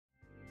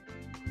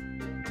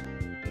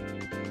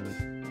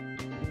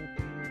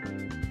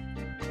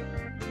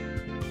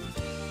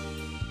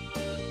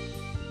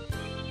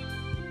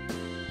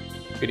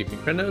Good evening,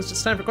 friendos.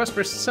 It's time for Quest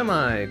for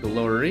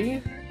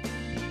Semi-Glory.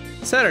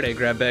 Saturday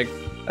grab bag.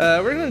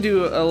 We're gonna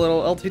do a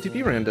little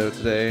LttP rando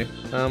today.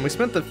 We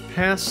spent the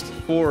past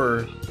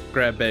 4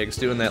 grab bags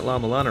doing that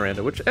Llama Lana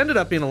rando, which ended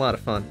up being a lot of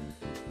fun.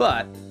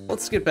 But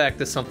let's get back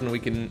to something we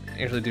can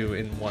actually do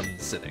in one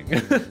sitting.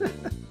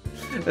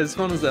 As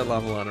fun as that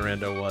Llama Lana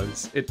rando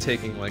was, it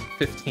taking like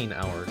 15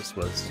 hours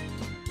was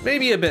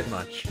maybe a bit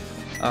much.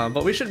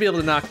 But we should be able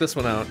to knock this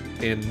one out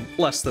in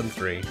less than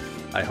 3,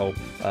 I hope,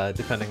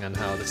 depending on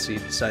how the seed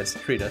decides to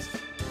treat us.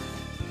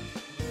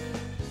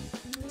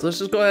 So let's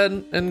just go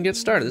ahead and get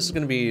started. This is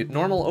going to be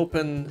normal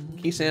open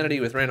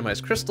Keysanity with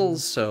randomized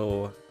crystals,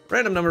 so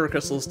random number of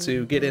crystals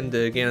to get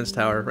into Ganon's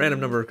tower, random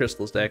number of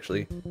crystals to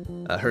actually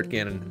hurt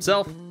Ganon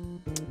himself.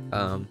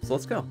 So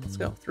let's go. Let's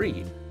go.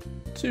 3,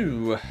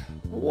 2,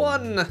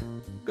 1.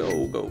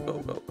 Go, go, go,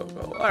 go, go,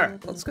 go.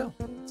 Alright, let's go.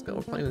 Let's go.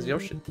 We're playing as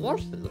Yoshi.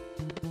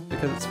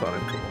 Because it's fun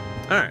and cool.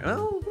 Alright,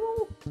 well,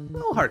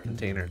 little heart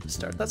container to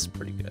start. That's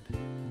pretty good.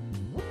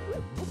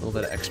 A little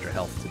bit of extra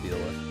health to deal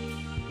with.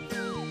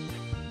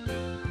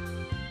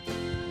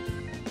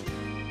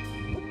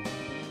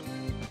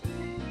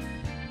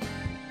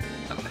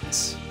 Oh,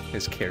 nice.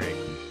 His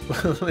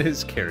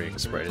carrying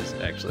sprite is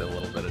actually a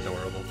little bit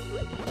adorable.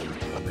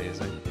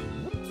 Amazing.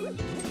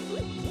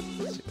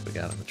 Let's see what we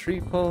got on the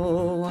tree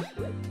pole.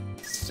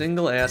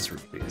 Single ass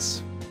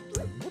rupees.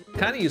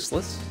 Kind of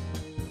useless.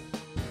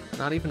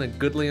 Not even a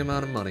goodly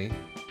amount of money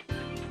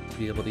to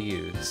be able to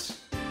use.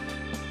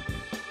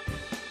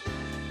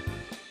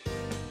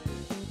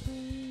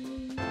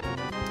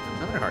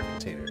 Another heart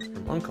container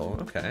from Uncle.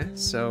 Okay,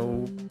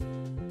 so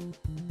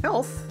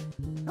health.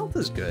 Health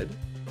is good.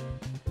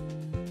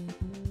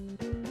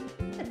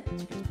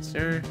 Excuse me,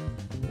 sir.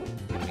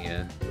 Give me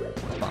a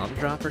bomb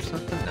drop or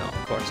something? No,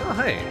 of course. Oh,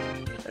 hey,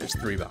 there's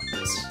 3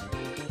 bombs.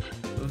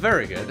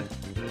 Very good.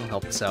 It'll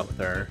help us out with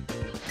our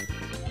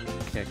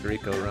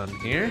Kakariko run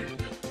here.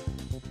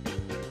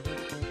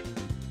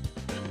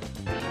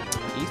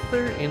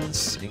 Ether in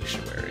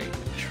Sanctuary.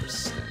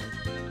 Interesting.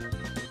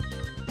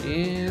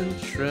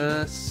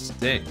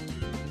 Interesting.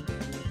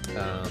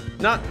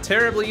 Not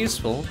terribly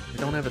useful. We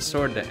don't have a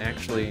sword to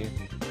actually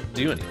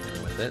do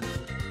anything with it.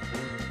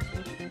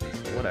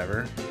 So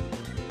whatever.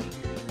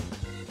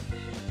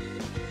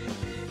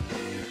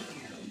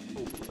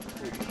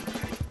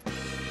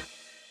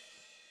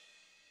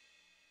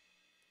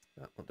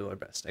 We'll do our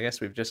best. I guess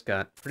we've just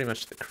got pretty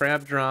much the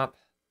crab drop.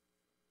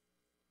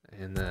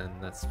 And then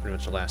that's pretty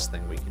much the last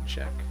thing we can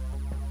check.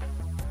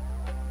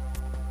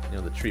 You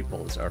know, the tree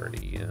pole is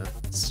already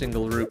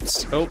single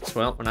roots. Oops,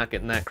 well, we're not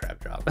getting that crab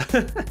drop.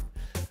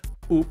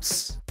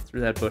 Oops,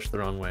 threw that bush the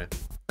wrong way.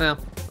 Well,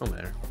 no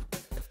matter.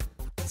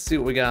 Let's see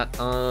what we got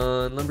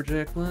on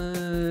Lumberjack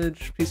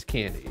Ledge. Piece of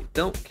candy.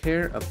 Don't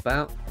care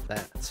about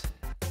that.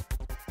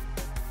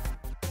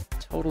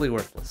 Totally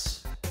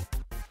worthless.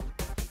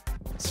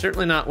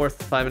 Certainly not worth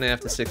the 5.5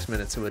 to 6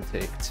 minutes it would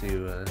take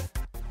to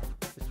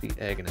defeat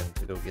Ganon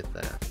to go get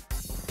that.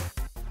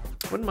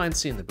 Wouldn't mind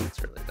seeing the boots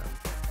early though.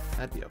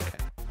 That'd be okay.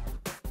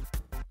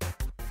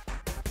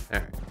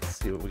 Alright, let's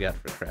see what we got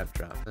for crab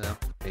drop now.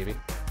 Maybe.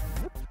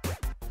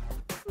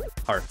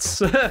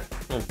 Hearts.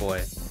 Oh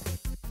boy.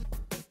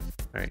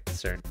 Alright,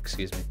 sir.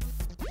 Excuse me.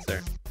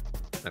 Sir.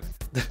 Okay.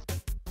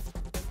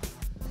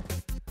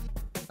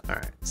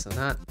 Alright, so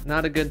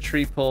not a good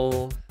tree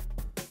pole.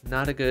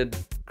 Not a good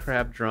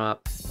crab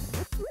drop.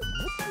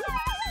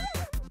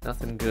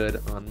 Nothing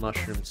good on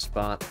Mushroom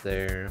Spot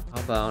there.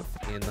 How about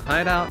in the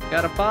hideout?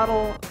 Got a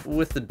bottle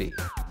with the bee.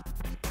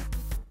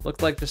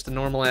 Looked like just a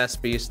normal ass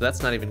bee, so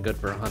that's not even good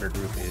for 100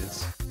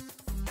 rupees.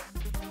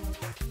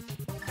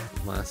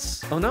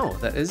 Unless... oh no,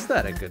 is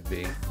that a good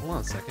bee? Hold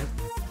on a second.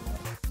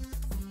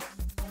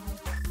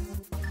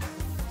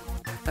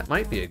 That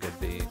might be a good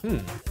bee.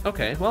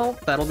 Okay, well,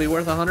 that'll be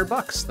worth 100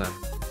 bucks then.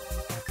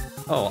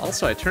 Oh,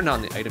 also I turned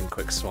on the item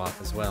quick swap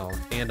as well,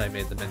 and I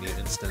made the menu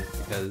instant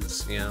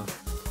because, you know,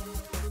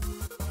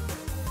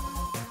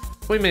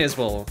 we may as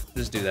well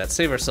just do that.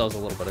 Save ourselves a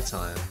little bit of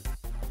time.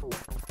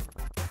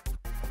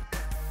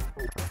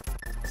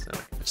 So we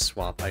can just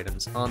swap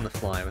items on the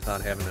fly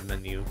without having a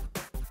menu.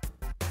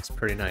 It's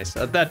pretty nice.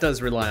 That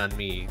does rely on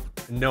me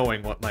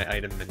knowing what my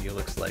item menu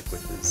looks like,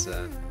 which is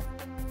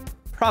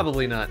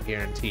probably not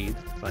guaranteed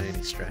by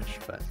any stretch,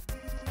 but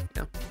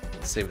yeah,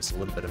 it'll save us a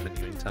little bit of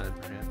menuing time,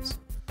 perhaps.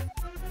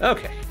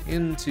 Okay,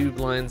 into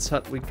Blind's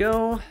Hut we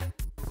go.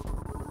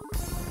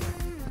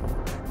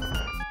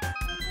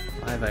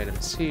 5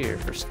 items here.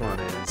 First one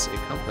is a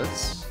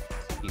compass.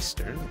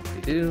 Eastern,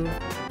 we do.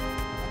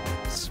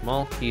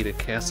 Small key to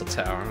Castle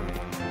Tower.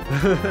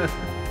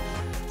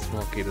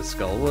 Small key to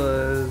Skull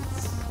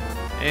Woods.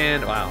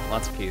 And wow,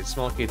 lots of keys.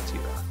 Small key to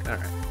T-Rock.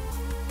 Alright.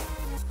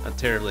 Not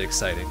terribly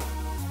exciting.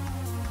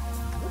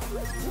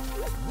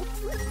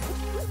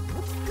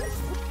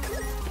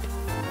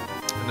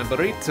 And a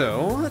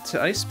burrito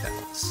to Ice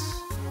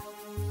Palace.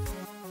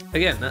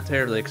 Again, not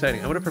terribly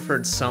exciting. I would have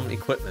preferred some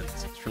equipment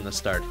from the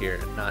start here,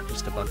 and not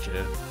just a bunch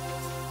of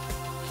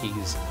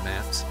keys and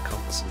maps and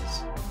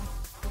compasses.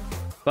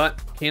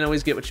 But can't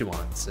always get what you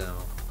want, so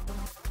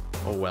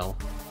Oh well.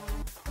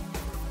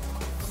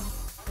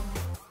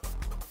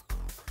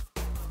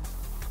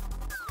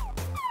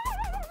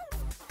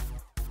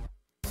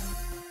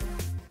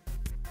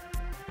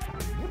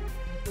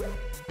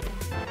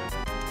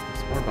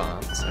 There's more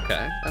bombs.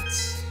 Okay,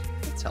 that's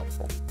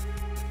helpful.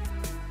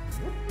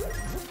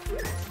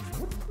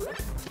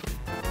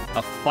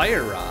 A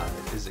fire rod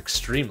is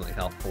extremely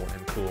helpful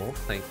and cool.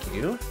 Thank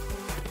you.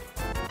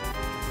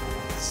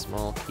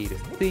 Small key to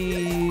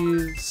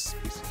thieves,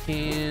 piece of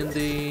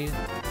candy,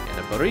 and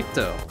a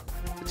burrito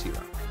to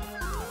T-Rock.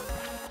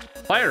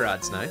 Fire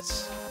rod's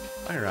nice.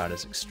 Fire rod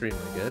is extremely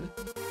good.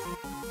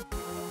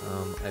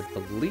 I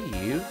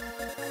believe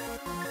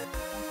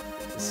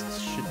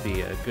this should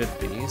be a good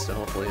fee, so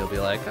hopefully he'll be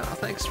like, oh,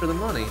 thanks for the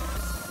money.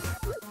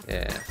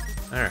 Yeah.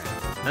 Alright.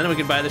 Then we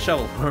can buy the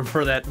shovel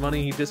for that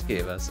money he just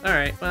gave us.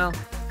 Alright, well.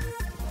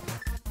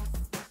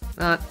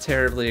 Not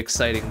terribly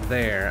exciting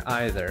there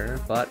either,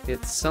 but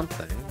it's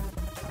something.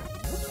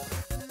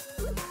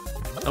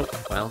 Oh,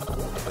 well,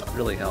 it would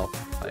really help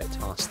if I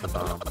tossed the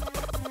bomb in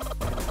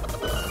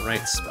the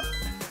right spot.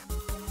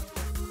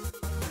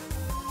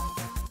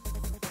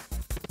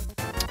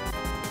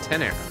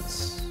 10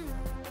 arrows.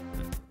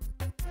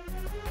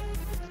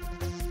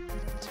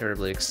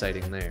 Terribly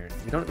exciting there.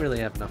 We don't really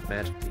have enough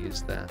magic to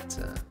use that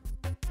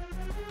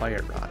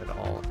fire rod at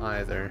all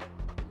either.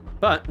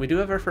 But we do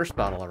have our first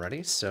bottle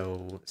already,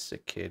 so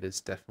Sick Kid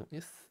is definitely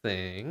a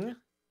thing.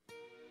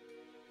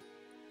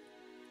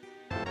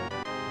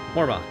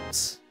 More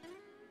bombs.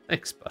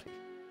 Thanks, buddy.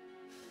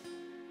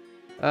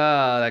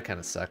 That kind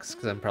of sucks,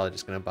 because I'm probably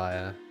just going to buy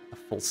a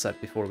full set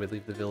before we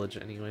leave the village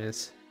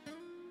anyways.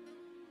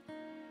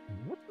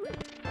 Okay,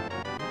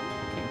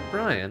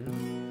 Brian.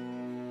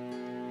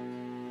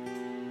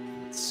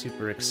 Not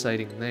super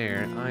exciting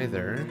there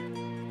either.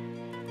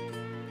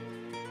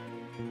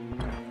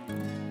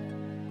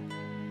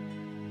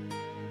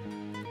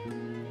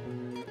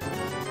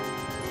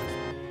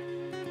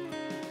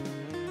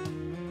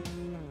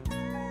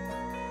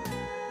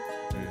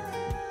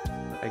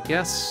 I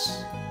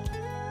guess,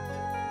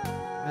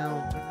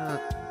 well, we're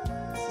not,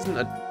 this isn't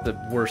the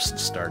worst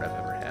start I've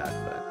ever had,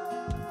 but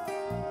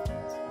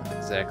it's not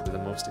exactly the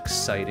most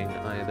exciting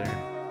either.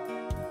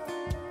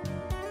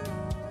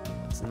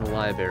 It's in the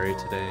library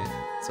today.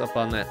 It's up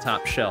on that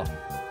top shelf.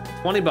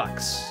 20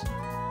 bucks.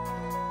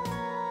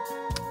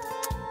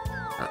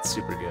 Not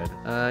super good.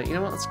 You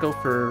know what, let's go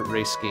for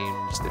race game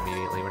just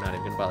immediately. We're not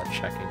even gonna bother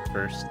checking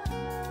first.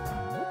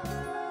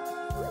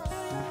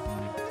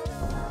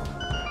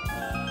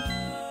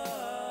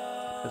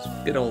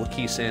 Good old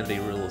Keysanity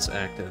rules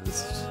active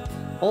is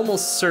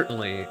almost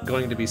certainly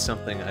going to be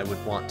something I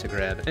would want to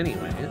grab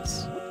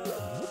anyways.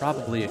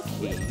 Probably a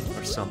key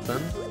or something.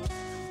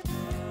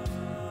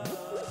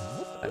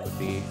 I would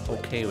be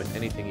okay with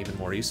anything even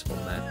more useful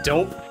than that.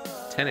 Dope!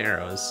 10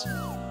 arrows.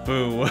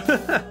 Boo.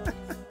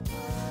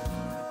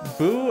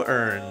 Boo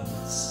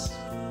earns.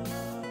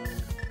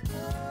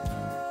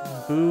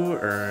 Boo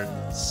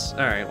earns.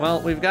 Alright, well,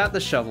 we've got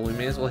the shovel. We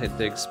may as well hit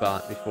Dig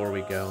Spot before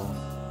we go.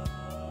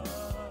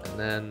 And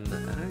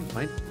then, it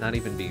might not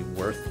even be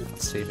worth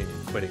saving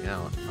and quitting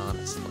out,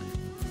 honestly.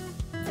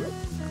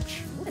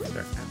 Ouch.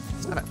 There.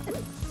 Stop it.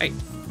 Hey!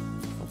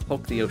 Don't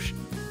poke the ocean.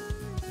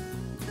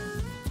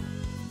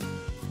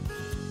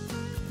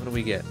 What do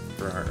we get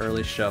for our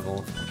early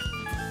shovel?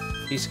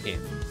 Piece of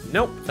candy.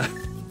 Nope!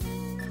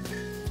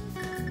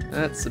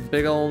 That's a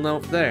big ol'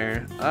 nope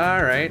there.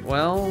 Alright,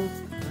 well,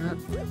 not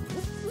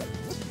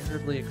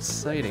terribly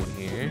exciting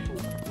here.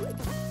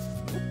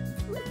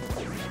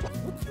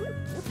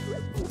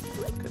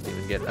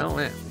 Oh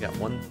man, we got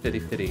one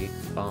fitty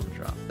bomb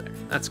drop there.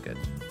 That's good.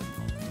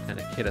 Kind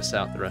of hit us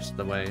out the rest of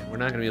the way. We're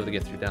not going to be able to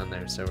get through down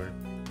there, so we're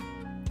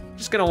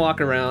just going to walk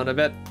around. I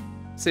bet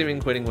saving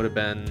and quitting would have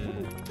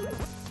been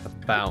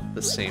about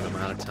the same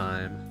amount of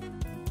time.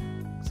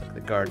 Looks like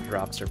the guard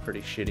drops are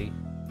pretty shitty.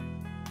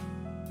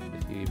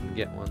 If you even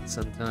get one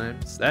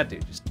sometimes. That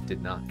dude just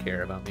did not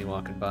care about me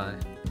walking by.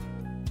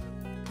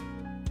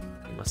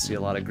 He must see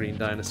a lot of green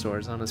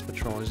dinosaurs on his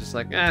patrol. He's just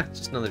like,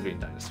 just another green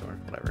dinosaur.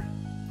 Whatever.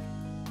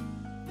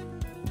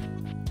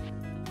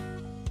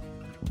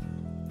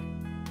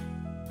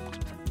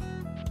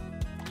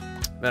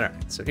 But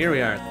alright, so here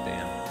we are at the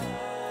dam.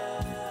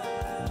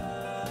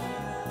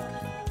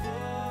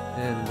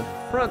 In the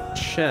front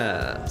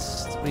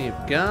chest, we've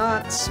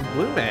got some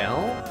blue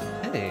mail.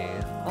 Hey,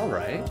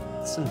 alright.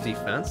 Some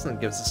defense,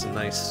 and gives us a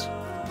nice,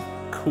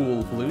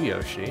 cool blue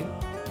Yoshi.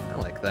 I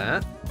like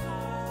that.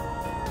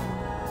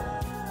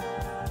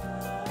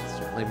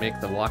 Certainly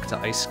make the walk to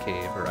Ice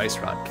Cave, or Ice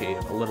Rod Cave,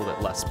 a little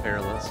bit less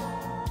perilous.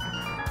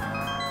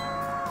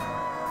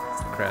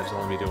 The crabs will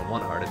only be doing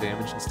 1 heart of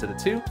damage instead of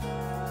 2.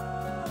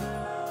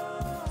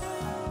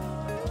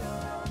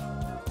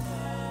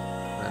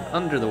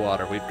 Under the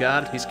water, we've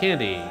got a piece of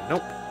candy.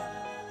 Nope.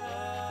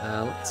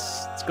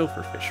 Let's go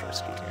for fish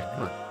rescue here.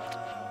 Come on.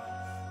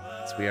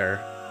 So we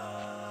are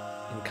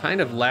in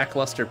kind of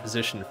lackluster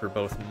position for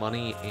both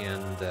money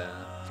and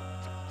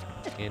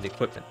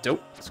equipment.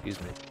 Dope. Excuse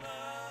me.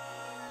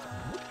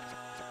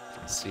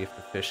 Let's see if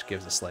the fish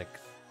gives us like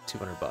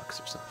 200 bucks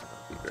or something.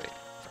 That'd be great.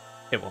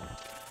 It won't.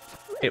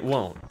 It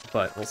won't,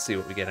 but we'll see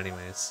what we get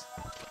anyways.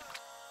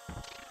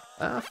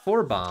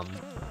 4-bomb.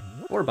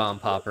 4-bomb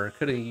popper.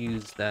 Could have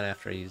used that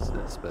after I used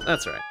this, but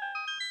that's all right.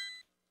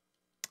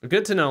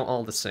 Good to know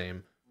all the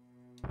same.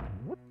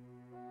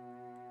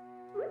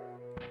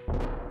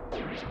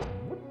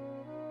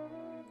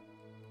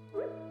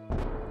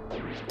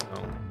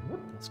 Oh,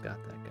 almost got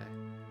that guy.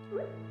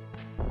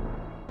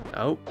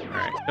 Oh,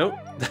 alright. Oh.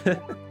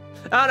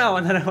 Oh no,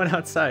 and then I went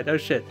outside. Oh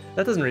shit.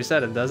 That doesn't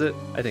reset him, does it?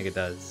 I think it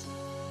does.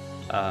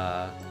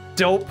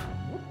 Dope.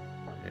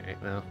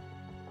 Alright, well.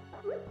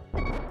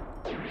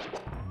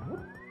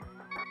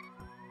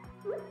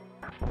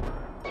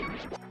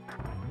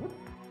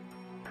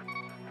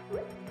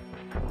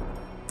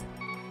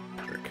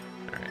 Jerk.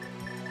 Alright.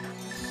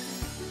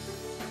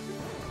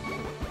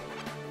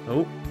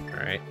 Oh,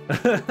 alright.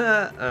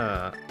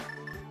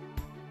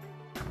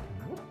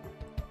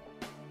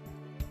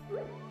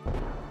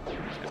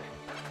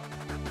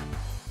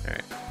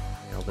 Alright.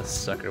 Nail this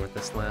sucker with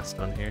this last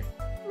one here.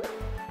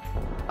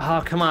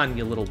 Oh, come on,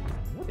 you little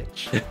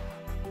bitch.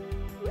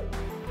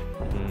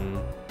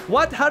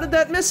 What? How did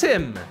that miss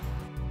him?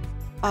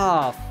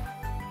 Ah, oh,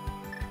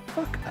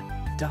 fuck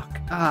a duck.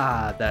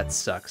 Ah, that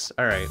sucks.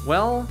 All right,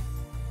 well.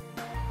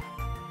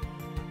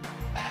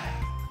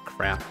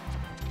 Crap.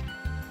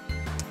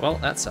 Well,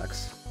 that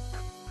sucks.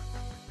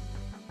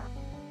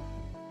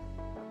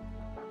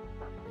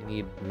 I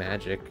need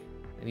magic.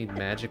 I need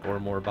magic or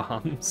more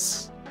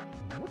bombs.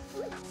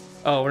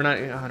 Oh, we're not.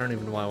 I don't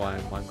even know why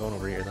I'm going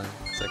over here then,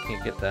 because I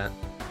can't get that.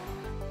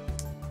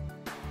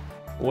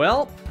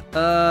 Well,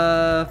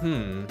 I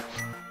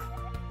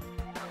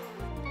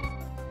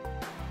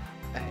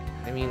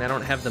mean, I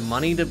don't have the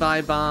money to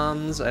buy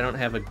bombs. I don't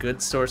have a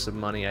good source of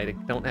money. I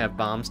don't have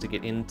bombs to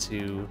get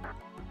into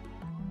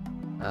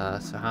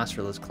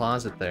Sahasrala's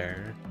closet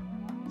there.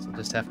 So I'll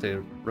just have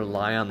to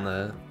rely on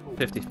the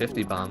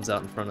 50-50 bombs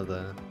out in front of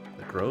the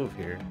grove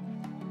here.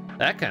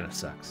 That kind of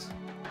sucks.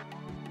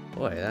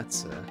 Boy,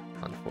 that's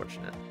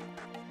unfortunate.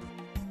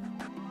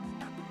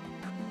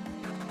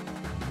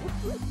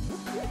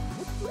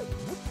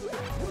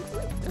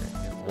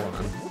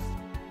 One.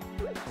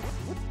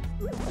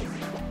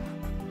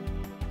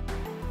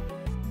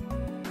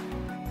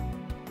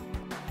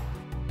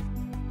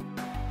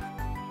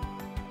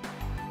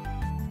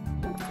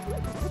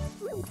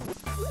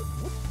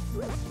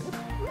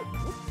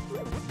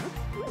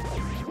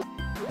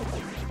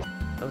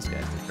 Those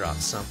guys can drop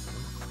something.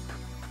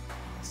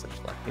 Such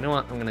luck. You know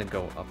what? I'm gonna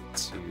go up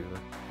to the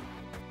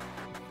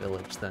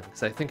village then,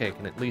 because I think I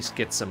can at least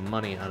get some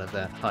money out of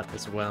that hut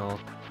as well.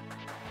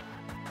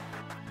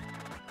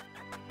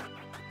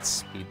 Let's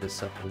speed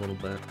this up a little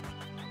bit.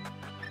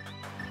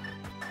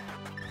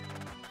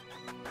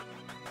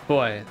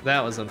 Boy,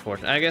 that was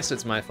unfortunate. I guess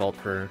it's my fault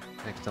for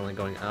accidentally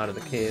going out of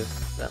the cave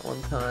that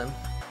one time.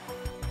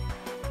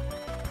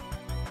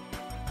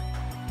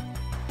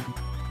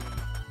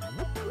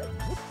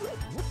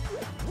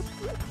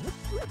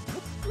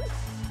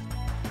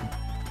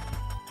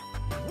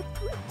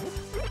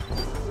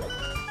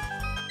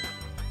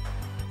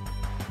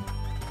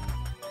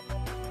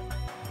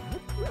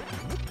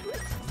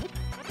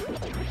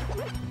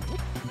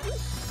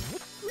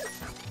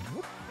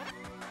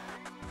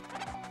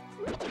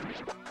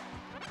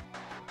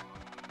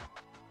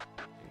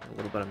 A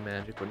little bit of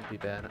magic wouldn't be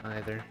bad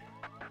either.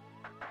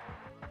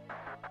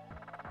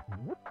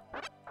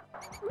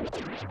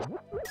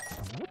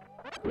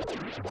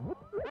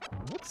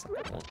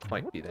 It won't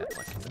quite be that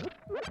lucky though.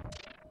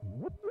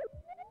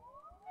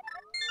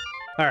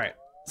 Alright,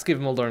 let's give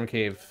Moldorm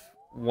Cave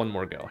one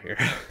more go here.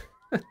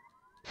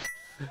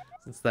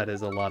 Since that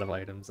is a lot of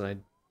items and I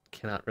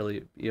cannot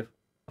really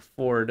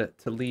afford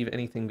to leave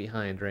anything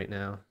behind right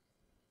now.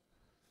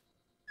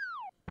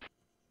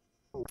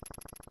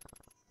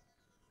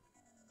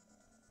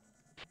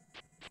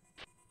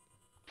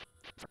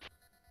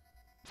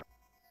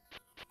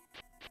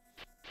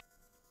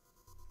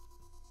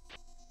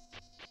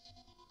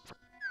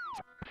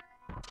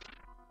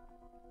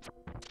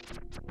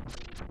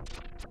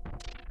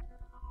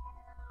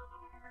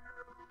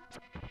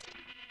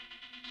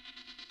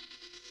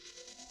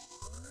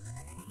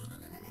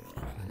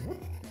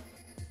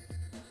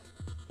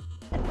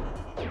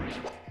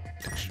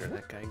 Make sure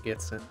that guy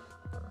gets it.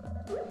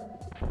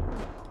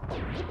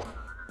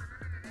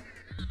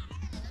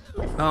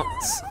 Oh,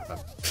 son of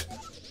a...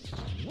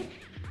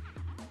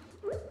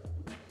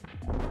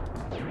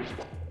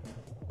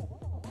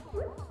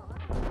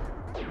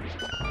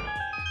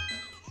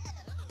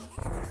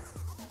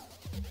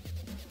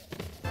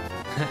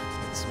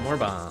 Some more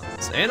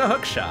bombs. And a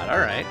hook shot,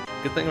 alright.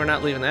 Good thing we're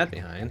not leaving that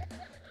behind.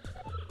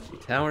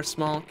 Tower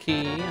small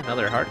key,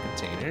 another heart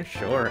container,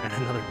 sure, and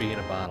another bee in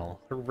a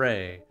bottle.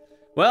 Hooray.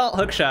 Well,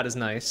 hook shot is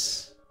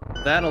nice.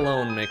 That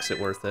alone makes it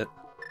worth it.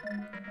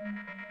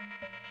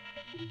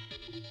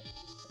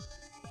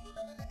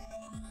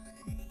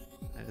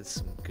 That is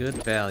some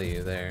good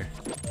value there.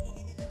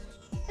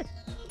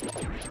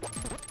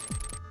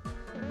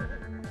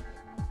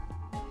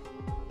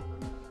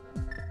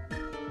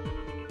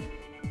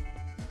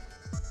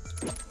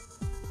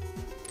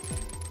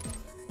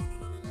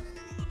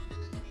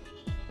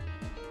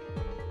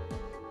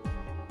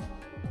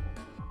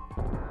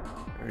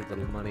 Very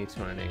little money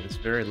to our names.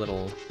 Very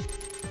little...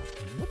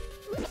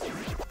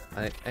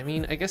 I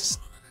mean, I guess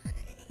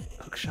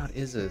hookshot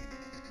is a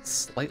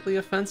slightly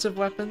offensive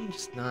weapon,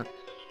 just not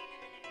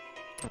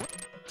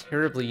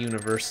terribly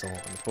universal,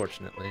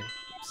 unfortunately.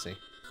 Let's see.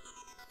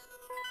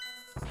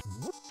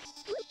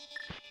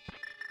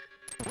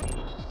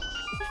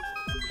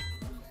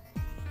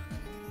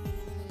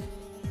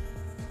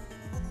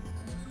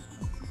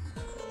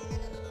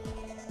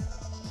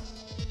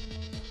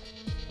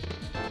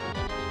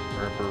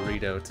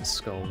 Burrito to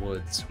Skull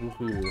Woods.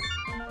 Woohoo.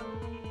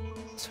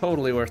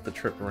 Totally worth the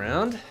trip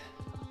around.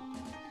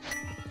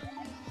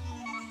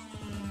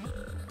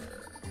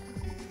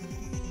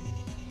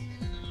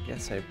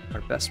 Guess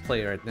our best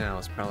play right now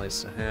is probably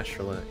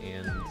Sahasrahla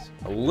and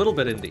a little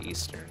bit into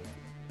Eastern.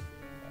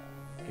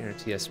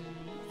 Guarantee us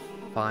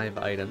 5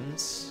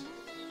 items.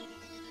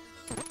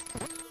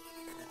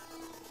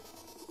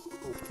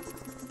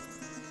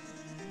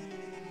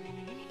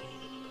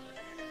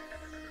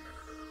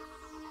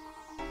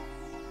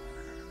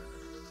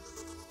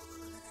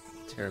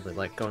 Terribly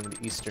like going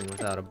to Eastern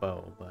without a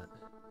bow, but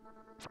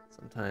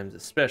sometimes,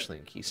 especially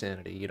in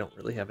Keysanity, you don't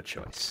really have a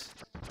choice.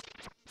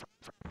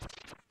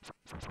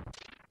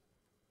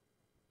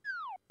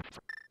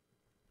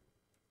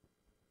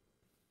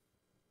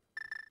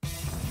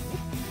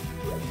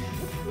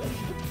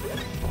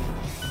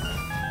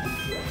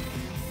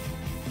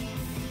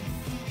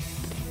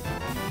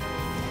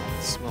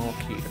 Small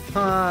key to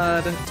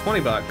pod,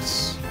 20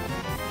 bucks.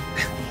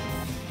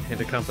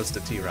 And a compass to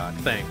T-Rock.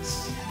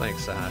 Thanks.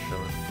 Thanks,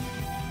 Sahasrahla.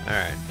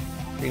 Alright.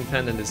 Green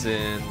pendant is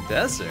in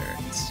desert.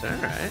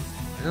 Alright.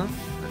 Well,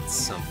 that's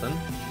something.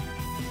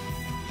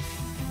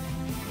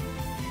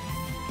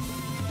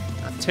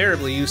 Not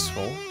terribly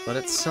useful, but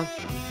it's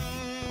something.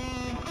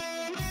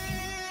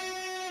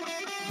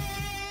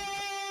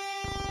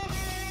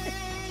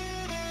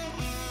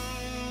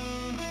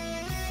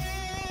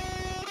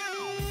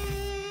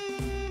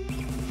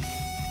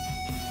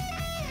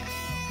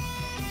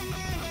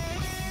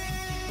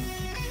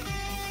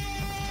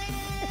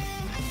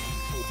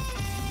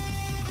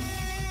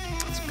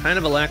 Kind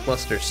of a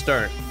lackluster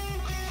start.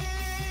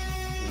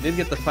 We did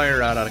get the fire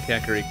rod out of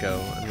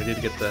Kakariko, and we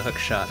did get the hook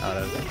shot out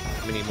of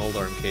Mini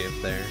Moldorm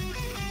Cave there.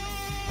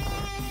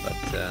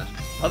 But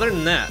other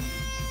than that,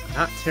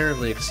 not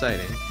terribly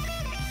exciting.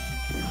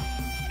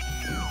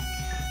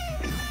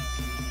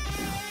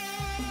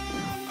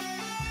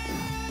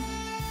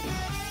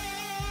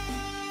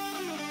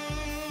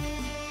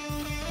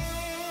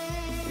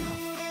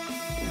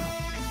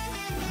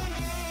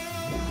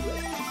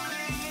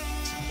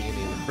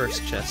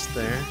 First chest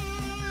there.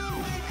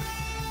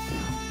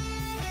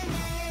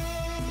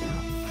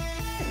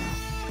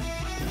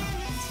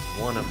 It's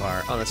one of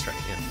our... Oh, that's right,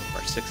 yeah, one of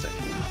our 6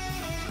 items.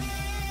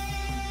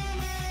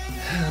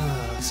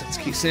 Since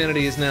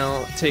Keysanity is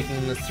now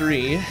taking the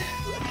 3, the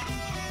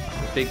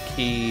big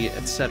key,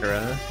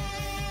 etc.,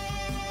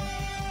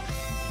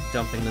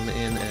 dumping them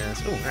in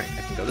as... Oh, alright,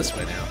 I can go this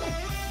way now.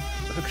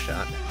 The hook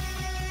shot.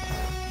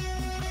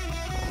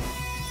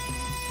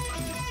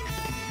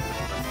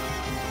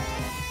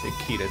 Big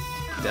key to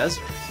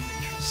desert.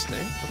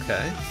 Interesting.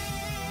 Okay.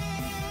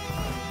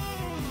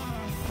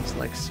 It's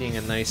like seeing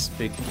a nice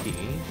big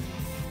key.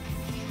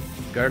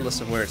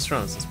 Regardless of where it's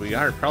from, since we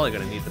are probably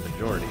going to need the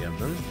majority of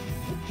them.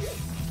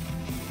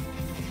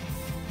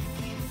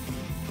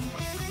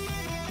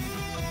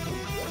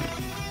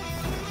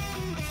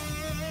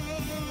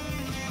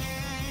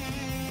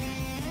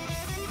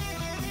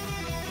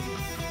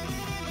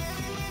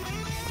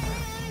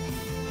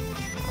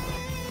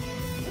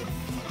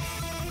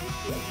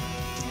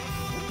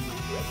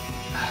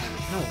 I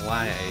don't know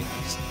why I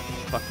just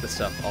fuck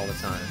this up all the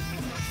time.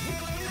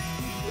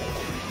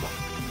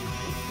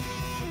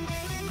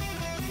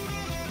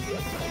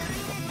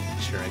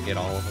 Make sure I get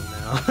all of them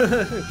now.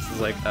 This is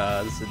like,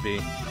 this would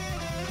be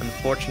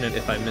unfortunate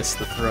if I miss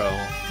the throw.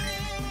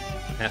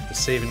 I have to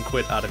save and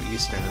quit out of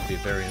Eastern. It'd be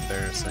very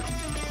embarrassing.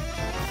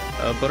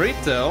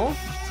 Burrito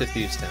to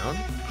Thieves Town.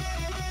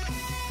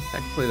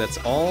 Technically, that's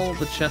all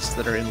the chests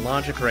that are in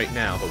logic right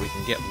now, but we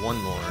can get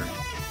one more.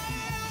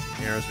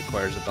 Arrows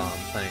requires a bomb.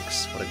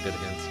 Thanks. What a good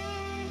hint.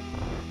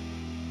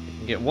 We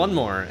can get one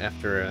more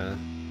after a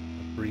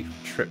brief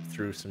trip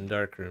through some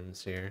dark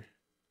rooms here.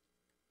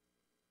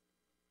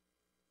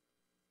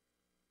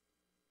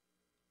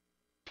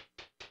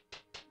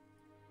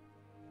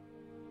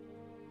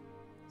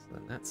 So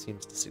then that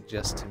seems to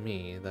suggest to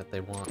me that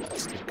they want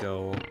us to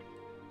go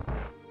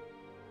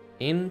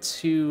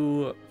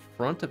into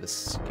Front of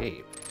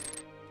Escape,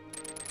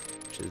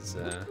 which is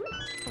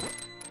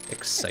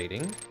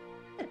exciting.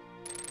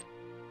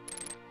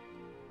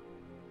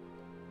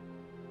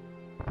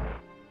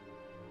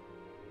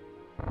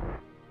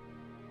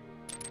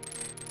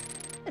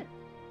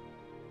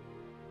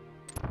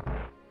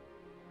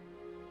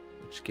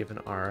 Given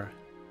our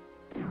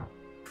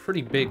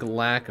pretty big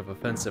lack of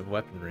offensive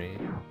weaponry,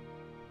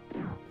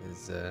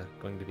 is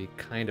going to be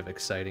kind of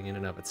exciting in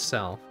and of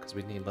itself, because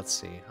we need, let's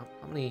see, how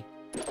many,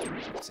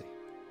 let's see.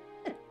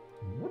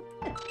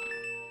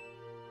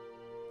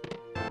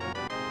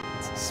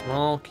 Let's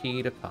Small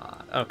key to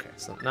pod. Okay,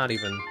 so not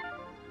even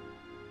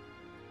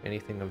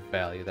anything of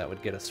value that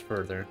would get us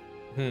further.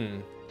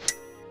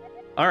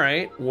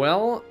 Alright,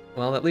 well,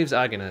 that leaves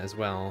Agena as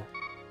well.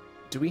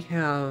 Do we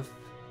have...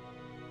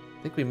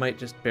 I think we might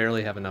just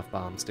barely have enough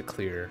bombs to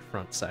clear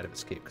front side of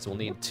escape, because we'll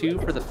need 2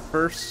 for the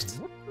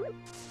first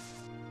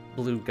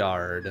blue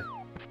guard,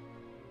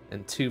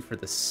 and 2 for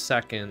the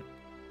second,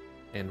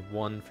 and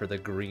 1 for the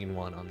green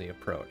one on the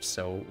approach.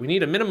 So we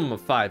need a minimum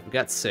of 5. We've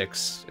got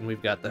 6, and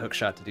we've got the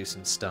hookshot to do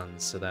some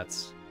stuns, so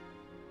that's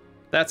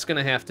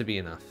gonna have to be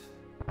enough.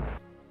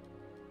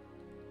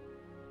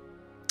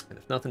 And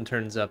if nothing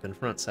turns up in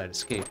front side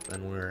escape,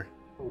 then we're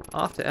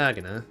off to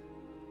Agena.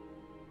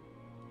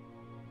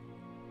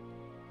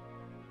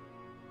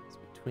 It's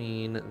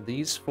between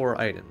these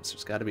 4 items.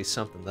 There's got to be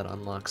something that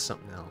unlocks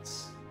something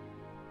else.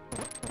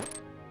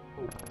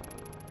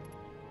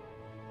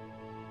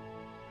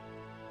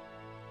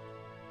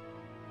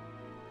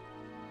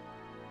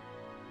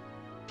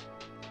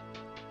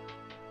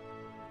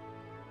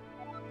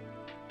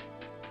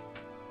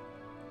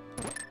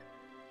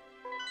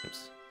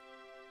 Oops.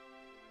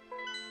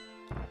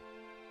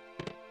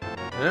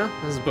 Yeah,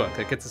 this is a book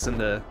that gets us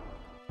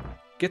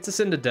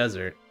into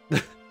desert.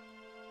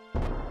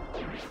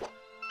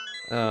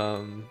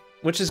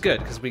 Which is good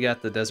because we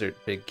got the desert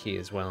big key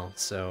as well.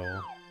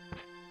 So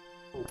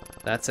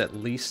that's at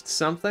least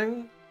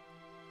something.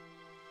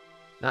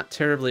 Not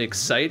terribly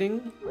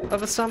exciting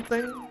of a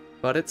something,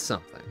 but it's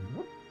something.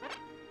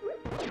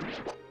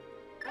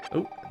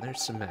 Oh, and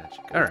there's some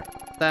magic. All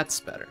right, that's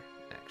better.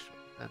 Actually,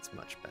 that's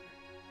much better.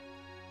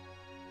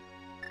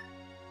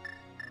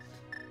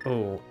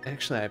 Oh,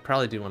 actually, I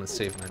probably do want to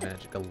save my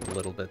magic a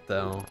little bit,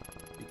 though,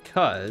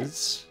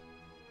 because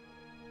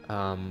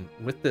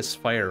with this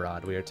fire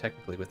rod, we are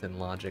technically within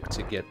logic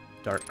to get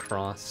Dark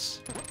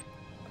Cross,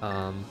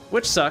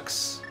 which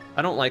sucks.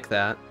 I don't like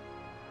that,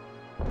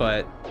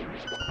 but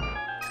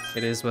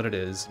it is what it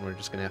is, and we're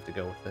just gonna have to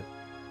go with it.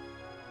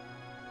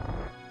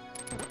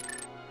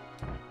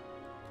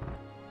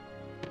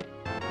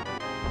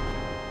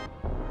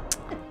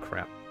 Oh,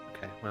 crap.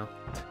 Okay, well,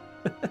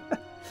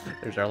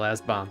 there's our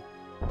last bomb.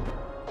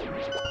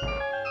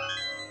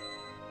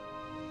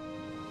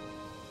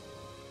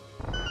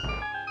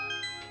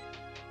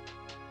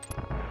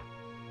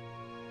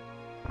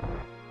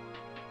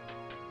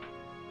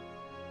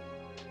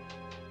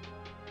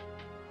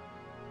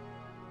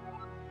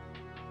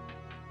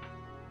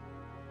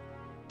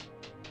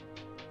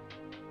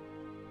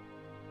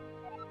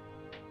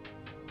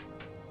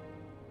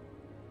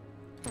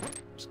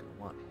 Just gonna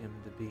want him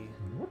to be a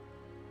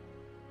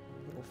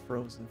little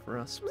frozen for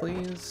us,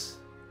 please.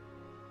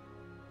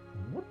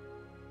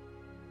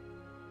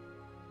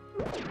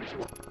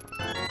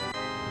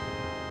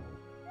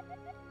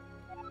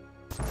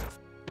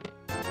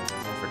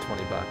 For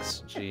 20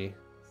 bucks. Gee,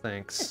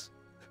 thanks.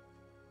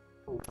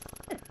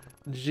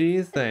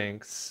 Gee,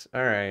 thanks.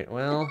 Alright,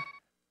 well.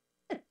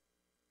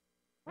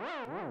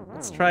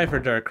 Let's try for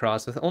Dark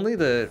Cross. With only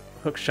the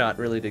hook shot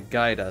really to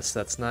guide us,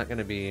 that's not going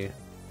to be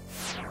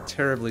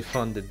terribly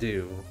fun to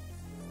do.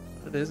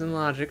 But it is in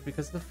logic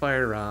because of the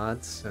fire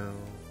rod, so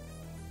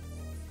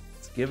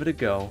let's give it a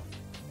go.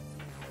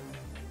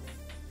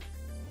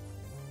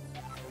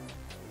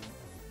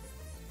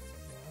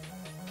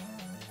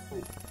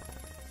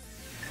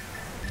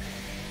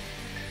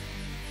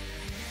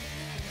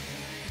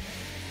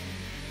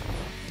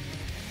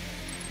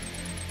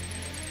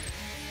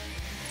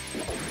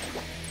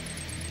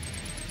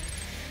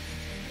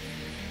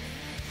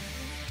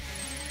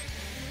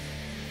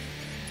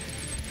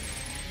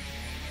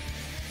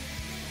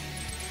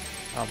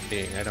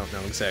 I don't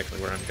know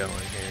exactly where I'm going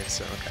here,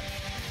 so okay.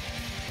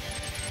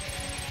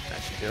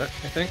 That should do it,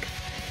 I think.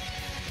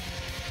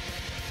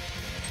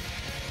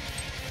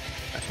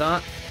 I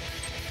thought.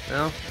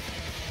 No?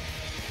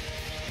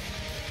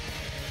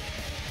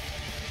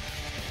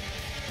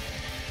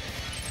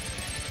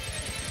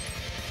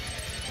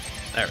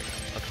 There we go.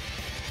 Okay.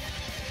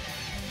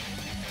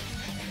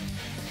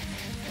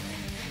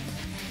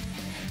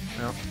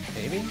 Well,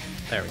 maybe?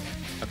 There we go.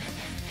 Okay.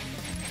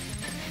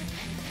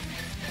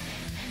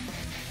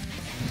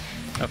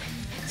 Okay,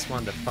 just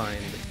wanted to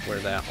find where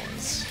that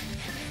was.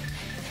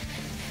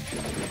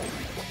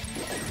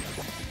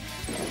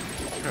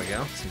 There we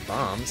go, some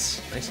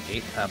bombs. Nice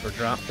 8-pepper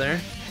drop there.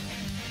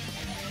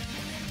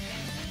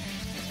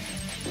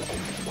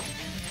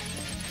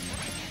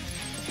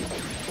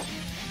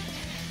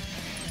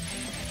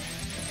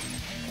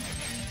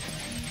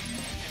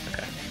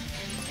 Okay.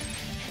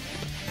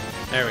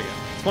 There we go.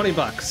 20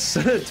 bucks.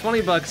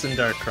 20 bucks in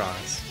Dark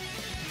Cross.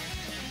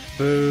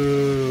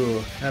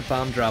 Boo! That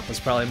bomb drop was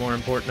probably more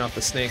important off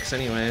the snakes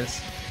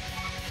anyways.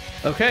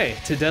 Okay,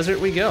 to desert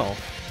we go.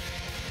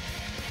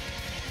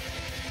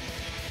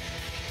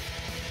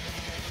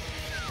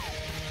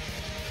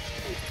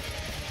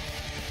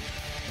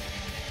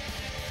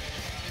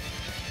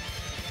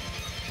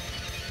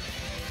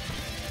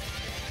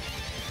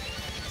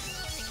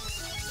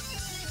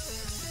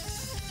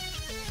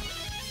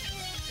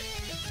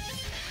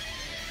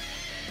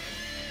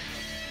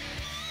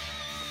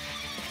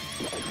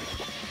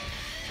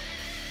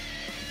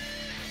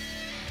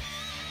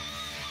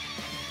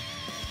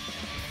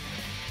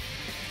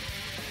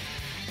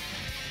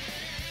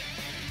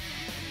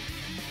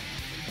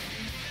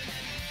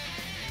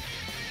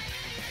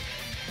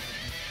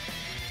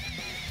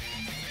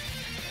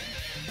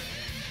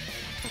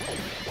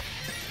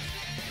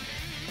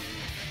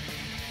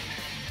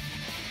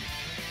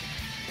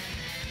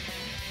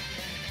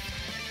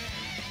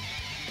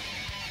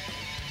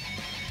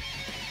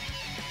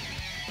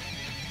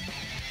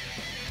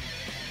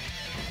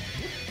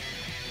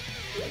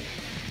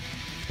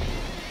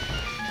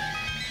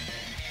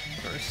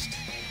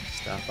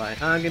 Stop by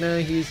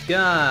Agana, he's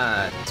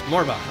got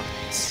more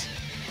bombs.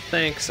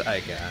 Thanks, I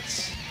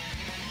guess.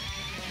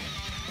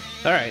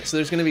 Alright, so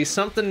there's gonna be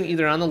something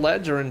either on the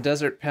ledge or in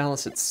Desert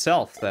Palace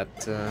itself that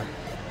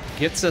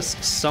gets us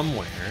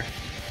somewhere.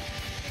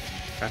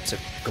 Perhaps a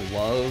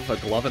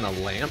glove and a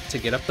lamp to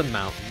get up the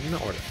mountain,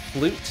 or the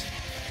flute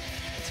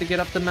to get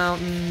up the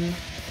mountain,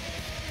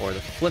 or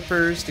the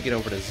flippers to get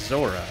over to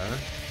Zora.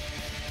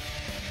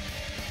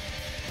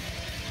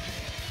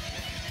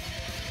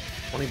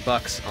 20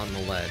 bucks on the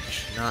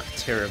ledge. Not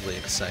terribly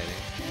exciting.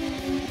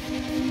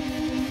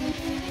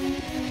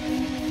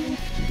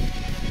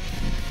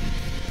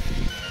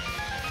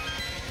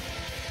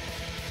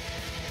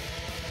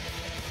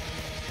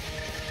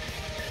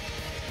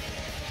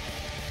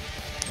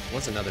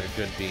 Was another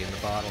good bee in the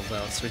bottle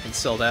though, so we can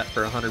sell that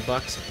for 100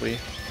 bucks if we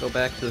go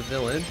back to the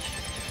village.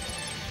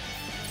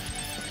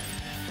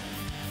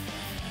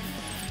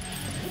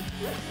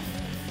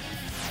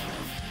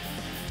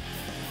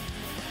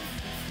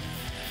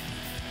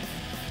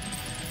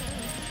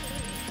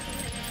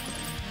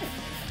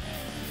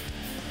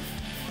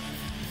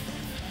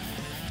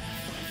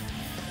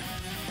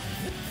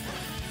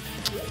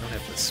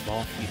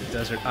 Small key to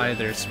desert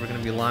either, so we're gonna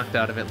be locked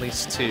out of at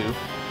least 2.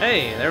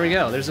 Hey, there we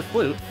go, there's a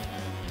flute.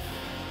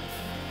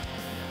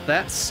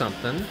 That's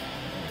something.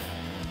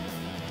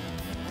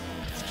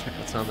 Let's check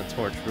what's on the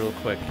torch real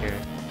quick here.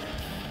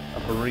 A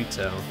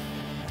burrito.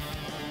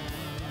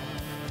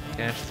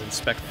 Cache is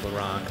inspect the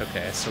rock.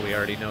 Okay, so we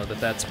already know that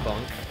that's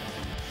bunk.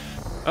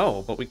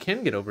 Oh, but we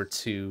can get over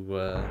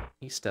to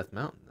East Death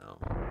Mountain though.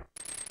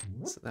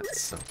 So that's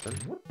something.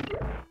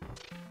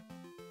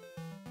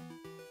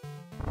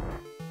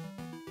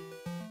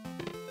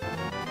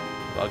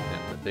 Bugged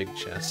in the big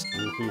chest.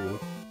 Woohoo.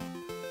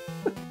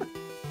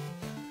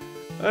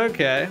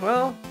 Okay,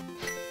 well.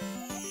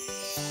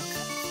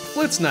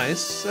 Flute's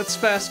nice. That's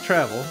fast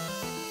travel.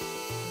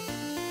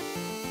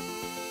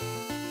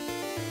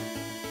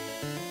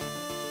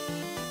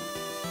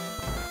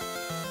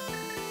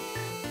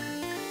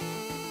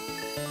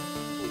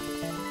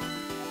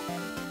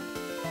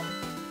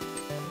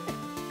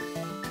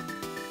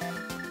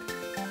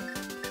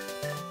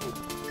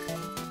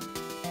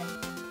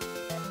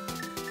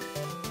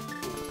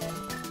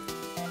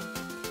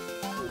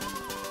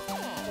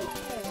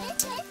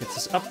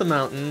 Up the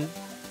mountain,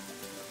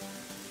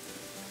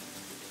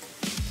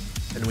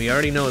 and we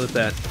already know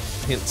that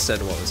hint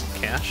said what was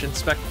it, cache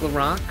inspect the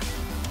rock.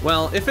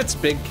 Well, if it's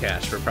big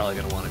cache, we're probably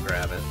gonna want to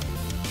grab it,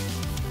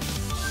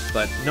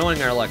 but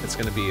knowing our luck, it's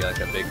gonna be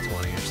like a big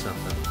 20 or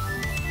something.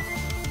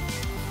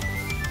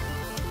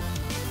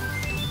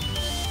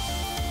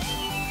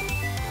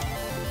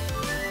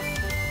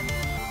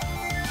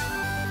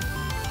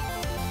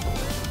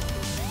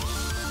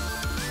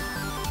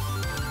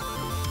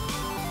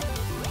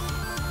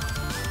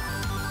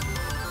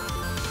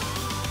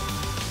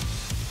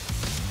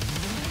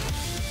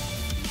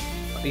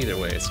 Either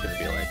way, it's gonna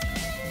be like...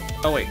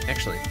 Oh wait,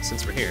 actually,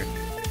 since we're here.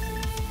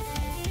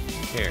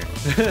 Here.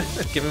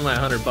 Give me my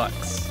 100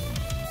 bucks.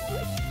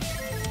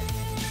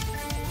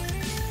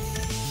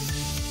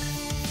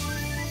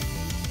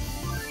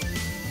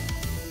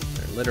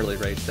 They're literally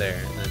right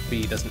there, and that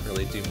bee doesn't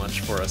really do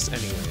much for us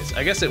anyways.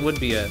 I guess it would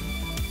be a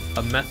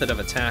method of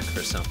attack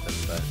for something,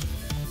 but...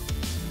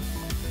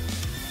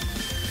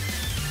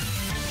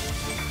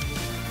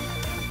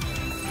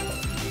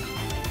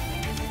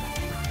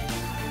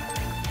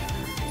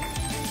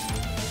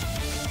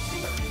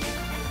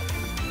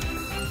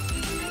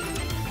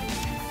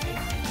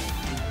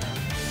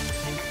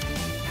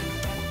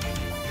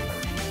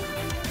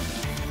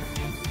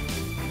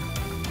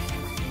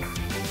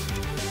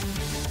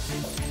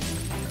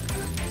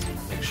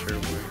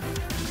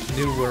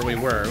 where we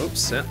were.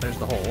 Oops, yeah, there's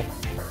the hole.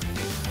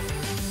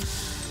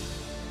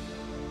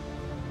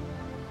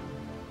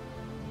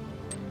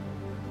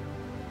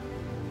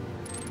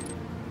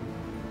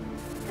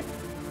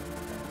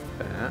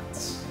 That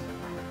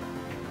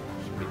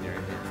should be near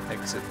the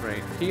exit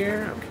right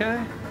here.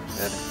 Okay,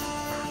 good.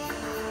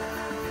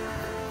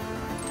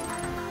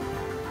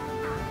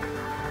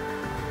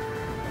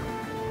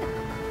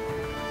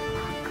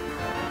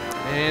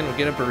 And we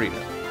get a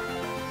burrito.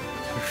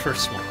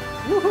 First one.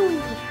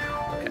 Woohoo!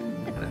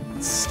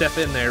 Step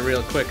in there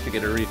real quick to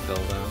get a refill,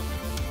 though.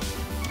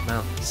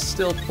 Well,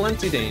 still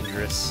plenty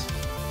dangerous.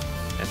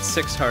 At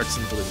 6 hearts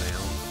and blue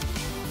mail.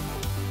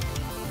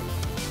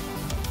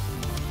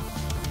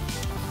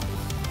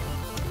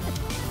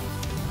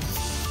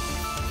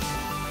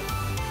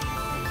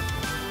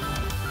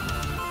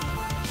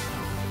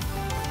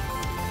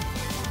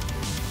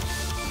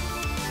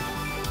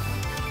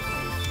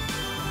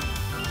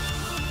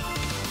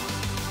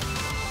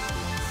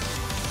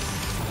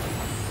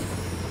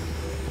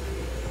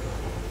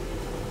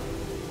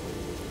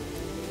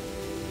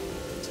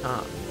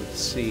 top, we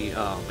see,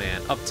 oh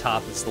man, up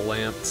top is the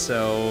lamp,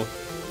 so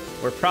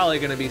we're probably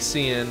gonna be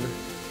seeing,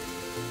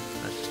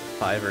 that's just a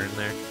fiver in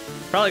there,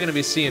 probably gonna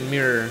be seeing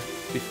Mirror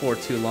before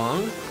too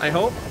long, I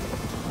hope,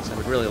 because I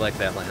would really like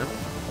that lamp.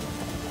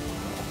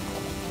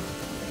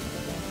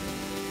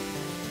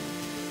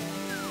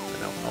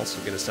 And that'll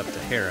also get us up to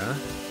Hera,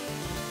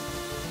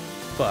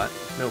 but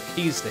no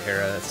keys to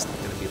Hera, that's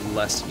gonna be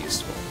less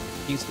useful.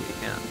 Keys we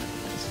have.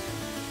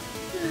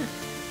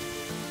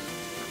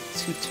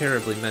 Too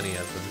terribly many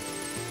of them.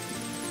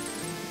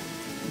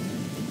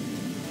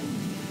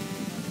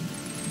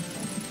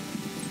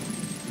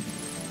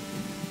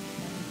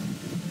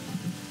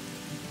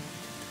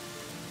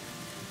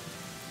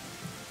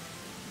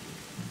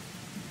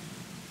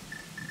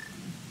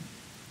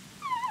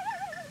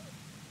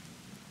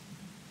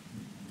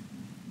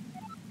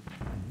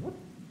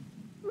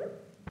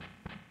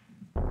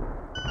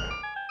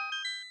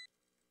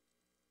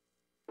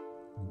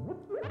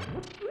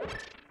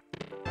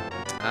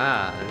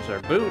 Ah, there's our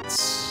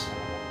boots.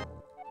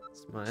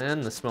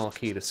 And the small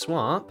key to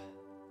swamp.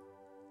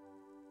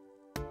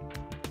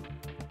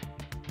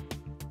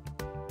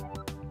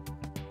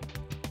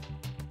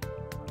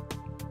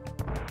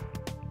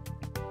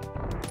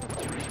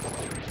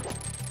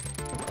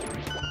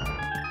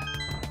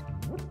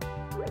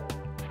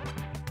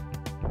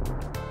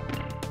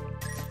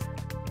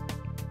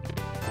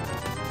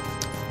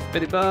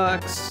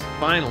 $50.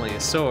 Finally, a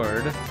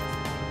sword.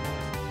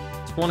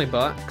 20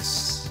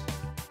 bucks.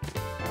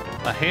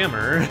 A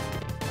hammer,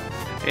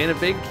 and a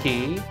big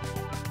key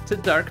to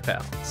Dark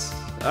Palace.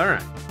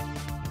 Alright.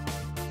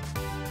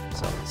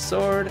 So a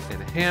sword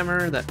and a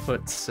hammer, that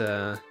puts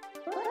Hera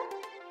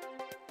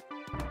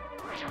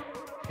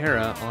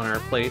on our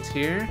plate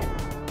here.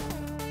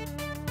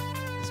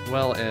 As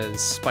well as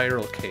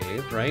Spiral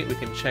Cave, right? We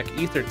can check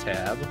Ether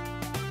Tab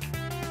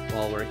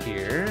while we're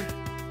here.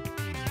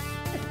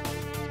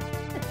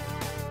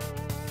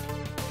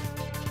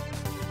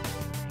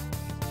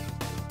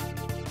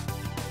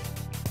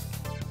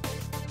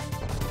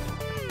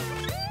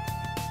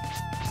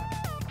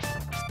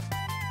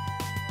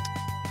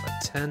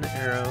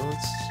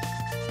 Arrows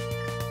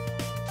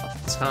up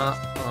top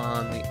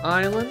on the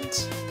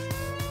island.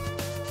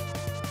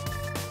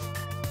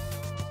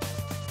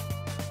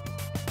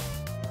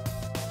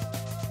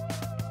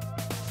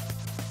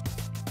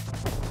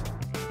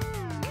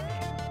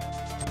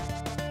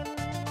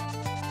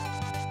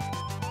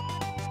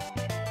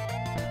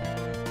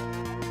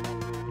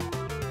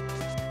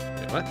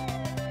 Wait, what?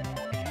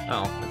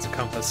 Oh, it's a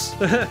compass.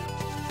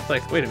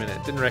 Like, wait a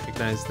minute, didn't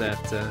recognize that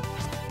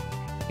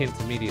hint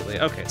immediately.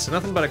 Okay, so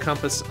nothing but a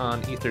compass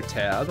on Ether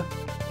Tab.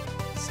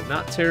 So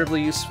not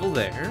terribly useful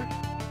there.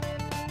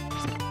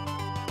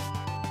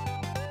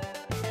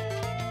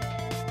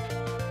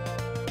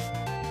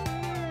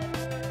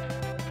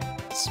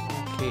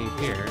 Small cave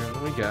here. What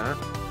do we got?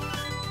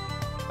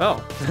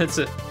 Oh, that's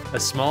a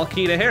small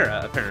key to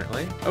Hera,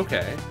 apparently.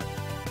 Okay.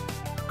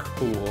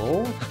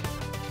 Cool.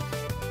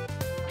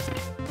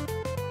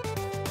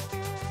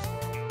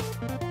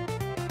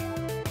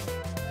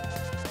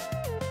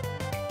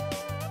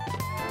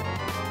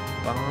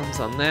 Bombs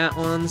on that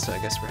one, so I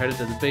guess we're headed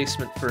to the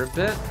basement for a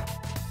bit.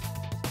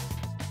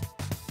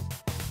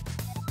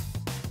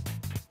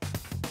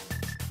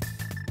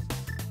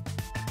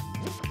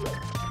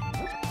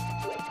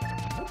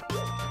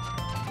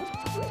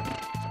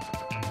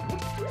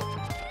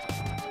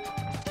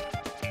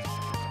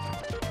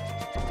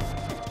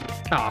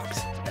 Oh,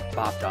 I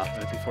bopped off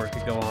of it before it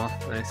could go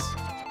off. Nice.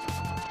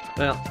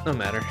 Well, no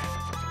matter.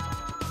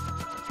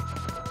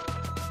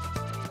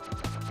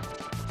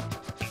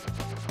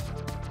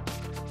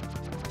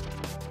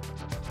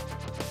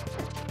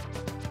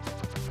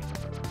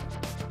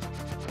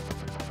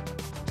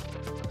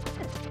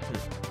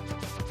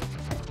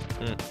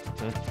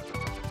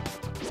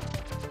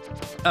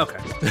 Okay.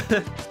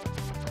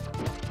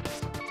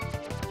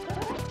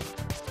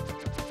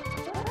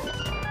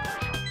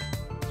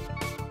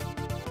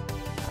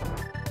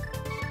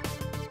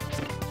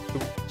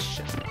 Ooh,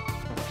 shit.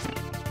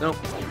 Nope.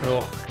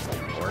 Oh,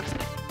 Lord.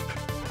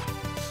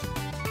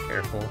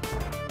 Careful.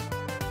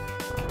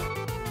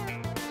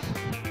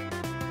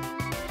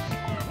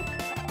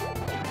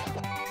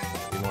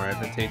 Be more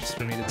advantageous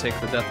for me to take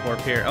the Death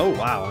Warp here. Oh,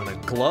 wow, and a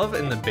glove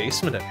in the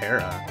basement of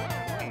Hera.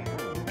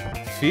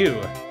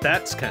 Phew,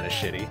 that's kind of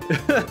shitty.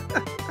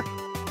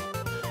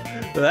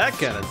 That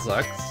kind of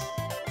sucks.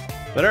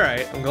 But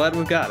alright, I'm glad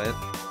we got it.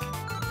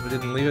 We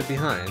didn't leave it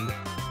behind.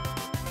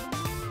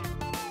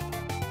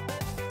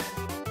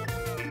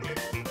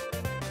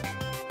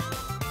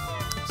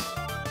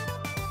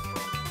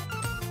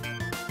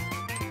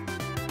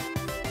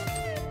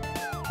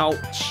 Oh,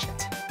 shit.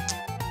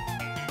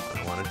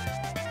 I wanted.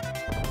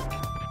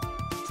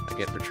 I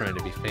get for trying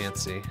to be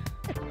fancy.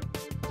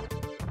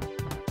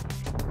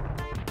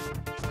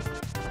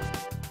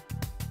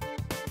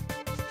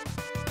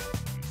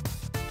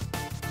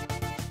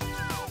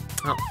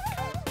 Oh.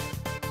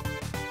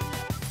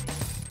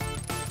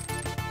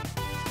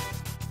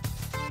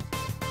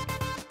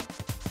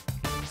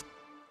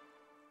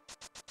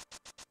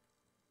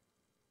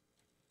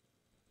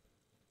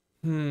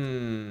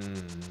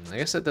 I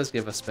guess that does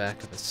give us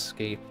back of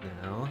escape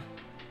now.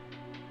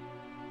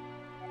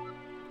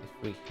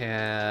 If we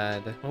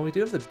had... Well, we do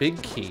have the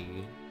big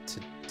key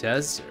to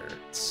desert,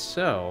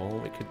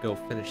 so we could go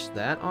finish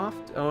that off.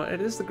 Oh,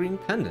 it is the green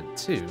pendant,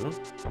 too.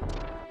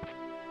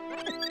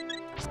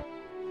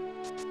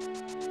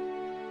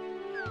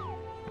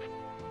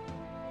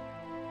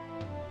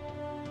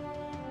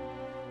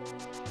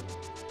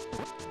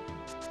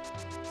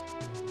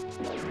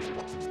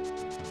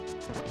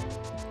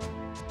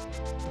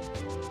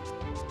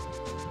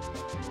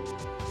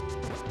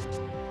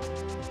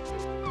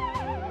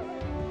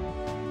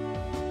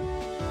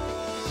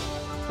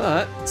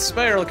 But,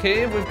 Spiral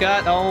Cave, we've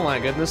got, oh my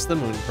goodness, the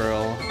Moon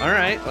Pearl.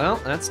 Alright, well,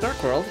 that's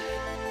Dark World.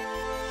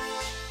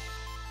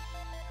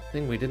 I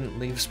think we didn't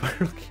leave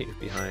Spiral Cave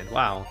behind.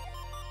 Wow.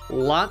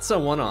 Lots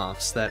of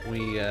one-offs that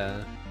we,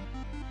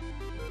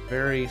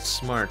 very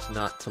smart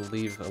not to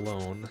leave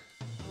alone.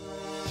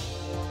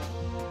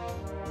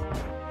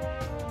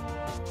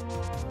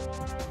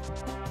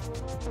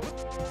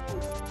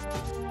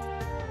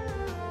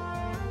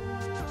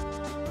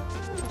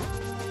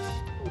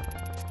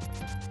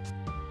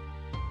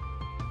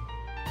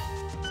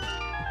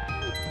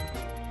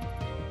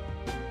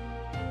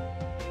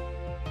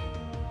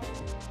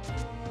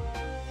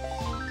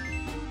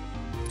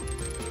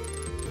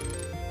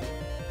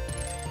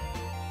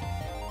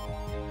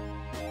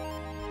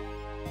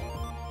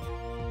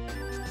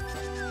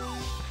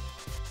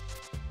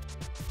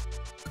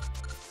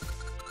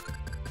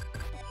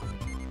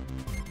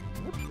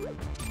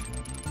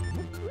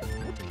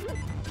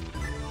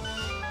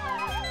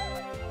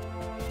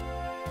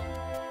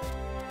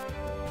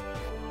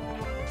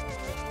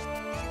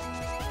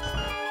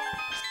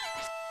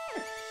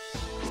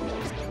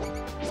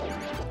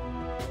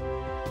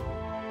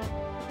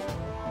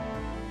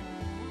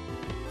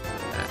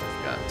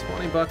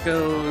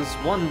 Buckos,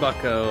 1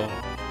 bucko,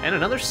 and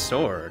another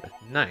sword.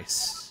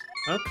 Nice.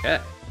 Okay.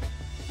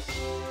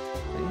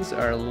 Things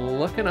are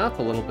looking up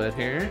a little bit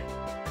here.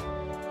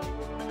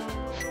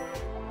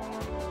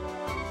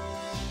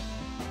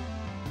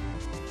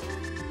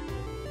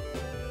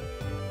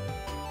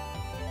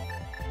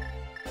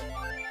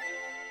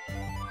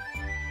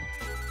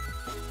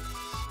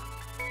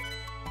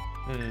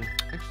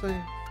 Actually...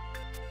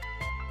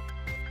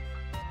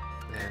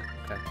 Yeah,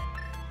 okay.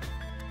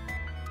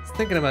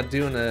 Thinking about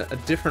doing a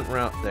different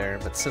route there,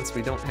 but since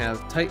we don't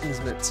have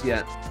Titan's Mitts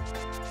yet,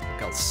 I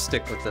think I'll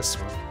stick with this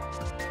one.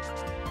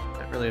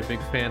 Not really a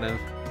big fan of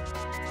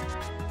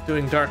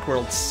doing Dark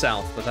World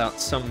South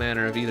without some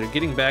manner of either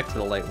getting back to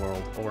the Light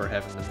World or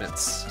having the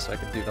Mitts, so I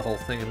could do the whole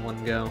thing in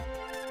one go.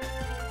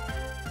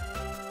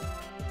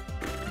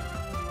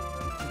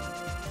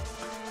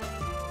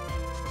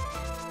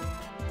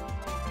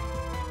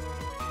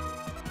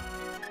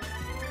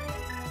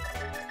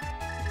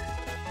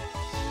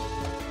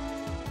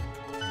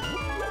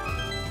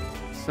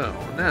 So,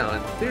 now,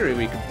 in theory,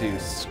 we could do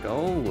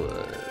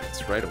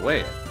Skullwoods right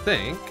away, I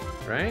think,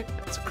 right?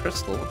 It's a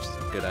crystal, which is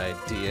a good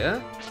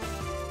idea.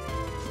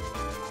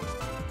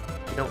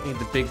 You don't need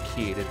the big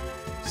key to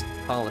just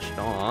polish it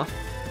off.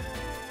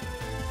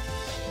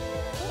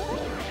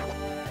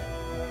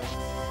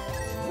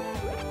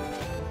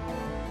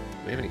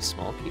 Do we have any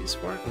small keys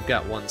for it? We've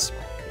got 1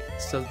 small key,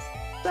 so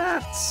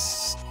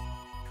that's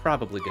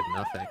probably good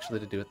enough, actually,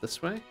 to do it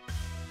this way.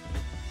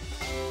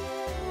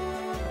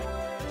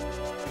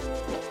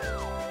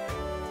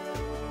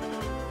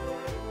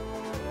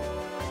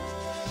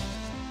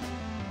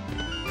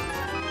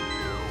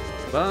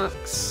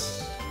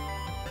 Bucks.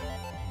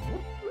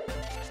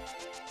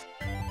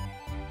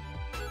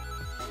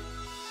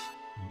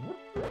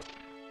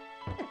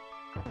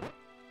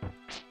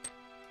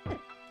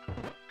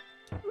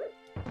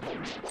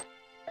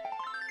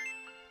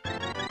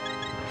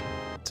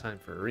 Time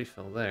for a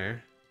refill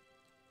there.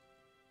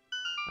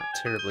 Not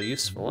terribly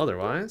useful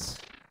otherwise.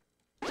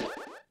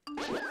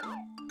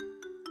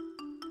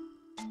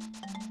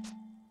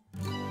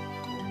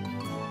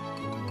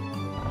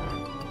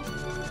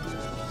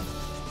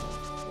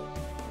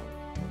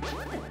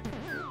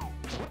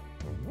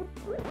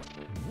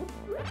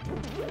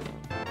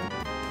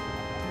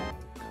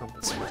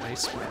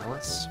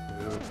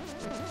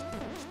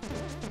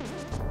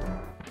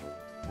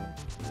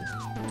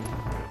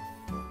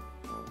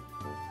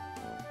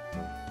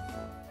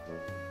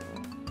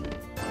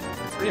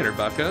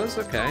 Buckos,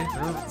 okay.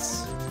 Well,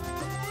 it's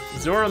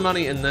Zora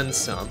money and then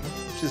some,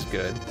 which is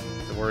good. Don't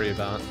have to worry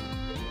about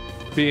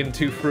being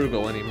too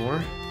frugal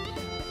anymore.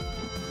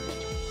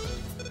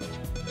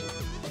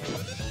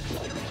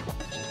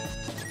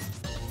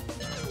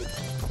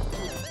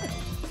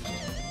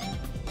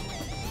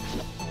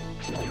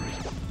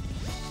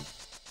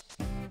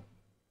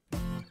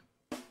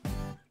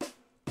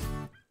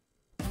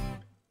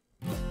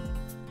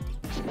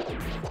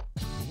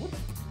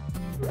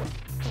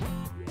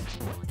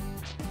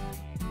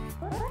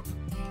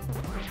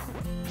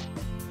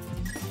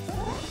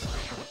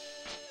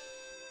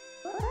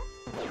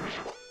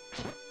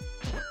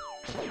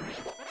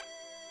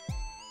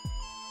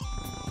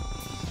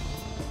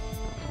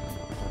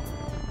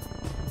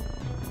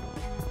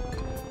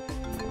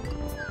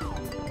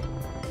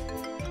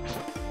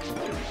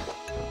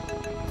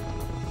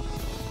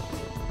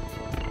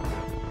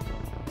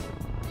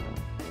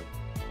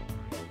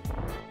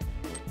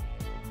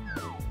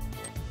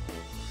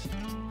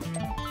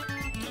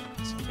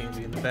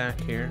 back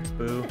here.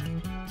 Boo.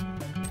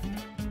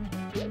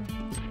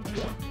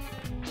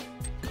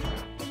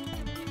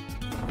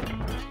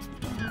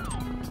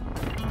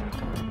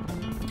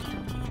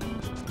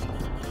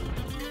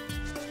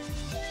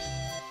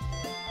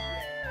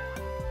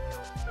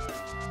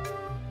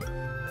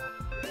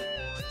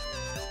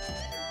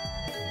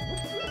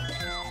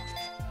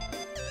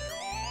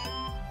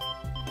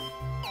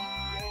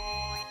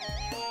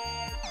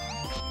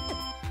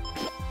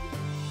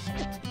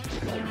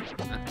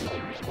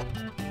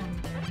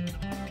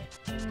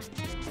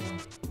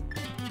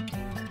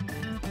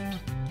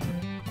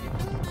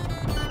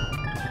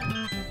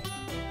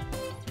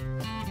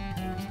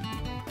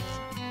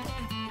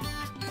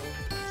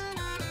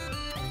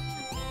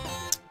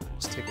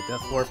 Take a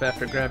death warp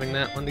after grabbing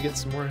that one to get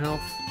some more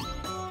health.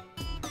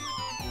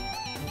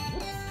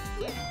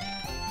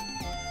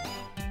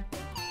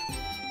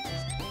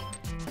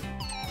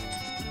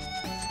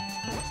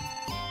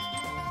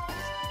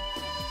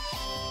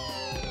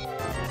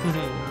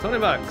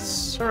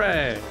 $20,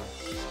 hooray!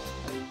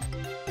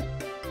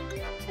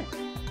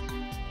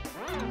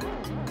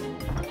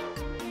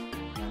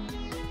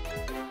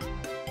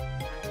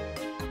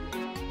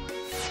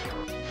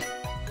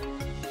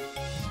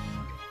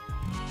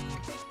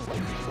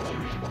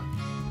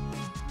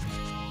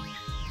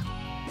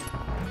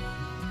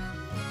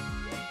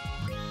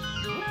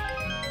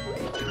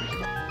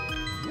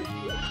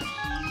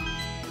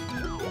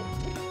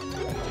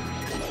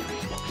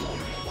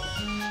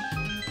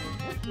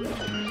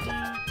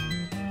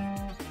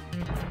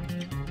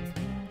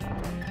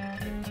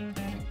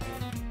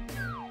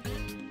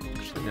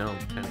 Actually, now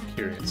I'm kind of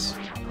curious.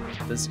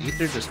 Does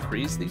Ether just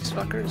freeze these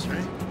fuckers,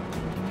 right?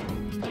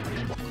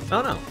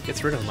 Oh no,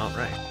 gets rid of them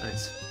outright.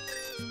 Nice.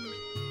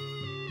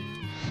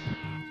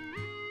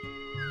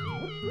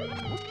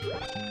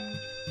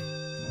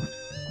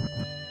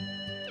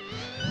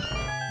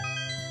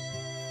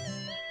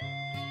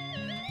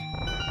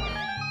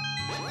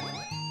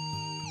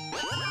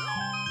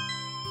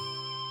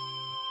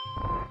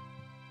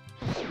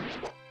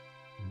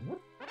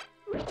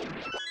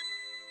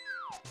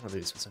 One of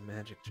these was a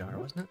magic jar,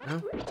 wasn't it?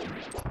 No?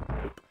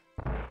 Nope.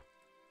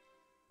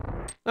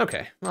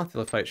 Okay,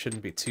 Mothula fight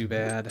shouldn't be too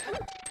bad.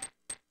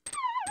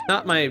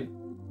 Not my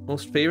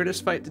most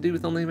favoriteest fight to do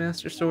with only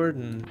Master Sword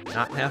and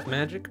not half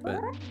magic,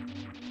 but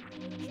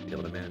should be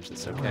able to manage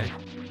this okay.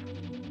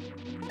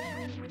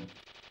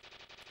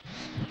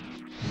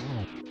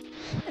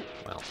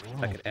 Well,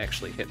 if I could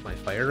actually hit my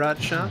fire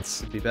rod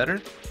shots, it'd be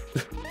better.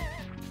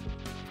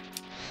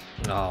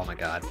 Oh my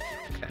god.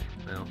 Okay,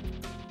 well.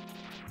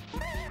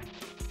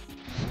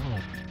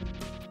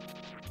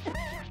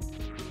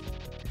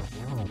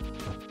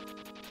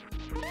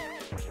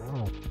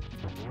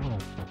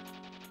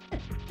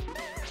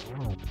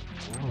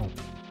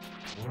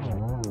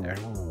 There.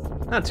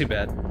 Not too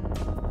bad.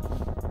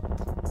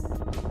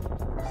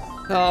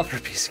 Oh, for a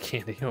piece of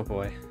candy. Oh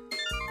boy.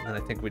 And then I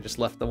think we just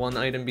left the one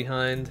item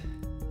behind.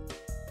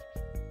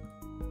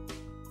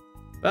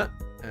 But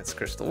that's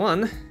Crystal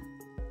 1.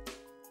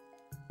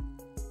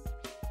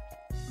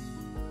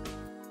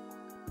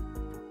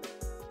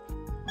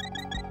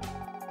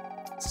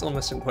 Still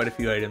missing quite a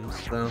few items,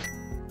 though.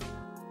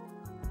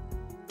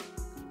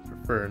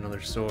 Prefer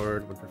another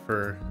sword, would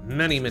prefer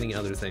many, many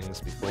other things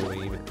before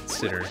we even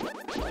consider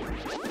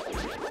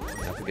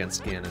going up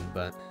against Ganon,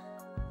 but...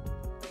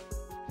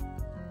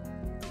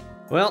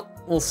 well,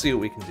 we'll see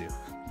what we can do.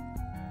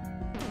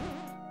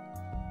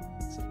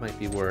 So it might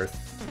be worth...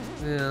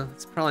 yeah,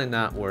 it's probably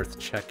not worth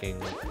checking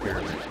the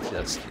pyramid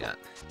just yet.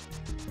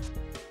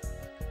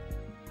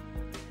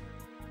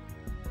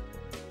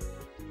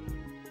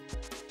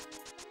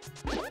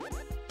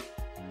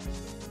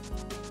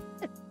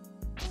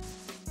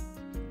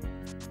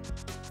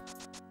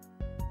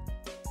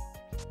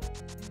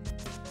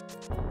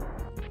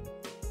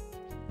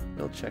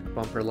 We'll check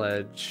Bumper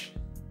Ledge.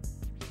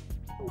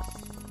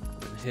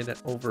 And head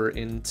it over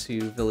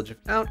into Village of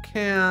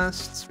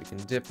Outcasts. We can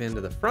dip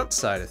into the front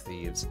side of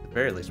Thieves at the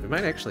very least. We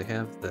might actually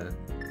have the...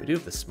 we do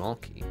have the small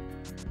key.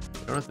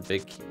 We don't have the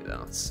big key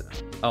though, so...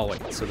 oh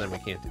wait, so then we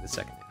can't do the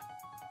second half.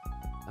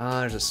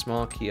 Ah, there's a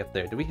small key up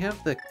there. Do we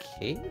have the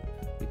cape?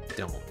 We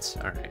don't.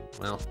 Alright,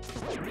 well...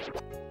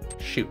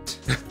 shoot.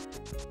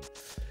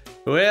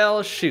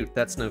 Well, shoot,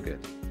 that's no good.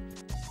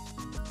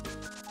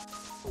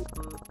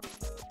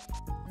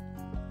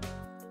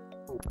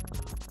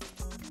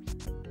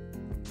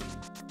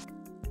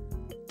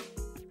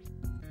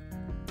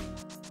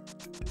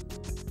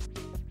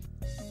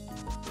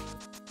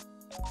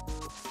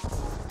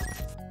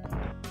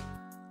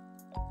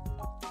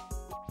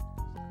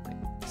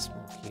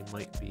 Small key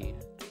might be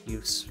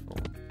useful.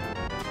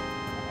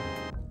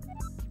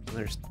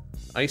 There's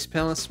Ice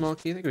Palace small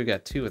key. I think we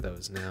got 2 of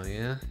those now,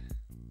 yeah?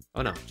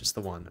 Oh no, just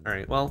the one.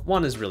 Alright, well,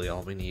 1 is really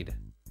all we need.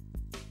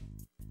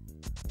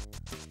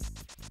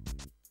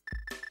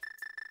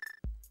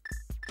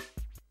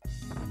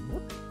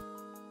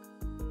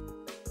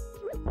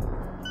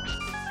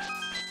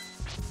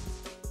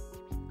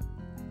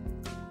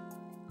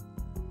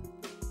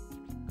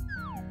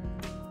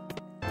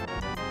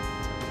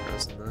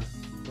 Pressing the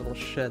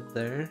shed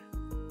there.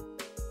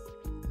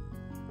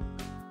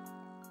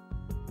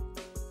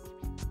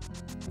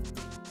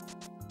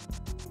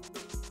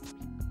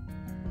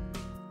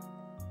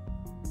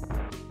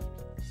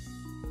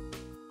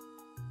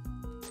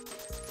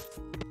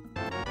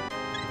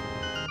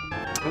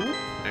 Ooh,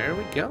 there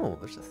we go.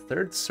 There's a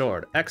third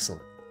sword.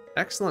 Excellent.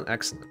 Excellent,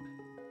 excellent.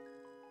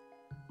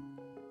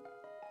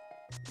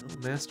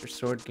 No Master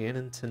Sword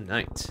Ganon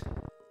tonight.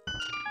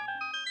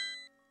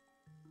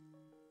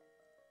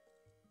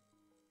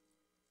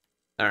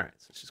 Alright,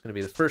 so it's just going to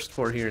be the first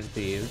 4 here in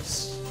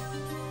Thieves.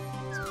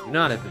 So we do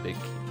not have the big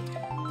key.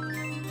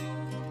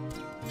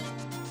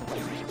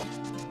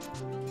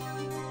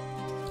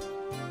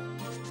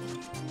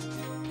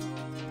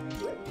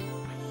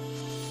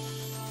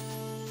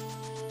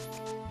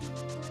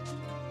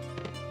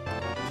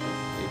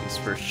 Baby's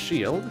first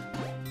shield.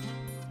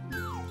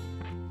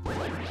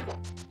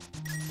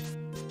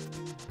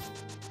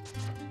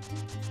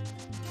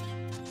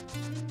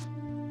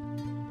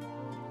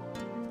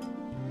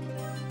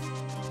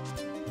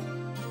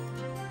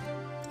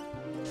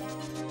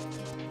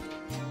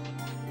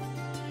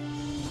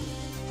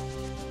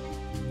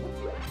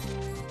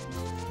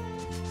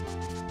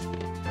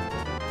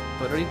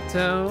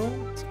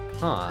 Burrito, it's a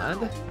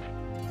pod.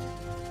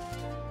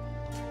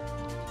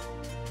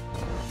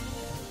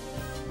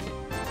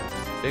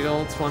 Big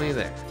old 20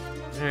 there.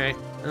 Alright,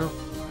 well,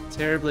 not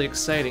terribly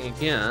exciting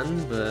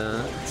again,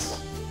 but...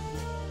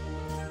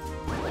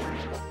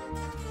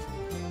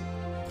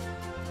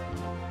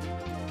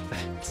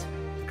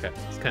 okay,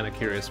 I was kind of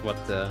curious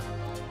what the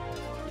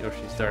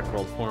Yoshi's Dark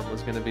World form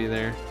was going to be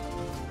there.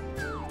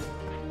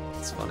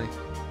 It's funny.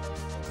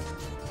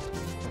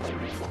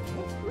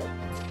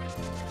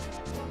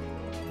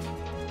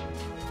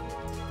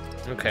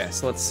 Okay,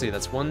 so let's see.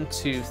 That's 1,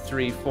 2,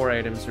 3, 4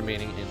 items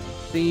remaining in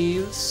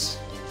Thieves.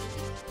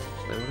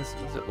 Wait,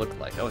 what does it look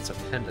like? Oh, it's a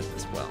pendant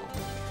as well.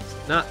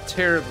 Not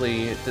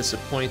terribly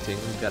disappointing.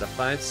 We've got a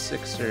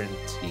 5/6er in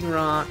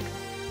T-Rock.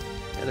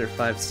 The other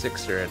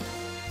 5/6er at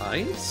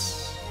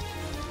Ice.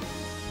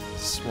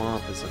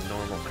 Swamp is a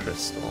normal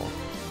crystal.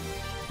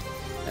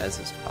 As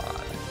is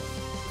Pod.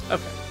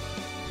 Okay.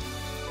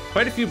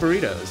 Quite a few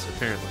burritos,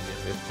 apparently,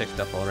 we've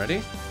picked up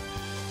already.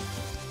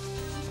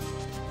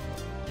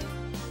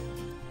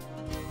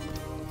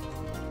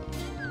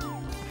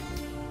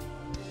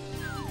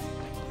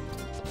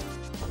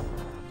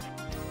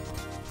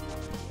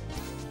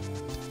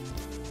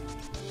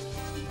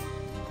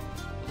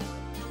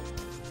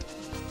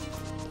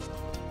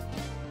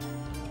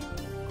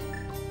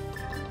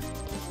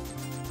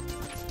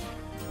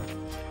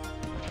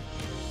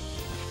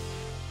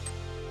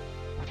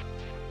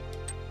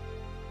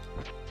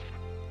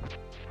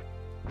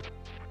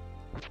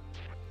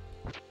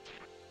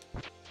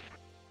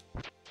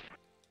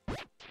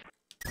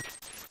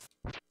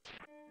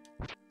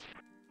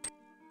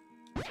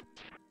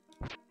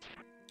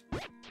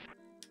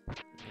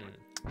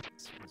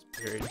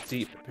 Very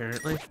deep,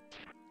 apparently.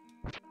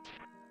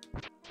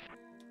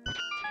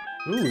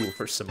 Ooh,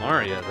 for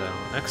Samaria,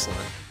 though. Excellent.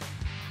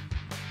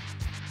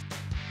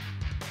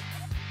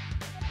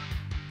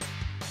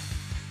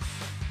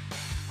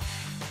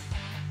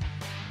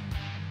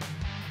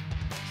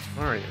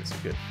 Samaria is a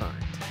good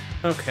find.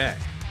 Okay.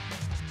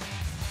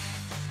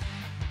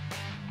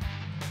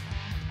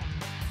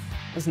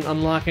 Doesn't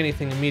unlock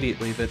anything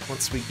immediately, but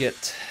once we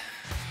get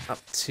up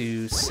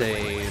to,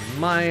 say,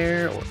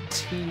 Meyer or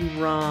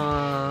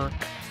T-Rock,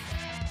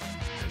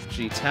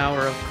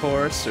 G-Tower, of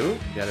course. Ooh,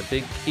 got a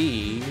big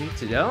key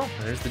to go.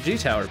 There's the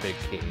G-Tower big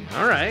key.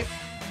 All right.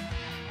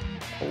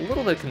 A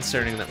little bit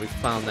concerning that we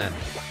found that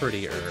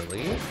pretty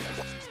early.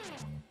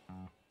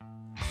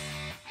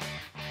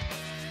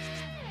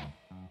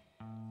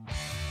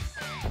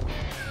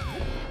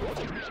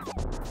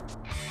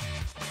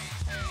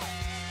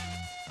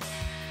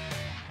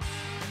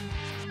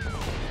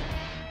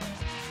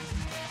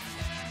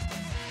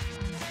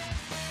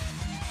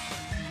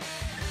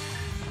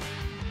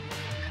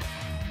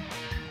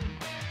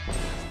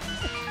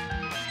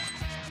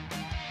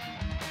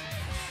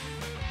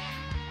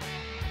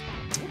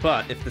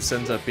 But if this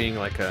ends up being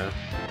like a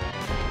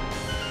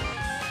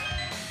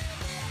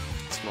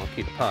small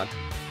key to pod,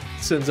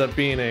 this ends up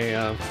being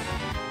a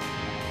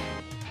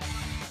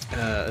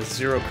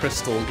zero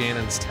crystal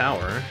Ganon's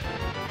Tower,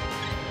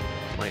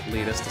 might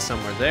lead us to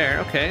somewhere there.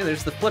 Okay,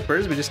 there's the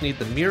flippers. We just need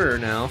the mirror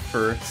now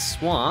for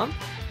Swamp.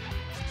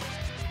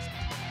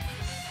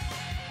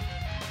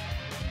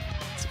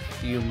 There's a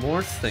few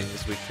more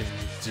things we can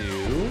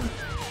do.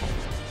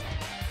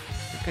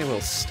 Okay,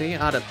 we'll stay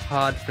out of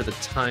pod for the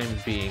time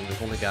being.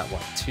 We've only got,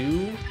 what,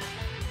 2?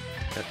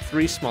 Got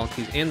 3 small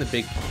keys and the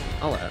big key.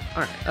 Alright,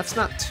 that's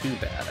not too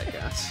bad, I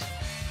guess.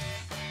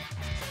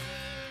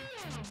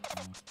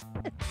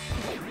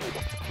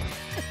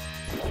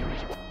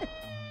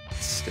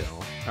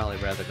 Still, probably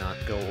rather not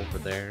go over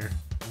there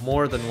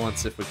more than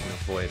once if we can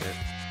avoid it.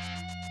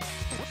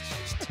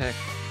 Let's just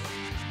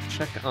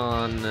check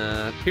on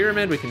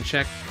Pyramid. We can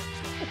check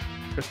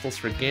crystals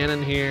for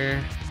Ganon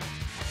here.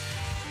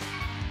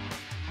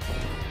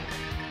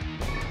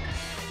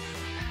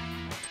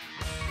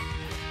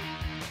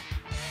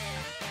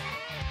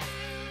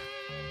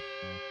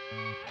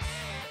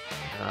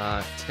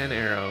 10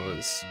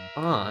 arrows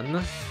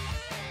on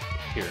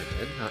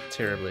pyramid, not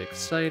terribly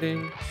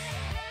exciting.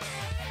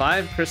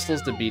 5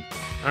 crystals to beat.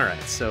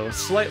 Alright, so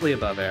slightly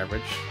above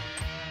average.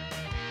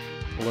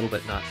 A little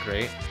bit not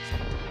great.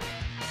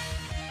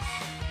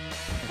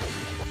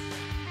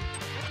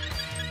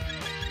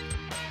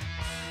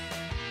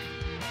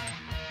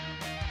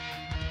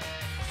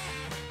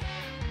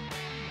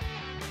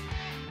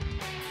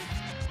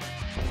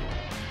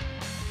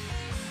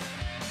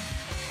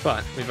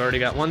 But we've already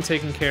got one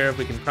taken care of.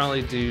 We can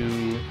probably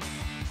do...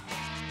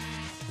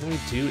 Can we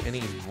do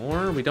any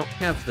more? We don't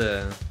have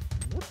the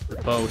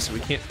bow, so we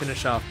can't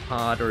finish off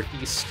Pod or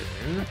Eastern.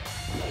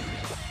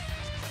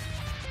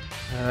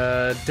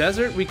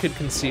 Desert we could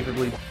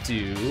conceivably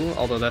do,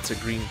 although that's a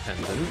green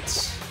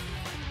pendant.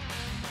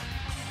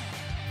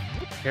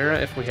 Era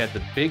if we had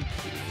the big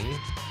key.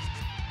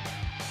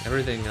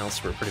 Everything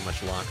else we're pretty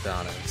much locked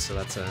out of, so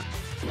it's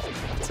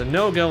a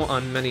no-go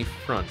on many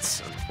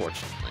fronts,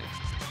 unfortunately.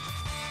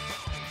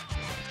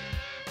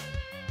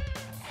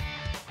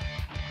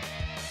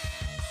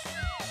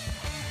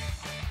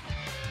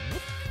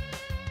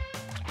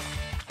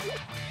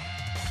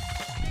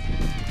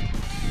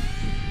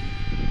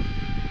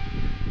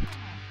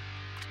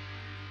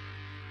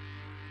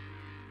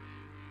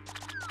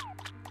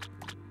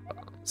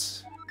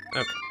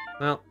 Okay,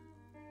 well,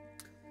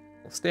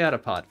 we'll stay out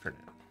of Pod for now.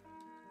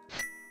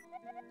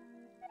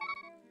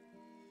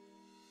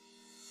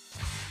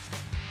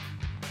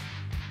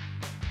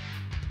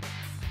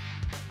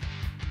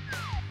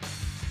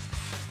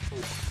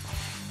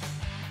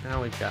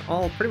 Now we've got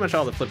pretty much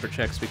all the flipper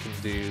checks we can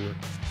do.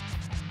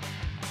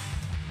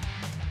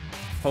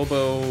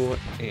 Hobo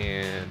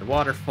and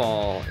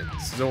Waterfall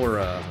and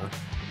Zora.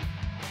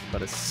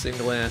 But a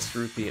single-ass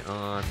rupee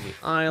on the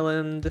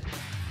island.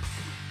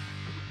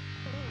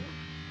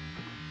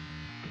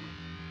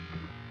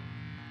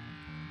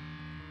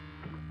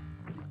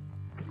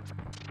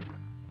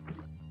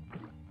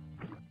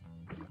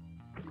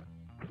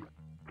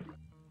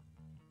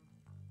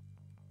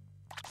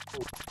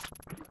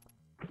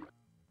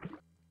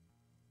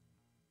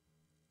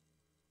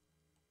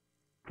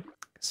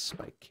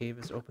 Spike Cave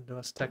is open to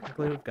us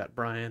technically. We've got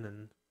Brian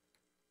and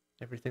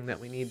everything that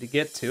we need to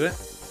get to it.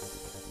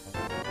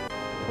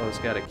 Bo's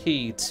got a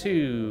key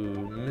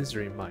to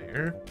Misery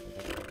Mire.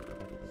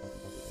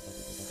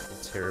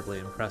 Terribly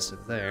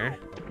impressive there.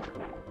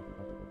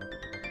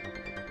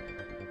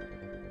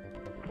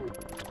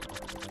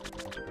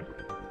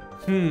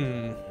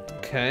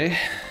 Okay.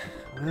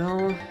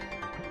 Well...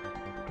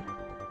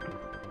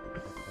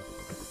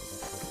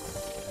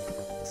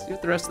 see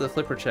what the rest of the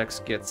flipper checks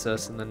gets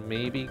us, and then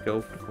maybe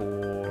go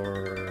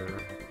for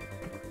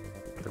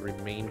the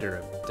remainder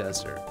of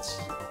deserts.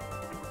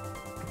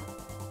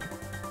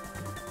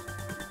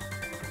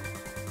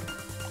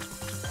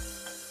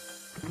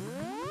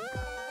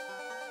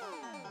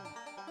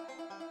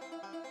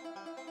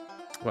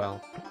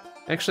 Well,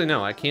 actually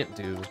no, I can't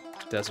do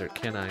desert,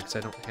 can I? Because I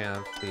don't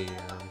have the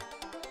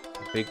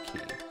big key.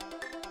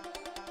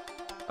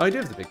 Oh, I do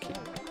have the big key.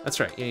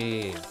 That's right,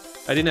 yeah.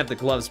 I didn't have the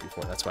gloves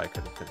before, that's why I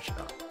couldn't finish it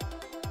off.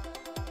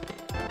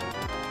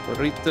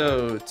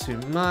 Burrito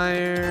to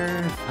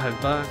Meyer,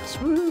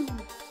 $5, woo!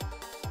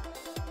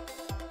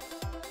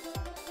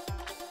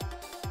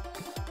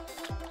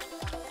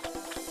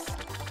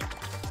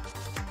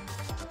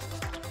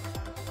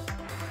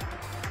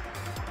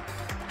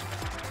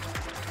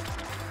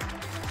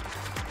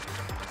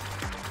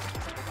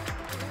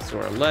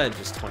 So our ledge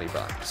is $20.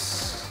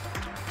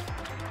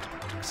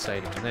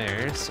 Exciting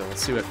there, so we'll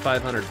see what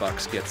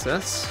 $500 gets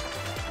us.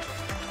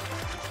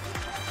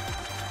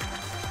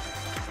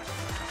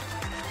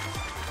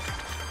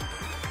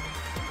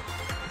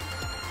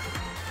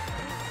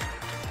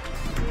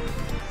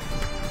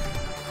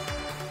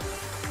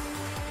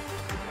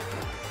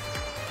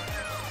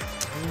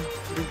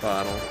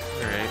 Bottle.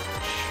 Alright,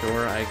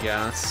 sure, I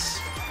guess.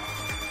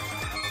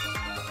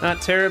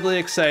 Not terribly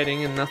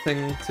exciting and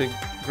nothing to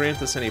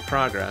grant us any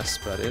progress,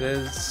 but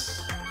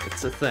it's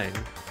a thing.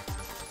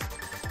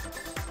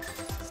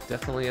 It's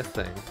definitely a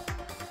thing.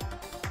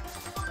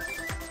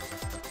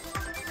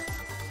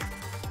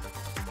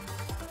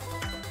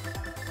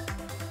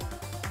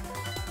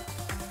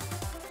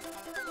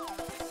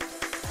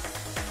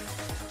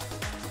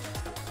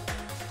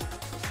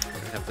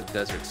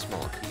 Desert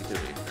small key to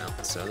it now.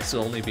 So this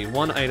will only be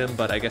one item,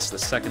 but I guess the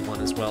second one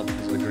as well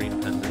because of the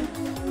green pendant.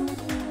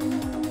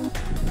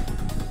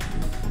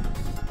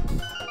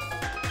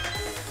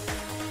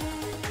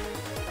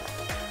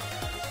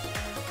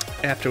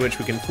 After which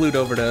we can flute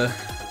over to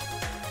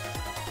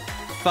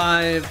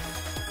 5,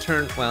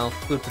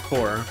 flute to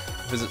 4,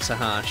 visit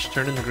Sahash,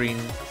 turn in the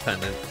green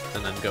pendant,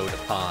 and then go to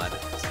Pod,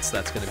 since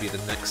that's going to be the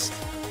next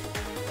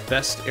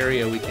best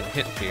area we can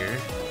hit here.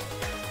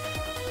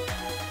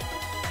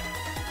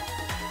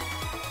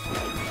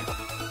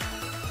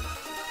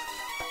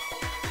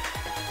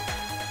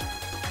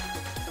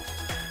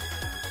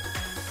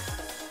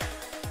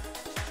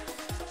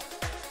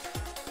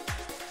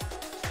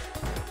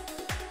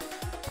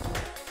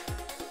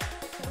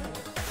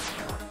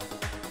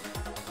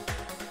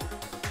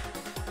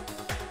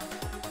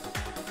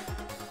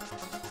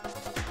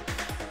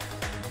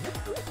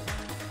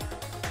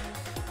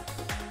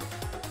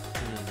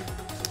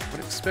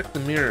 expect the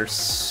mirror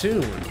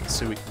soon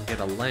so we can get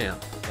a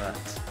lamp,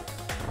 but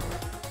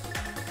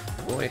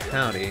boy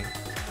howdy,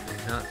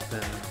 they've not been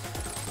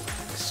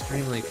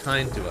extremely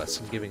kind to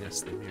us in giving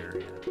us the mirror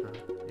yet, huh?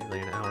 Nearly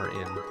an hour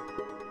in.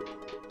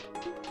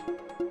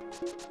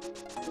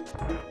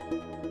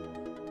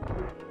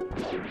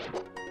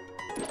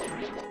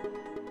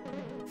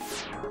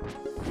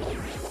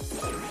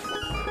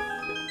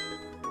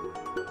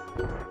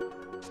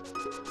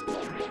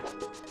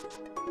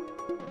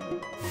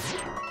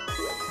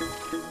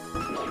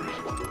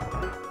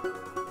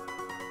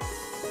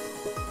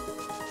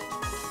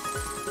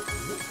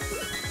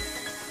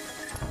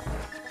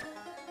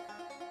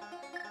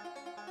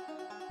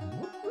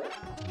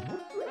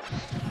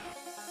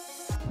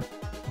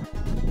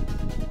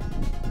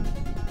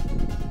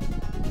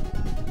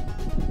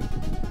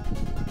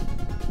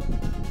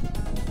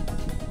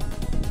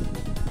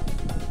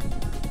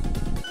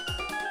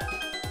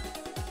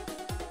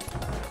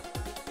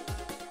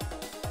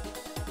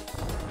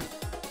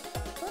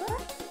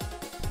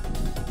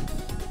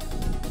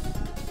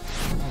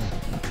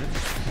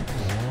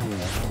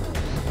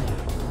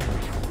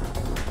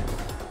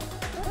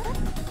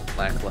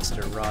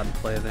 Lackluster rod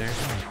play there.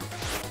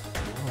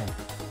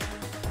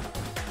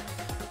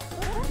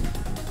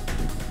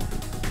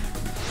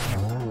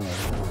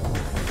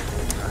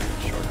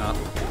 Short hop.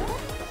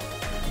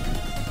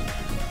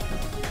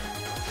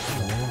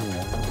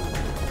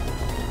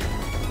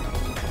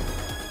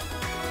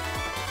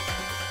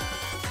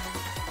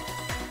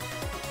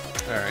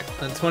 Alright,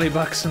 and 20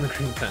 bucks in the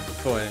green pen.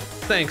 Boy,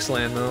 thanks,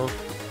 Landmo.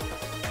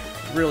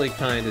 Really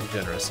kind and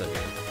generous of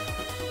you.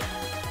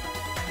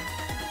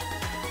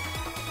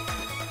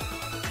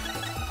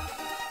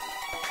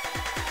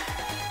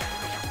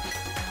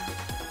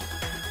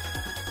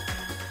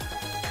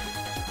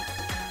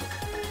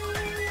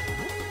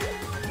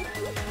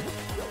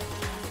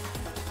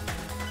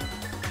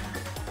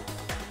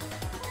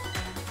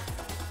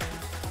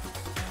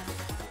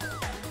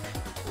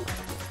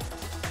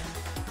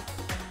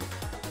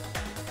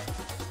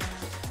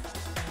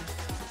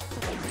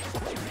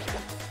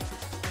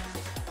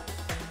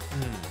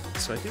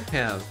 So I do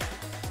have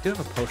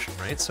a potion,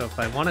 right? So if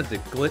I wanted to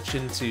glitch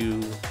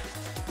into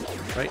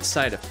right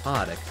side of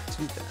pod, I could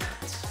do that.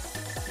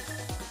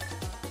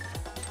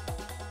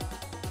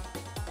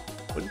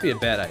 Wouldn't be a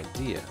bad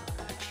idea,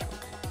 actually.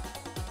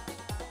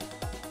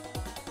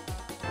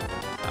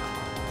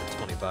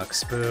 20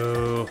 bucks,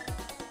 boo.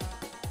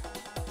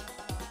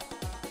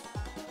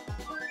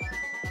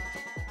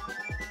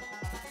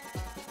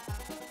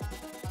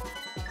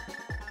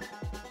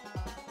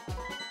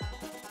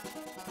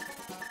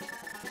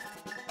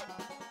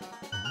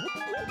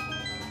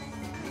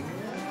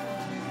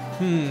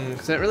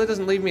 Because that really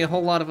doesn't leave me a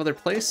whole lot of other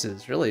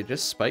places, really.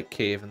 Just Spike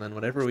Cave, and then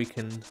whatever we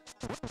can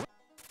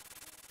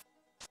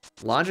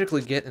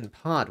logically get in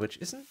pod, which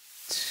isn't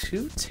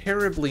too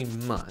terribly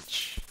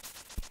much.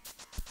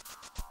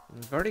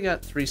 We've already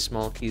got 3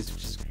 small keys,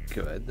 which is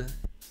good.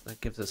 So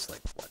that gives us,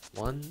 like, what?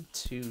 1,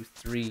 2,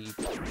 3,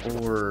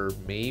 4,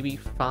 maybe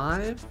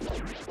 5?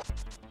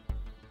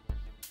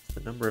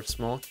 The number of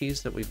small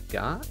keys that we've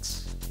got.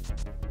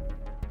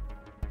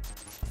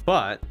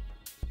 But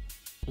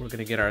we're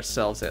gonna get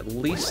ourselves at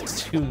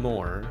least 2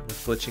 more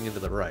with glitching into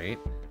the right.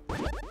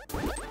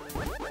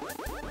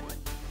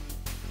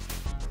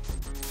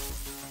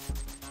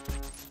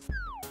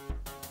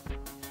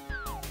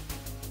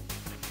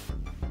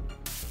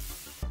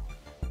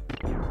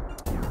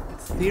 In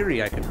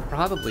theory, I could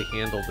probably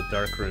handle the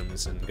dark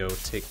rooms and go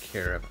take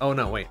care of... Oh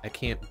no, wait, I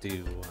can't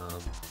do...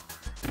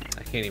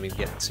 I can't even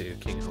get to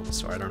King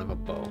Homosaur. I don't have a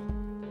bow.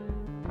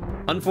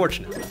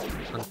 Unfortunate.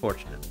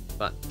 Unfortunate,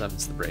 but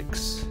them's the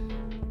breaks.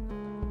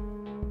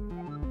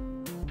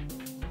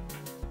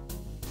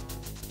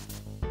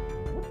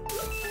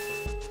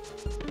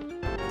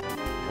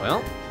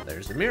 Well,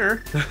 there's the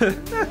mirror.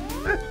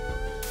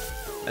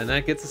 And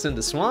that gets us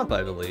into Swamp,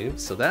 I believe.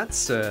 So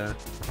that's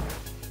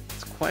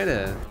it's quite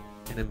an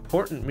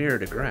important mirror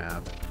to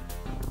grab.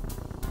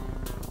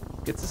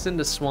 Gets us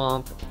into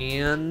Swamp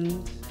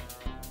and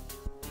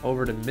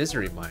over to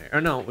Misery Mire. Oh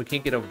no, we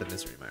can't get over to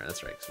Misery Mire.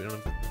 That's right, because we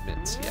don't have the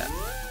mitts yet.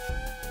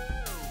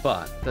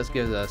 But it does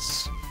give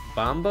us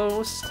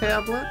Bombos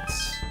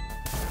tablets,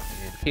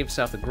 and Cave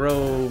South of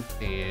Grove,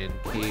 and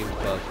Cave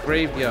of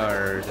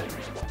Graveyard,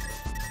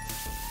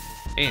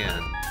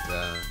 and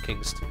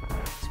King's Tomb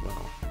as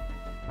well.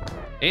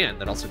 And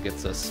that also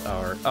gets us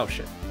our... Oh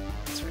shit,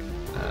 that's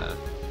right.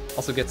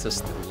 Also gets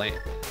us the lamp.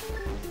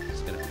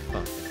 It's gonna be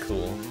fun and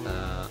cool.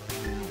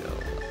 Go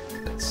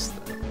like this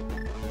though.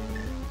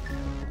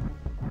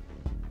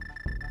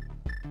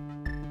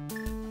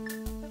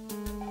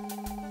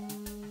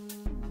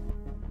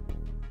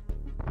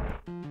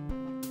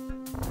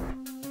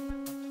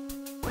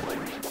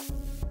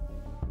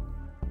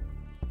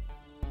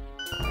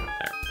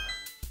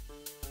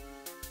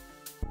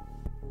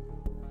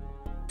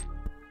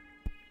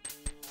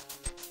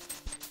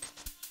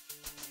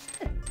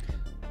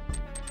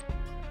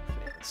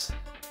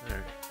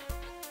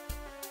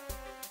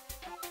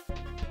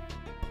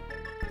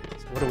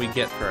 What do we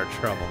get for our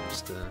trouble?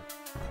 Just a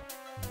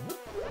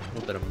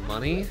little bit of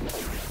money.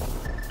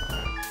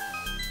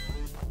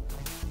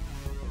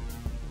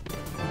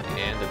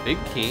 And a big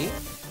key.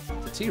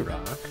 The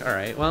T-Rock.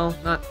 Alright, well,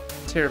 not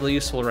terribly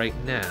useful right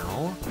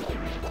now.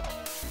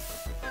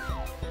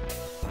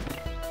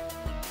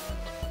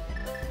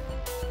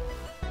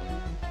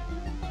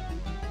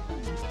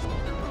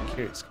 I'm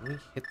curious, can we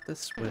hit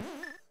this with...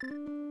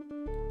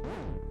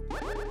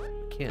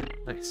 Can.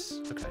 Nice.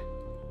 Okay.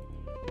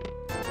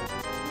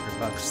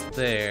 $100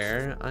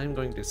 there. I'm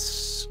going to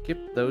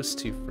skip those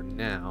two for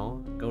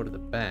now. Go to the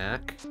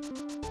back.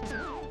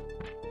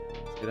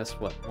 Get us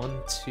what?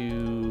 1,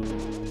 2,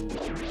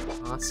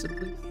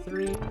 possibly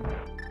 3?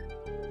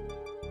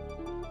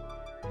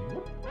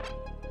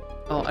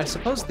 Oh, I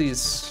suppose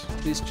these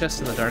chests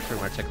in the dark room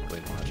are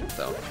technically logic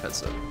though,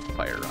 because of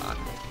Fire Rock.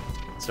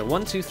 So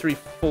 1, 2, 3,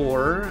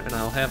 4, and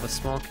I'll have a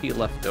small key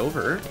left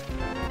over.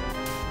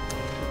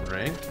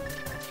 Right.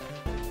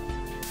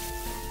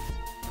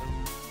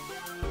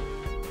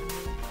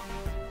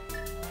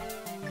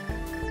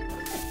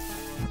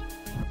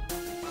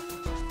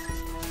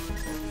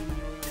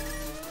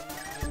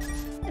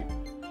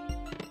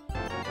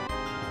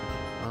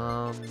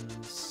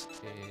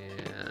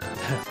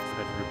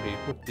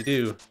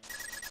 Whoop-de-doo.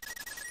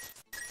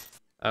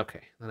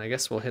 Okay, then I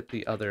guess we'll hit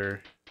the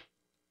other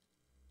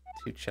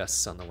 2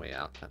 chests on the way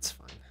out. That's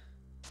fine.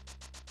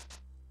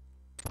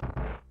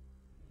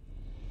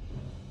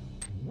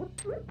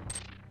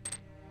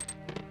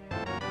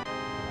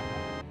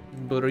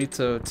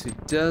 Burrito to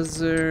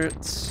desert.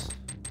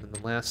 And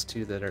the last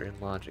 2 that are in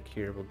logic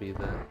here will be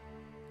the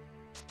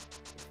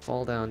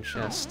fall down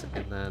chest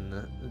and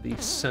then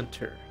the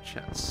center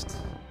chest.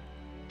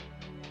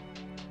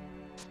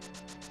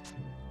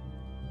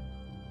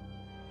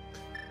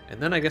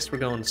 And then I guess we're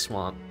going to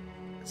swamp,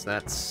 because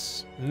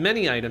that's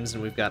many items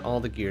and we've got all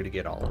the gear to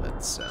get all of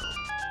it, so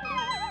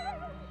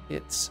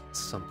it's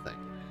something.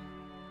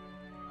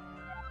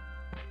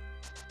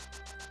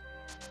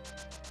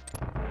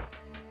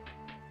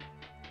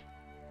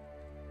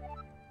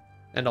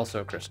 And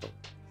also a crystal.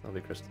 That'll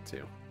be crystal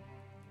too.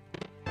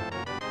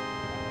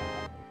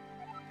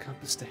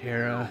 Compass to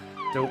Hera.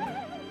 Dope.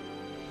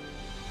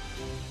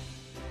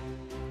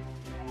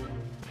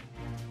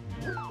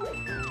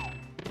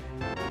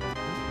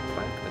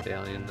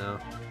 Medallion though.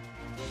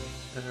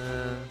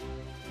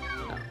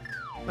 No.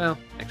 Well,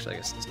 actually I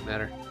guess it doesn't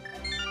matter.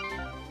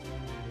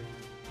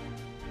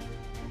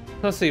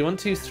 Let's see, 1,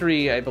 2,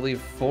 3, I believe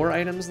 4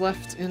 items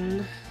left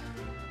in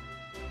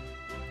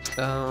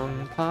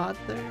pod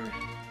there.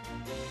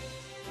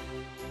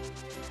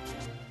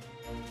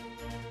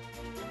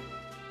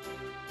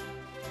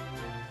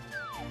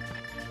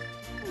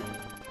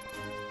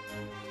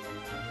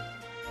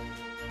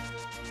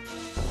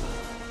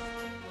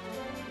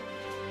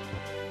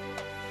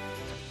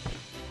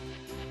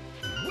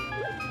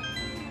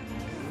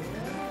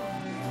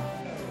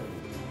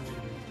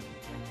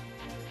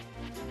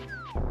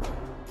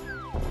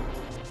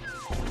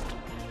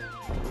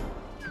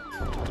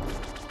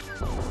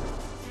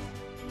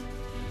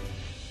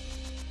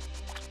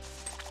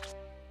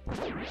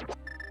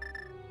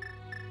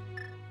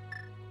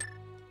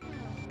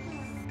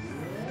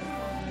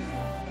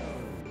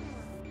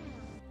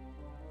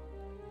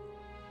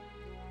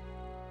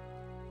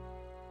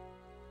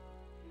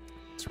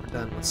 So we're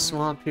done with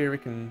swamp here. We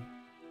can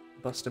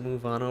bust a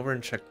move on over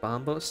and check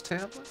Bombo's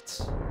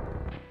tablets.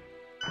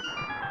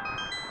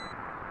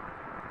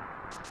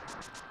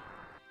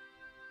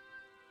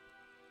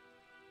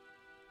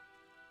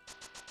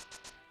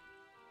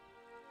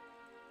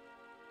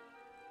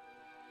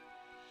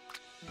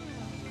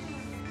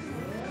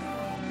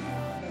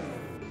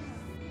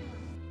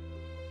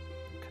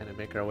 Kind of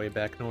make our way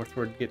back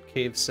northward, get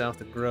caves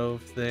south of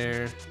Grove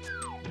there.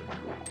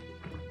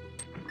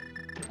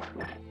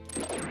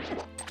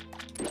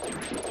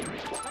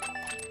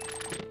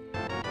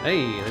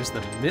 Hey, there's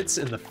the mitts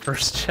in the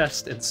first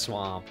chest in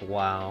Swamp.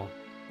 Wow.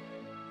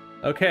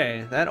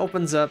 Okay, that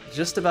opens up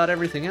just about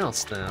everything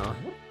else now.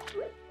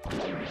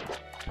 Kinda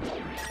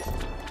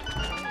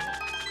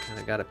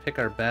gotta pick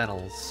our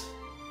battles.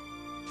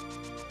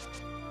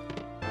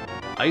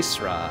 Ice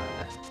Rod.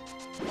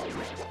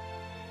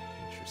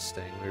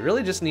 Interesting. We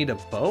really just need a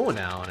bow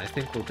now, and I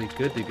think we'll be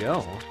good to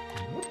go.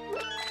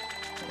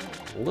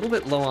 A little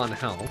bit low on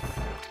health.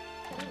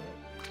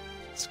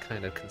 It's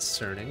kind of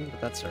concerning,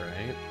 but that's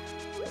alright.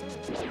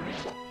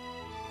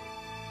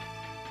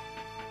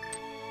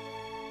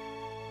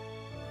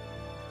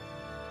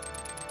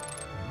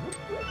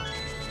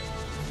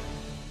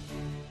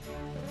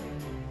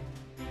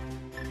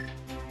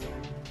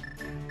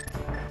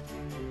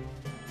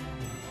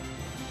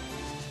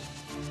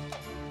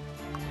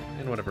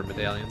 And whatever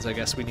medallions I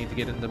guess we need to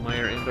get into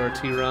Meyer and/or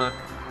T-Rock.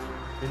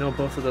 We know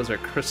both of those are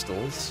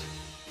crystals.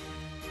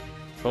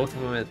 Both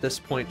of them at this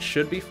point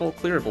should be full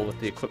clearable with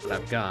the equipment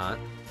I've got.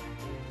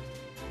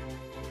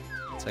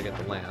 Once I get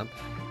the lamp.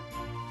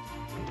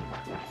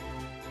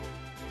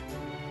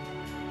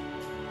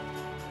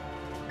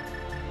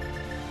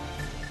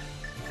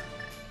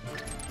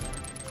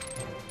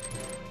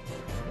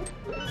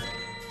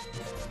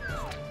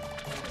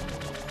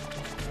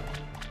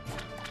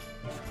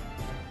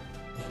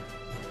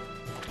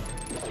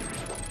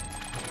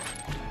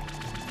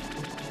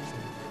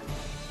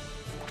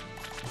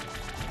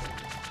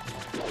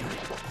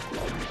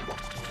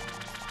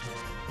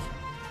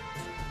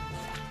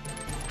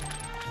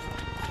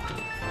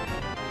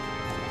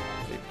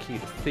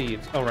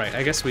 thieves. Oh, right,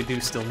 I guess we do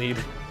still need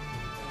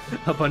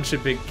a bunch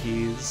of big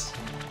keys.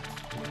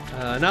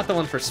 Not the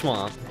one for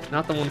swamp,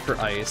 not the one for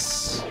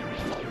ice.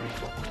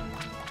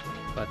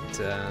 But,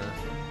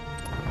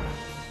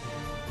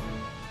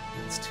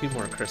 it's 2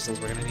 more crystals.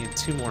 We're gonna need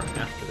 2 more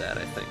after that,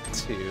 I think,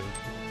 too.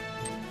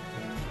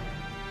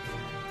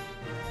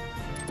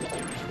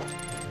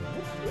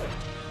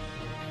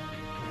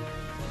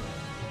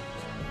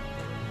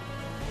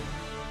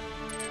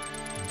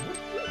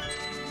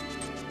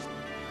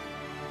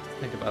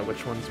 Think about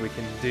which ones we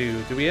can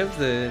do. Do we have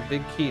the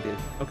big key to...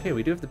 Okay,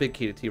 we do have the big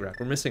key to T-Rock.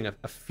 We're missing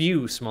a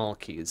few small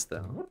keys,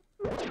 though.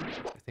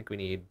 I think we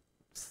need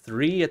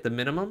 3 at the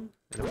minimum,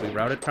 and if we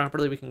route it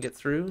properly, we can get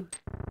through.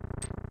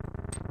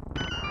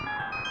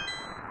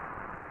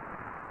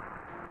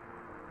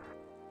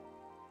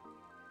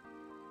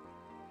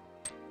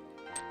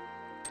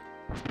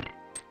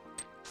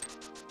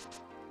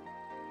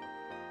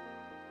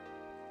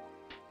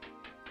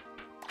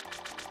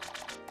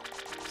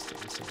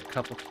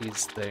 Couple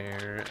keys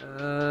there.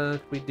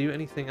 If we do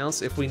anything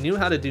else, if we knew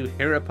how to do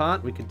Hera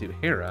Pot, we could do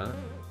Hera.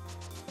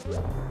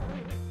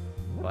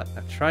 But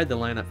I've tried the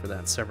lineup for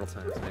that several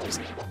times,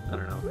 and I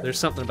don't know. There's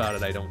something about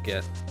it I don't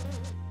get.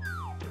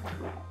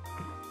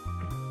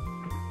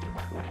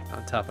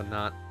 On top of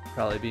not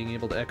probably being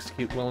able to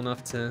execute well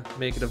enough to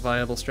make it a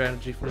viable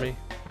strategy for me.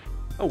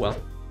 Oh well.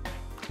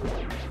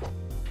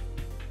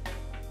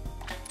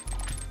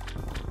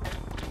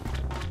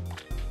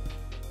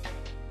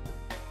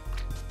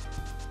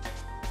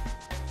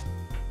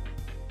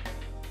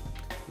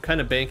 Kind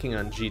of banking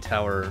on G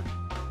Tower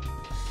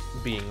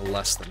being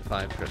less than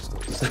 5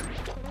 crystals,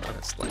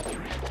 honestly.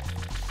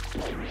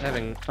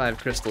 Having 5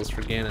 crystals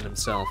for Ganon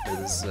himself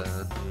is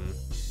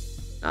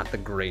not the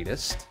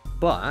greatest,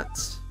 but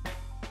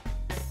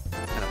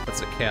kind of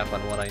puts a cap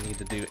on what I need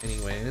to do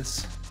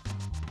anyways.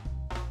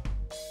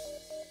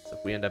 So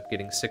if we end up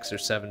getting 6 or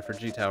 7 for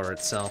G Tower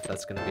itself,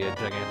 that's going to be a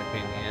gigantic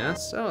pain in the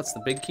ass. Oh, it's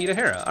the big key to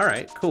Hera.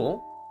 Alright,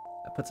 cool.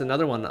 That puts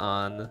another one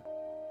on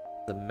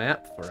the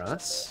map for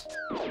us.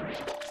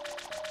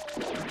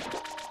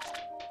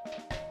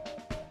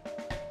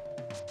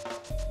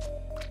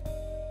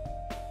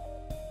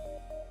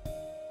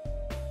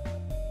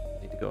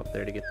 Need to go up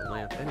there to get the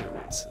lamp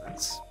anyways, so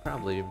that's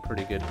probably in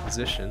pretty good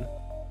position.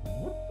 I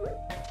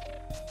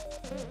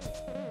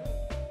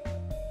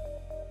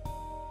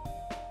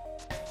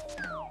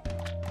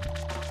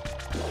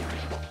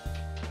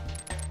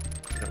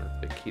don't have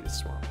the big key to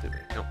swamp, do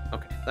we? No,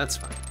 okay, that's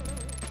fine.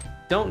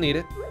 Don't need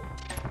it,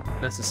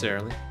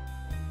 necessarily.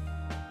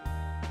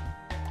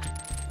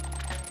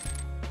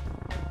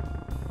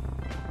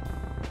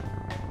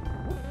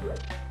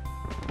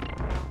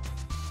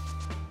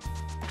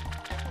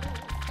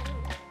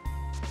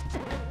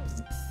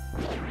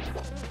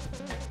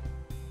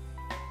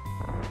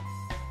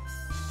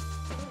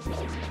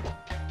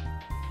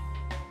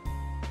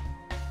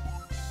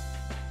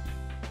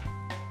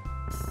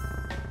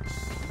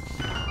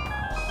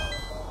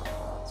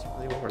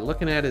 What we're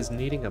looking at is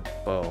needing a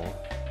bow,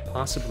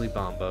 possibly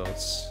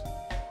bombos.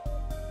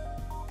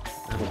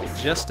 That'll be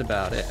just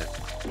about it.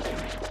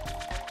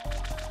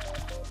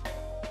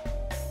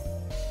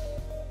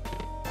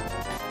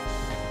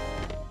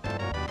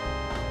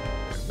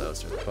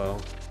 Those are the bow.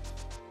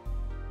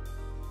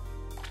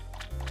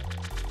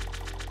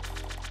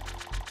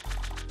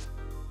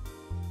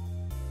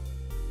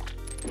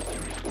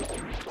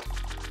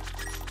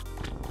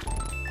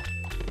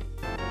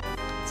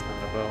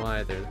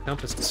 Either. The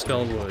compass to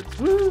Skullwoods.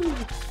 Woo!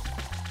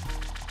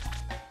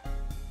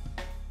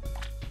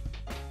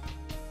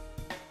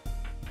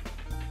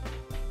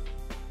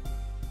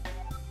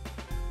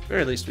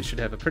 Very least we should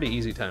have a pretty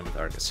easy time with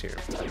Argus here.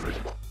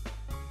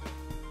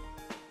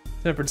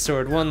 Tempered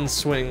Sword, 1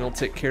 swing will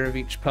take care of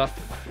each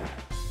puff.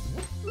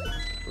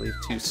 I believe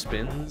 2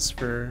 spins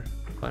for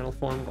final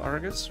form of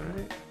Argus,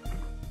 right?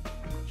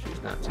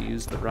 Choose not to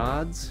use the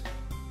rods.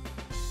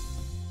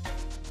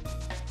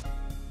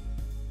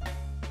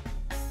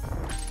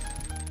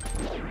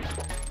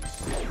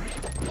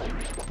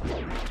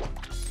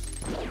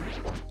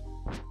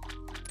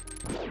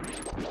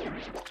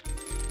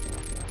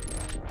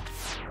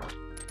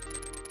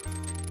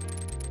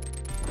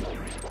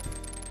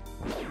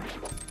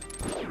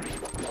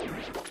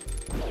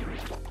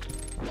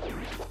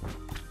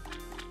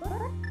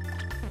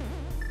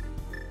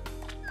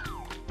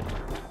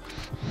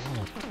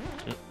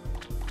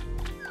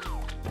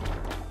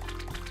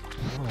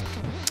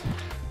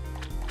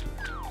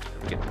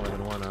 Get more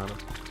than one on him.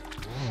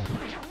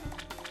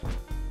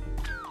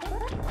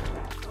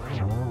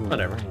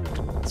 Whatever.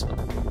 That's fine.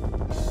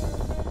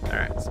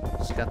 Alright, so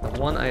just got the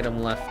 1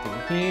 item left in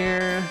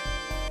here.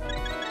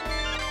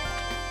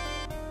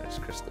 There's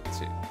crystal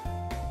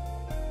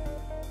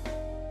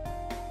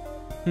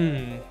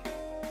 2.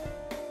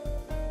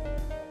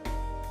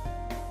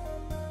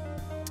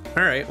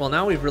 Alright, well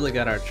now we've really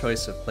got our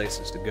choice of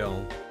places to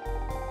go.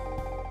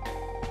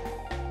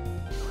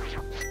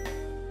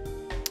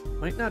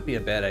 Might not be a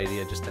bad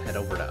idea just to head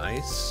over to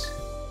ice,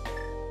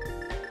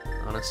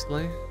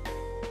 honestly.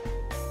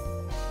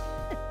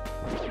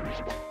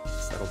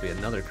 Instead be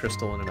another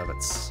crystal in and of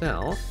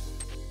itself.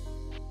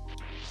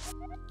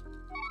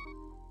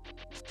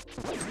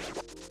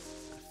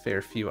 A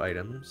fair few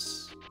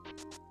items.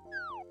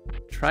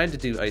 Tried to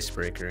do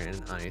Icebreaker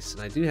in ice,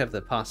 and I do have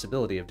the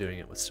possibility of doing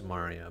it with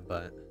Samaria,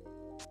 but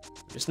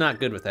I'm just not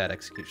good with that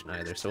execution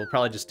either, so we'll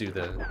probably just do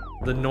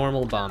the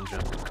normal bomb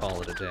jump and call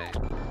it a day.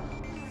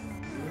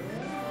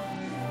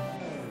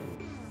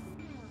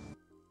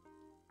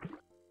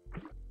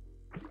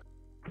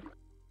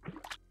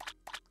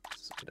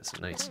 So get us a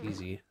nice,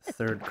 easy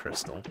third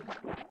crystal.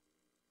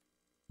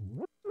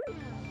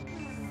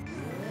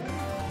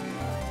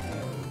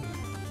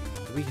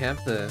 Do we have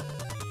the...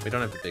 We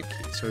don't have the big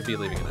key, so we'd be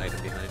leaving an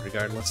item behind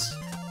regardless.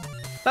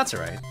 That's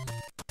alright.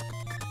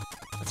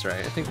 That's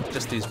right, I think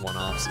just these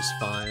one-offs is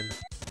fine.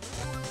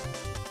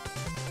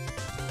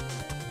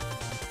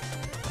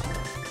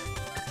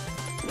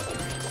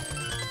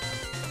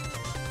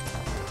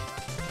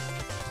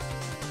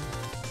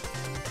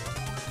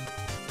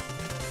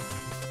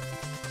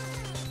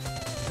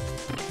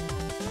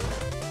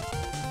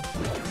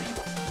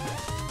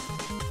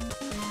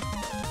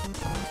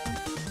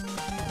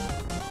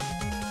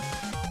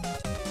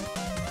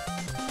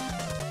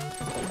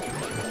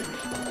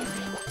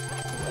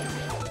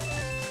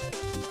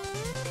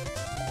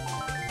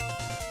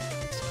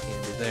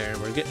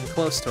 We're getting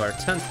close to our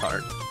 10th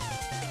heart.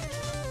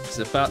 It's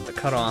about to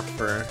cut off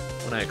for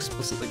when I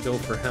explicitly go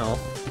for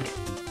health.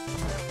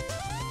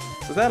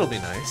 So that'll be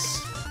nice.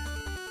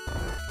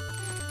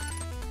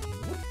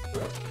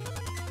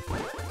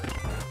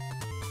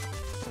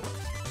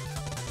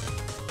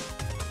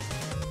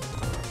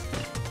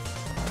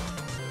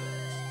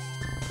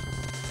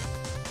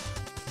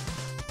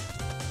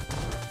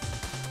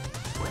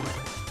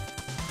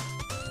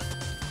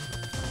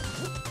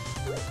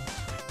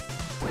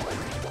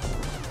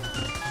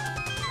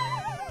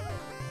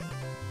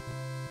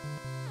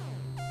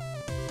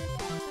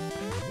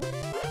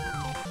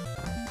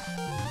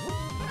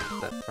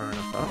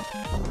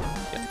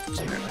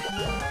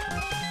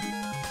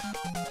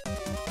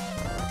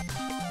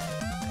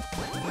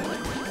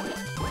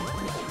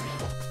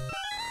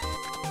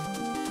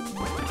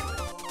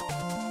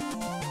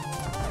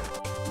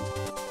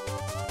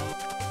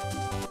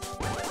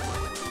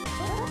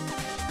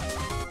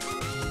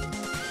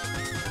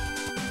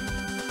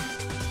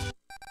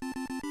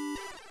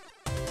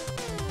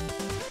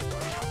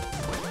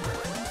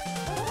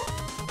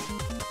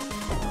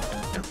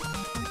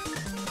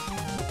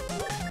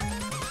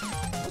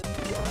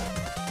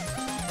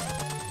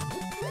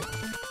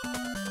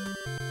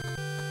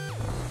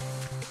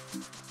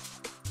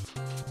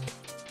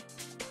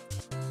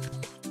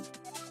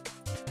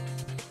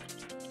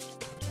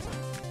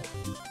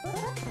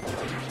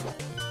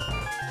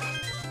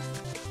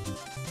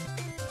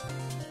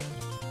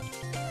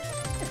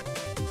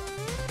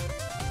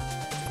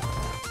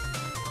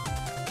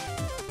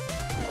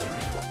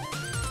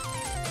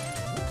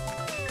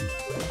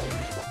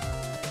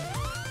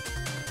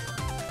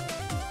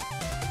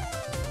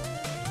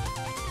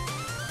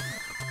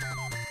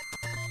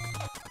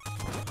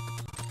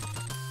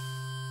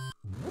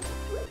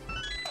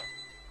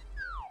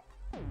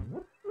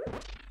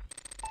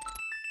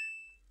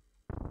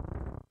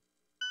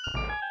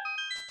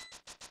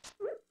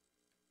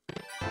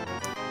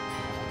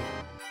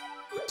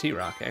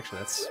 T-Rock, actually,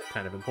 that's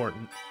kind of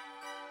important.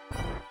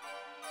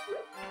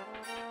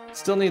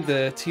 Still need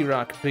the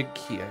T-Rock big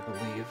key, I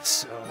believe,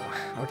 so...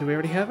 Or do we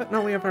already have it?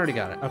 No, we have already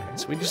got it. Okay,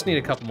 so we just need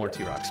a couple more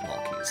T-Rock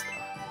small keys,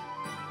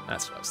 though.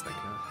 That's what I was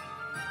thinking of.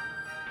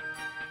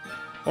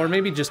 Or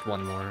maybe just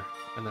one more,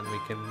 and then we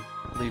can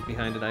leave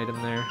behind an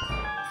item there.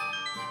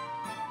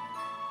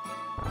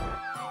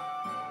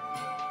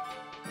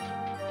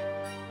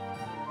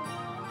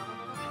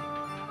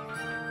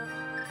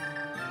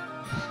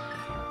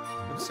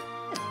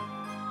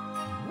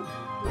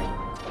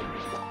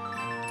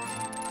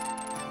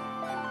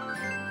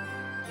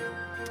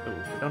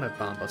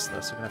 Though,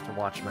 so I'm gonna have to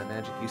watch my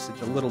magic usage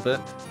a little bit.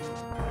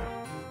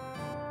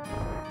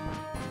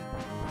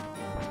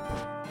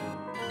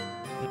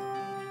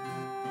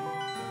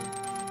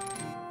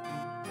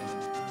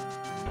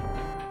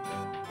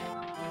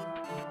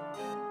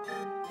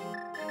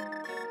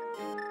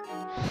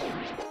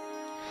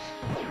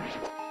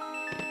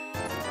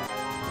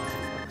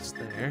 What's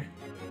there?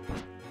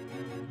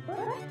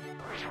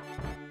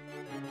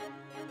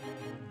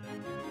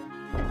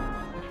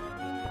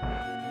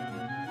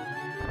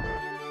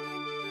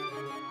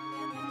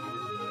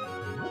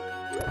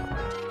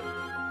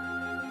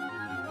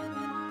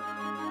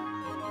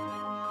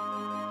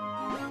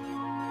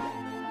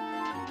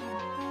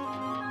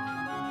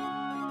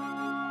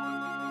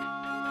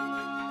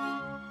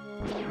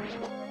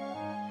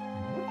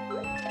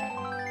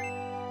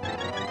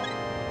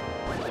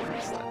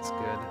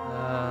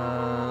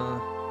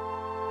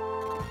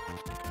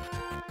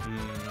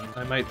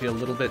 Might be a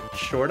little bit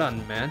short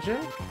on magic?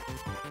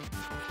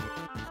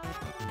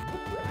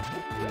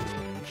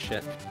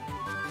 Shit.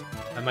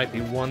 I might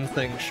be one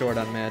thing short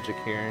on magic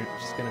here,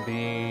 which is gonna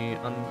be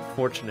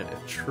unfortunate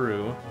if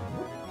true.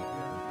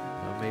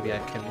 Maybe I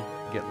can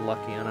get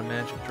lucky on a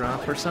magic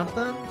drop or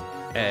something.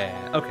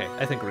 Okay,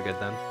 I think we're good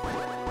then.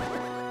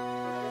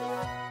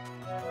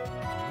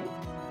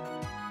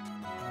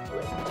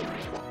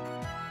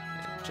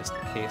 And just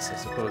in case, I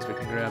suppose we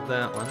can grab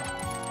that one.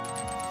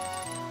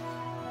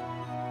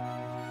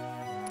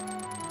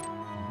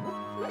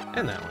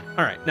 And that one.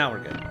 Alright, now we're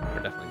good.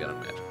 We're definitely good on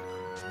magic.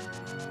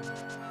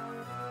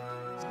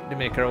 Just need to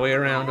make our way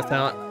around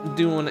without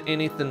doing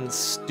anything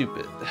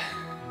stupid.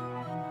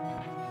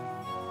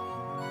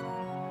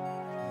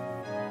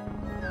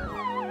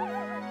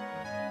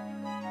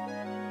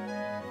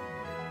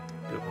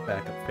 Do a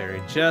backup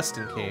fairy just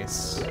in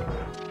case.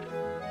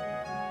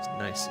 It's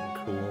nice and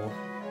cool.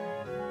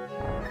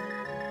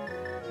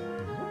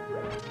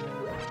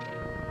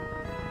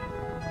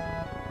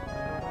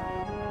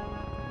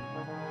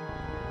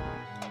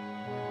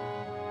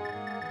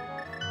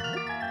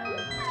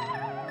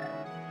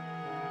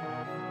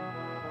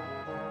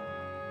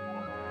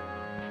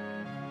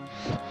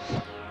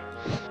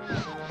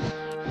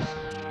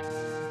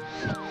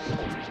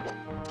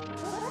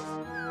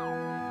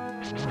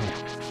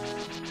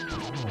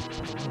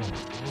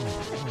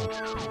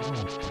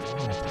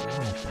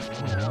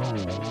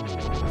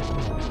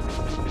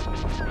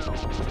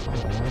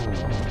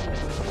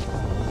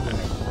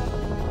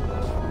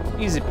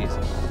 Easy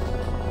peasy.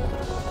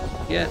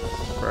 Get,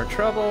 for our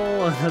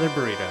trouble, another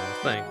burrito.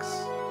 Thanks.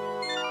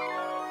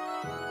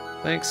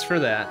 Thanks for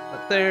that.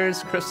 But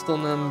there's crystal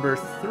number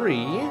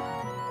 3.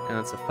 And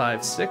it's a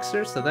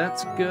 5/6er, so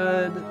that's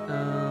good.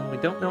 We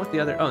don't know what the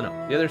other... Oh, no.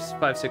 The other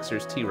 5/6er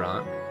is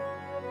T-Rock,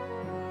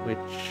 which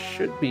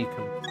should be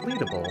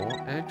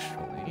completable,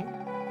 actually.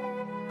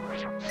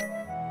 So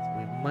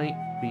we might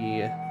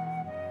be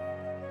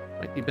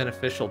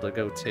beneficial to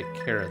go take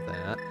care of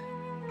that.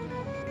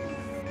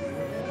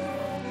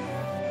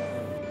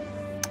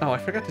 Oh, I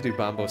forgot to do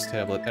Bombo's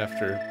tablet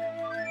after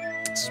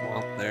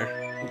Swamp there.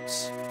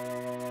 Oops.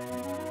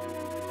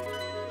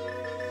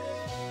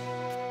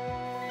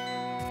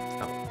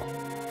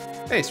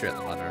 Oh. Hey, Straight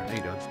the Mother. How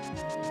you doing?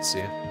 Good to see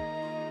you.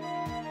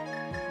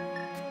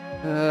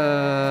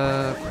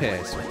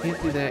 Okay, so we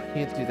can't do that,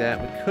 can't do that.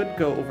 We could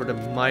go over to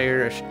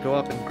Meyer. I should go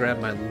up and grab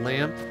my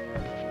lamp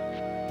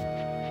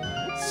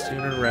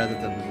sooner rather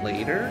than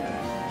later.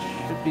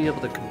 Should be able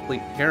to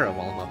complete Hera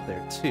while I'm up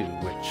there too,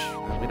 which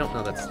we don't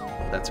know that's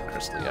a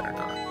crystal yet or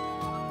not.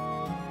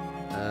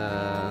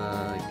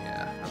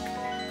 Yeah,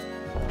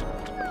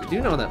 okay. But we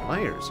do know that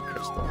Meyer is a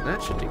crystal, and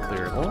that should be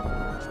clearable.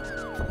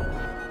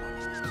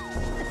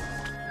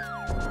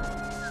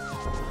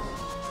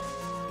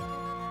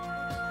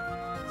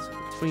 So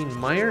between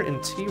Meyer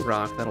and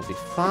T-Rock, that'll be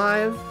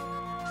 5.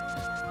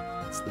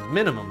 It's the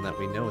minimum that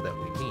we know that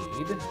we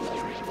need.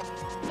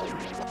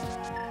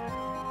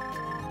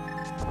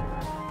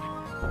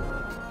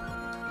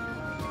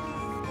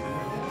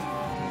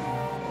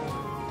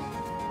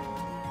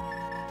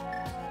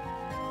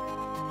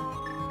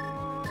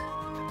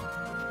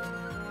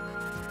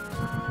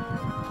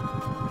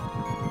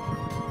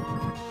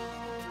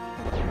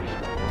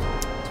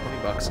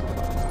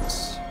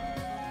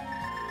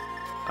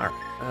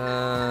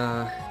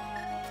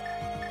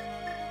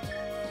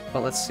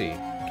 But let's see.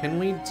 Can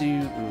we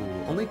do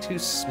only 2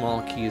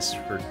 small keys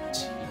for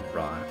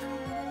T-Rock?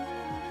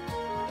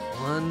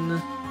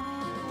 1,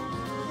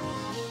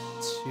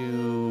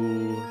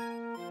 2,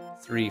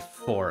 3,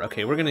 4.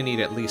 Okay, we're gonna need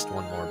at least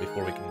 1 more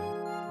before we can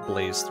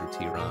blaze through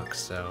T-Rock,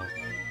 so...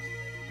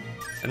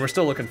 And we're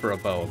still looking for a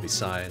bow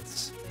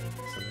besides.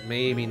 So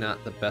maybe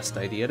not the best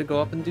idea to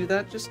go up and do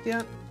that just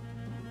yet.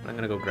 I'm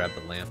gonna go grab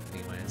the lamp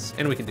anyways.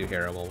 And we can do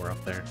Hera while we're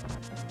up there.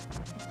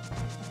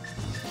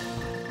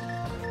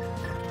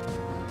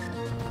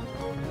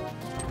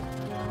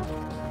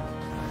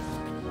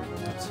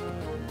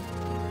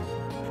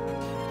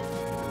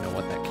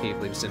 Cave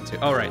leads into.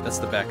 Oh, right, that's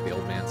the back of the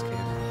old man's cave.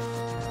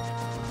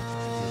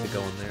 Need to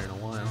go in there in a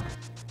while.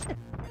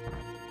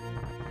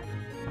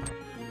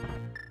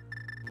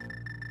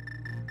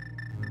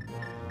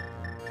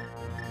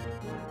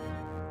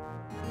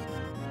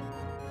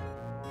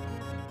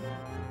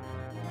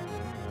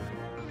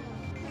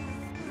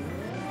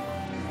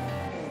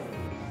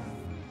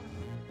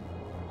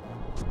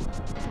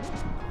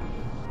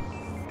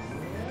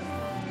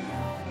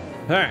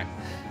 All right,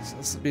 so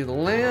this will be the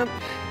lamp.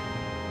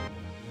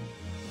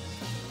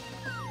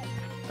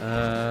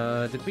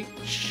 Did we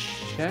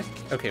check?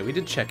 Okay, we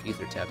did check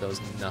Ether Tab. That was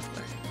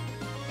nothing.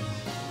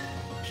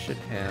 Should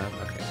have.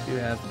 Okay, we do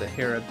have the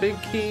Hera big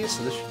key,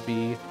 so this should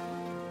be an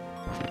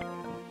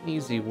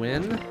easy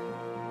win.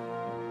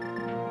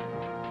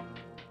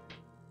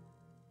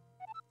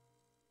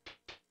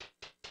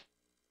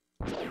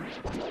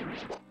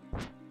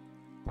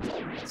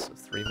 So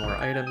 3 more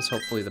items.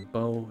 Hopefully the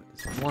bow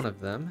is one of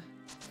them.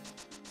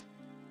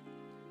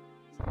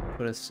 So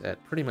put us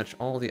at pretty much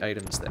all the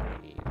items that we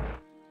need.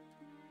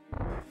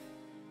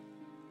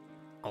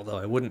 Although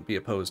I wouldn't be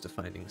opposed to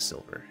finding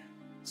silver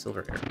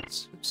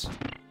arrows. Oops.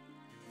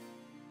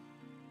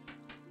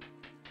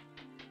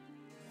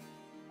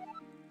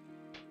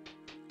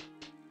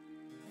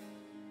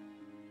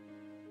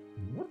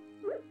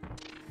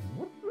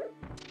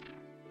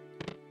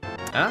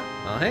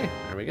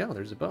 we go.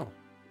 There's a bow.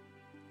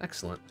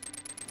 Excellent.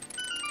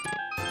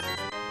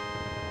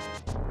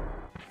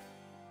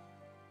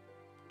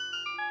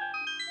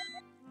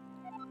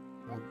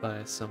 Held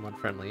by someone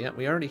friendly. Yeah,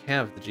 we already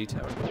have the G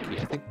Tower big key.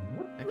 I think.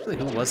 Actually,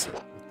 who was it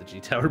with the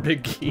G Tower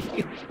big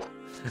key?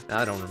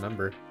 I don't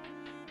remember.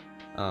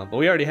 But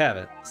we already have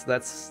it, so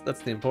that's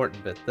the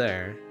important bit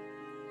there.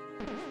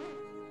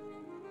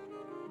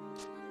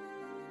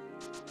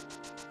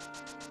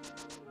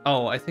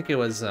 Oh, I think it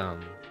was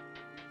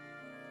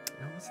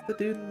what's the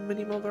dude in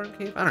Mini Moldorn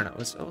Cave? I don't know.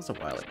 It was a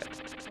while ago.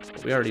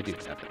 But we already do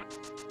have it.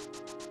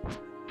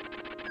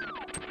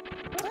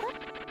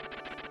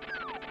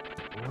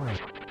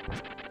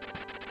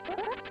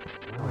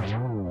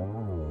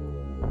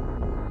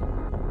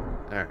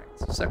 Alright,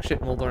 so suck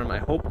shit Moldorm, I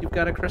hope you've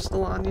got a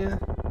crystal on you.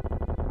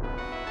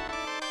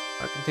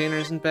 Our container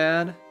isn't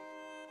bad.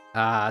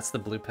 Ah, it's the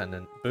blue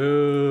pendant.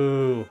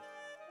 Boo!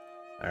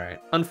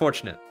 Alright,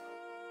 unfortunate.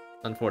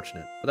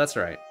 Unfortunate, but that's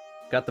alright.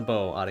 Got the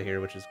bow out of here,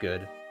 which is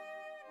good.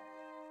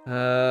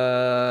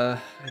 I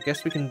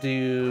guess we can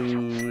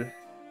do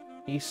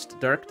East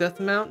Dark Death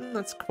Mountain.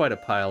 That's quite a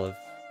pile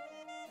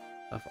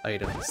of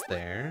items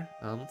there.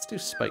 Let's do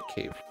Spike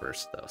Cave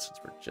first, though, since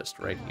we're just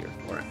right here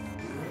for it.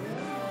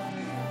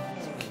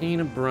 So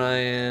Kane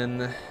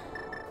O'Brien,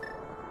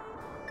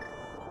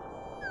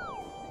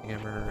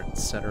 hammer,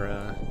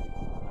 etc.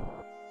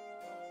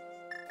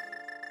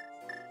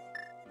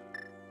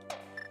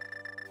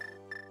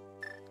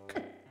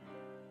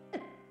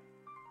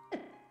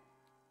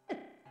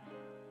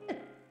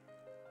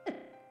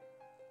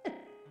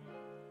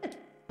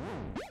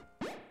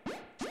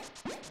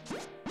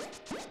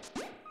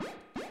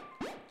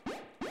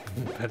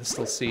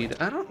 Pedestal seed.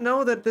 I don't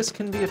know that this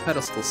can be a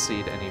pedestal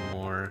seed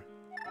anymore.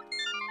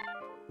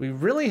 We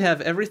really have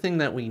everything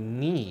that we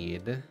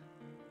need.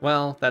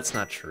 Well, that's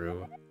not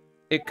true.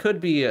 It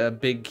could be a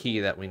big key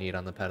that we need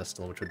on the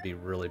pedestal, which would be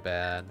really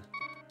bad.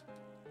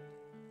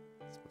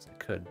 I suppose I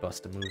could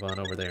bust a move on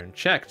over there and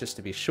check just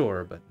to be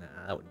sure, but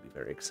nah, that wouldn't be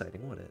very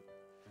exciting, would it?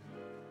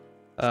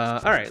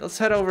 Alright, let's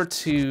head over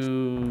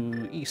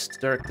to East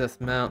Dark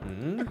Death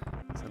Mountain.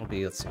 So that'll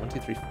be, let's see, 1, 2,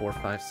 3, 4,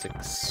 5,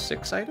 6,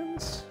 6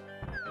 items?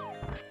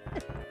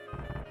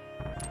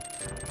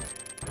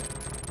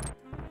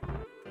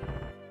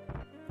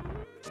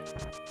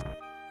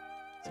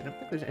 I don't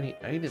think there's any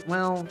item.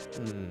 Well,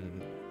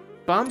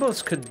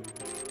 Bombos could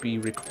be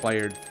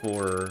required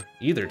for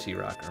either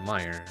T-Rock or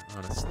Meyer,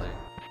 honestly.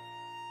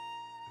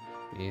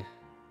 Be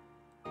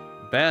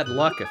bad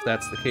luck if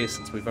that's the case,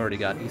 since we've already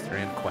got Ether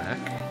and Quack.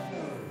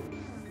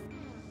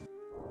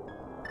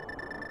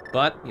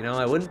 But, you know,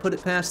 I wouldn't put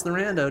it past the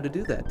Rando to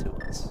do that to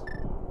us.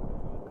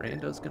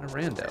 Rando's gonna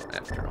Rando,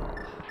 after all.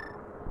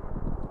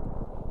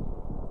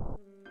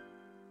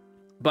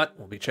 But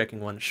we'll be checking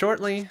one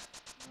shortly.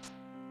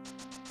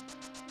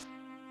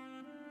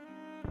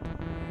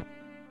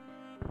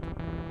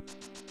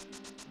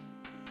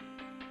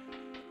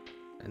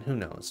 And who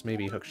knows,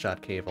 maybe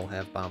Hookshot Cave will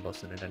have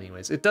Bombos in it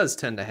anyways. It does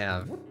tend to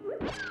have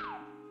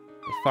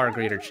a far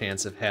greater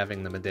chance of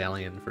having the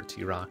medallion for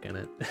T-Rock in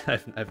it,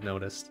 I've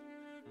noticed.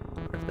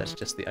 Or if that's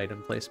just the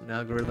item placement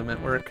algorithm at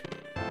work.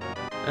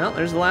 Well,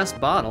 there's the last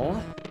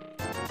bottle.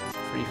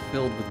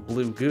 Pre-filled with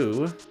blue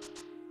goo.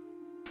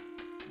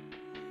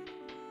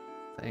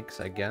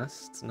 Thanks, I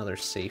guess. It's another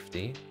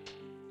safety.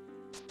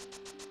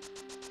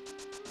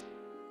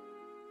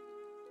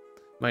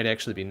 Might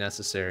actually be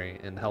necessary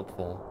and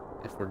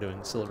helpful if we're doing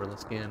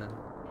Silverless Ganon.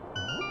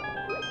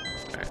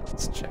 Alright,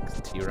 let's check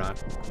the T-Rock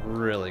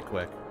really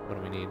quick. What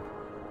do we need?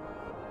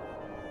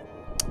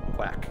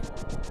 Quack.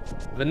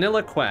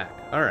 Vanilla Quack.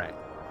 Alright.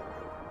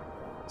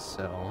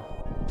 So,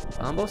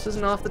 Bombos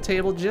isn't off the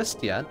table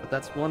just yet, but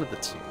that's one of the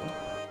two.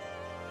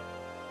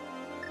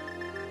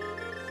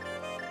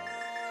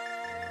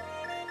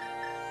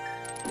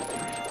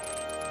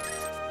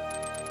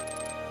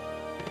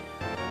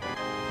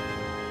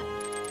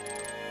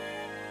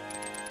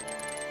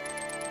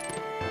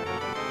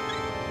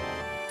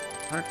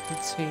 Heart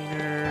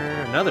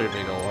container. Another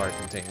big old heart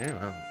container.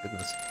 Oh,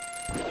 goodness.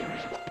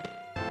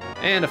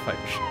 And a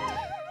fighter shield.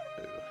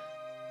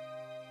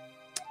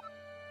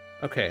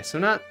 Okay, so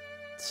not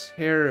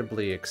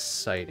terribly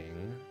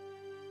exciting.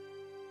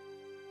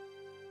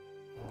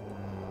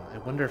 I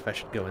wonder if I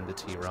should go into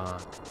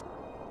T-Rock.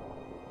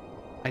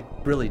 I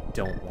really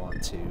don't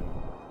want to.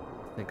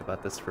 Think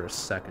about this for a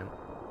second.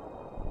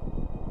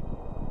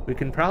 We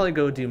can probably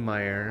go do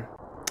Meyer.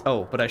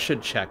 Oh, but I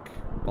should check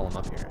while I'm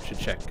up here. I should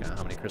check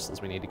how many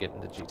crystals we need to get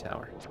into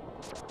G-Tower.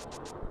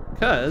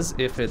 Because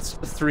if it's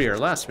 3 or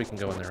less, we can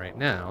go in there right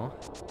now.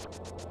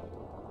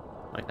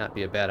 Might not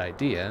be a bad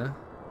idea.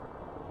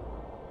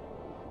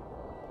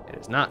 It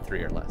is not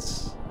 3 or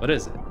less. What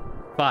is it?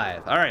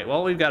 5. Alright,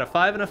 well, we've got a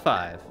 5 and a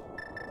 5.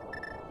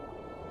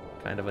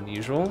 Kind of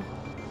unusual.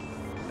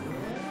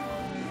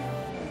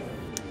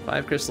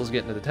 5 crystals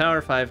get into the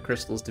tower, 5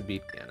 crystals to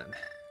beat Ganon.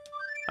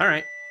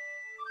 Alright.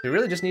 We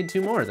really just need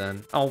 2 more,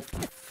 then. Oh,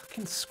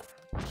 fucking squirrel.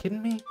 Are you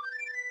kidding me?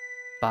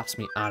 Bops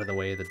me out of the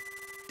way, the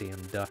damn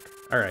duck.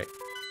 Alright.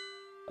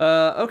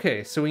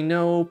 Okay, so we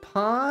know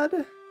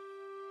Pod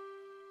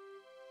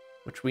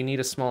Which we need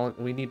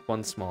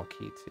one small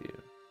key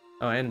too.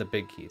 Oh, and the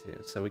big key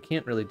too. So we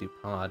can't really do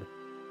pod.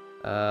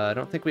 I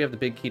don't think we have the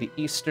big key to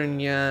Eastern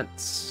yet.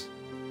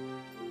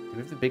 Do we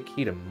have the big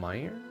key to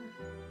Meyer?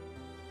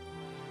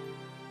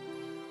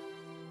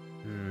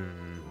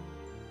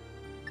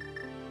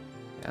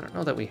 I don't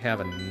know that we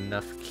have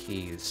enough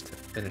keys to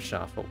finish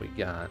off what we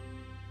got.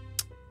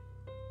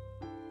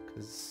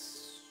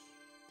 Because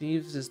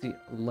Thieves is the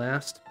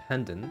last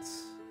pendant.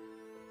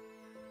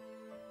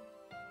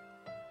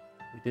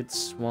 We did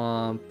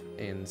Swamp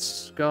and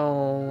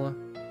Skull.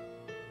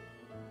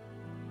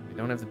 We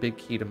don't have the big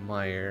key to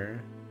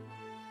Meyer.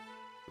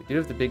 We do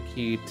have the big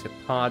key to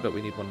Pod, but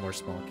we need one more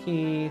small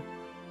key.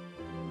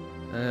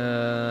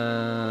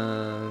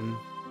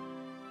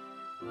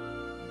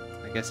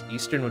 I guess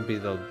Eastern would be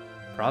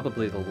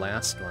probably the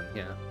last one.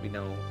 Yeah, we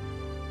know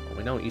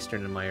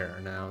Eastern and Meyer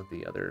are now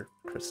the other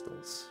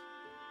crystals.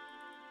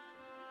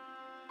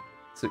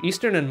 So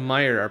Eastern and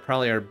Meyer are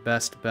probably our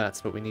best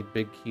bets, but we need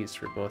big keys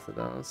for both of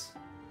those.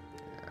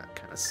 Yeah, that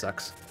kind of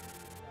sucks.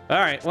 All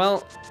right,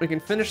 well, we can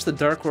finish the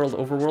Dark World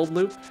Overworld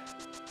loop.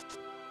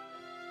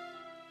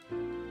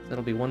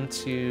 That'll be 1,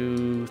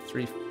 2,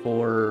 3,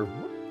 4,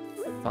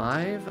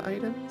 5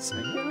 items,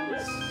 I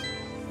guess.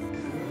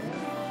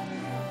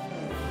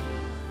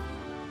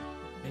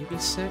 Maybe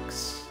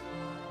 6.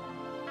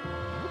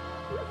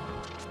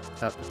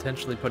 Without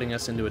potentially putting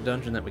us into a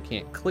dungeon that we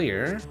can't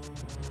clear.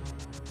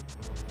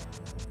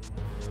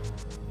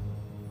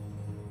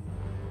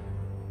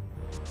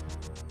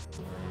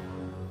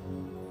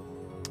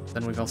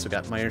 Then we've also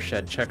got Mire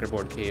Shed,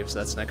 Checkerboard Cave, so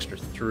that's an extra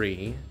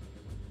 3.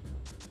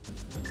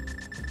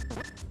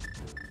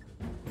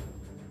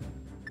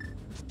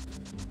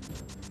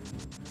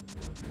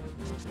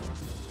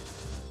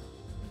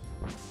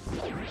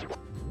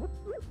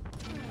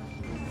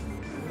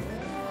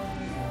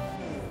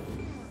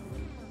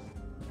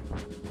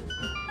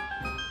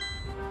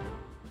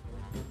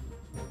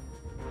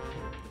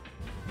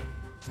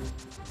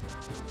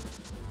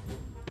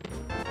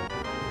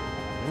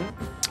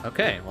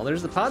 Okay, well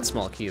there's the pod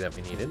small key that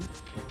we needed. So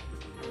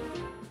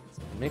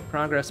we make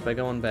progress by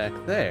going back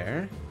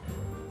there.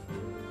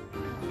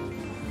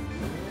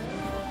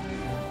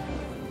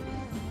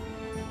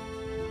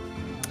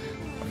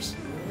 Of course.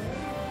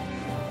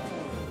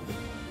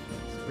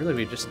 So really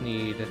we just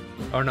need...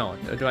 Oh no,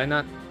 do I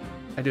not?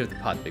 I do have the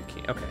pod big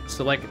key. Okay,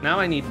 so like now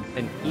I need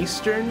an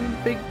Eastern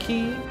big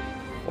key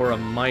or a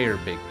Meyer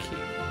big key.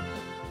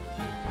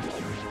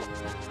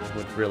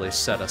 Would really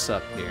set us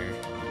up here.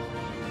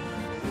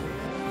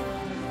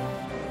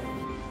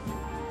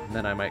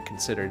 Then I might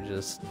consider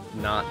just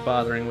not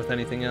bothering with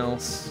anything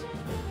else.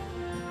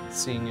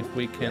 Seeing if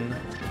we can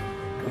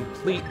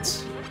complete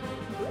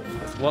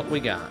with what we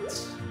got.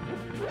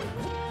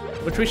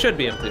 Which we should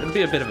be able to. It'll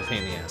be a bit of a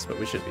pain in the ass, but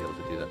we should be able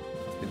to do that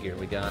with the gear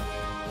we got.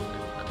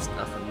 That's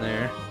nothing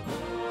there.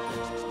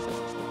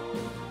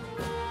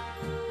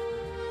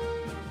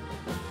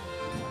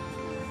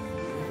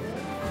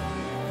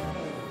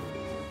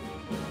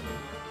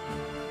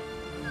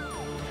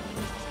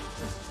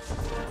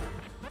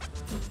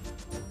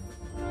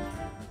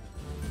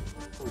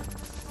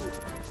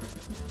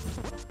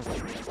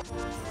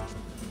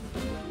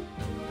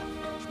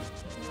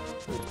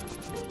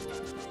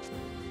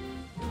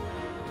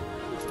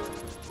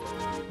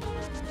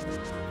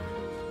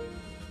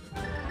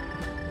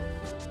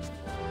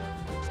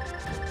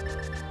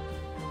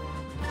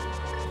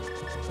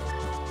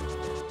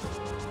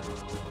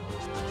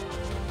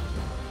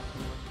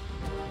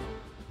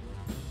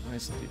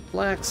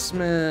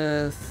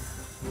 Blacksmith,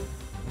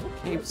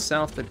 Cave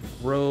South of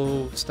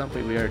Grove,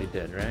 Stumpy we already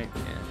did, right?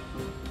 Yeah.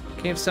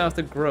 Cave South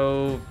of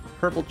Grove,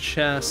 Purple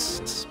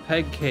Chest,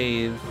 Peg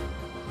Cave,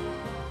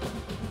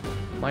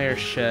 Mire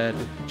Shed,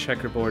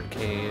 Checkerboard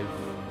Cave,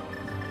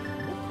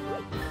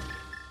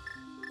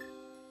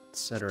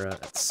 etc.,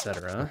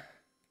 etc.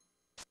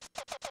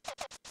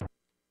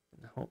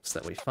 In hopes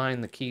that we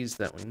find the keys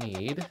that we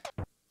need.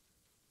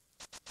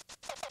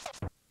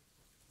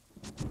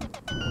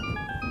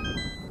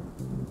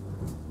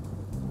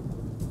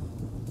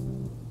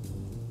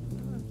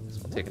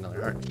 Take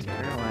another heart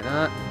container, why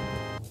not?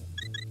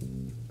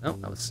 Oh,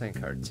 that was the same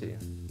card too.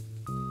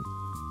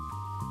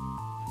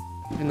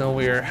 Even though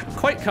we're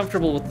quite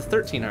comfortable with the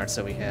 13 hearts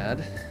that we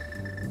had,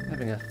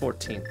 having a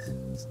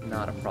 14th is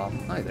not a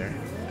problem either.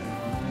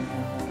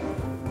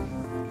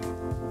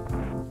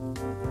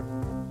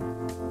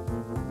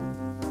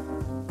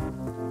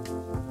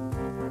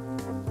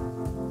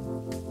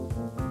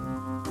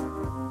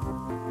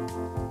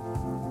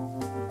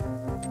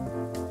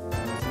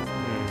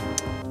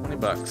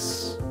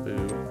 $20.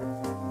 Boo.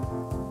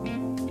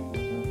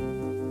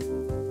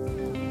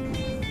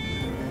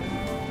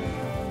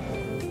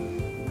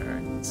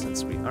 Alright,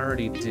 since we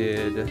already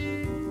did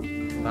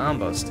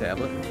Bombo's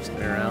tablet, we're just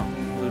gonna out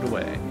glued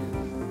away.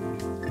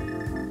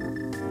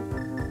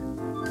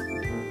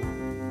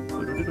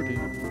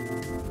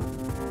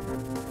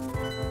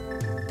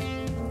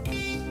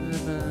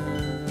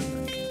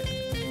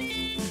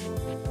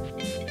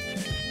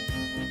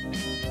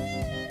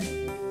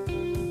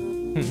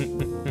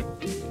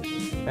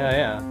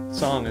 Yeah.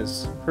 Song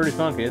is pretty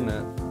funky, isn't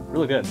it?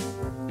 Really good.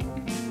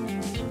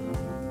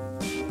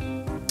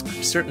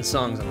 There's certain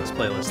songs on this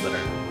playlist that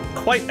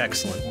are quite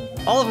excellent.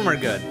 All of them are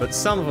good, but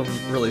some of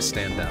them really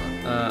stand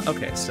out.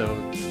 Okay, so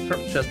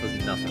Purple Chest was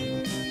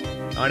nothing.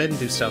 Oh, I didn't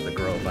do South of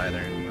Grove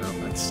either. Well,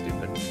 that's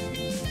stupid.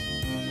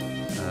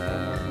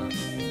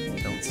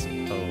 Don't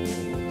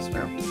suppose...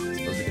 Well, I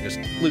suppose we can just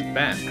loop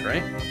back,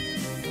 right?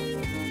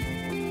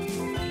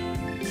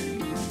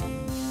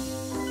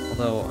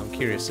 Although, I'm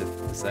curious if...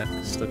 Is that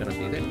still gonna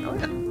be there? Oh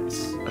yeah,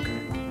 nice. Okay.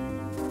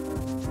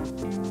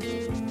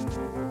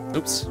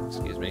 Oops,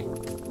 excuse me.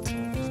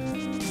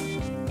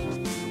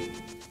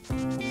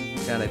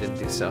 God, I didn't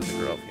do South of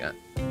Grove yet.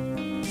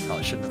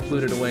 Probably shouldn't have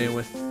fluted away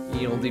with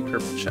the oldie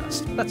Purple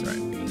Chest. That's right.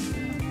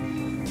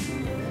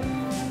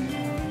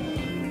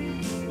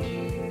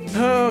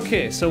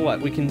 Okay, so what?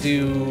 We can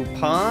do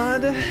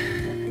Pod?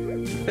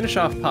 Finish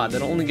off Pod.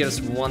 That'll only get us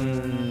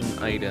one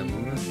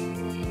item,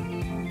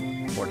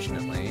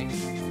 fortunately.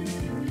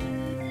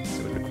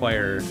 So we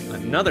require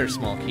another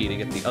small key to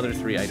get the other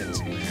 3 items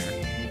in there.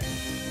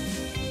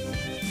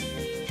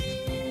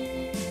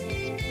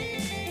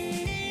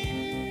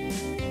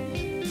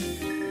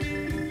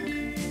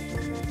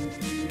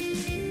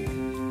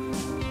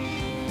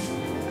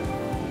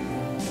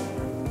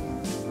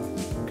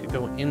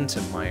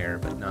 Into Meyer,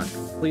 but not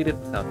complete it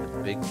without the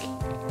big key.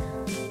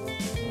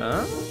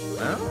 Huh?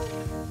 Well?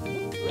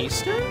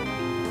 Eastern?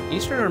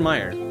 Eastern or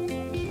Meyer?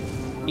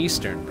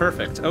 Eastern.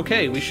 Perfect.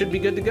 Okay, we should be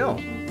good to go.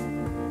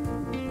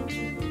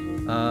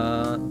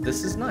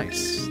 This is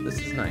nice. This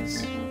is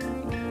nice.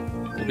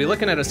 We'll be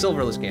looking at a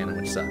silverless Ganon,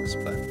 which sucks,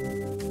 but...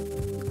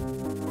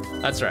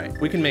 That's right.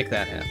 We can make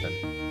that happen.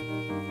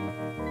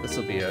 This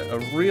will be a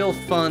real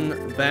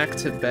fun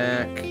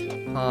back-to-back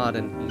Pod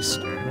and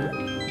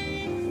Eastern.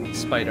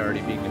 Despite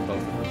already being in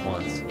both of them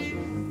once.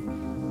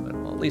 But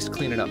we'll at least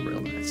clean it up real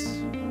nice.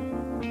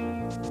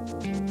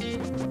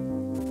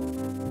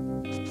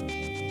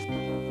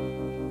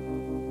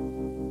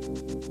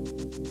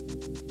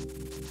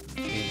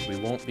 Means we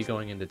won't be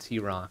going into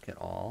T-Rock at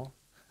all.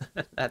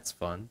 That's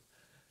fun.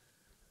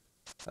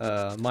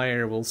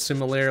 Meyer will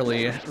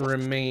similarly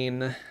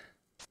remain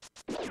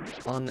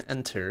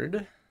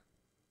unentered.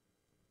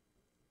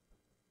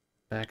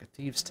 Back at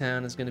Thieves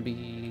Town is going to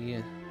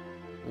be...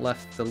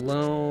 left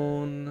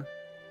alone.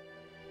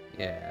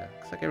 Yeah,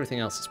 looks like everything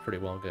else is pretty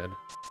well good.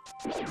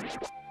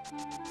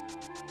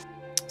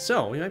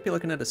 So, we might be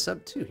looking at a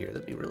sub 2 here.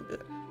 That'd be real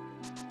good.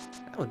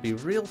 That would be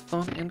real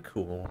fun and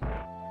cool.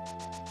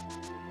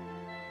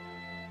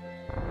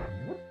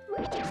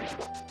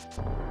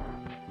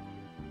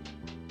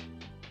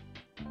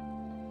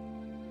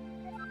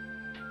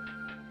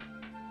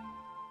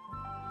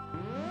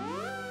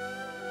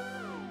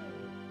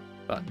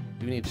 But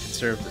we need to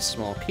conserve the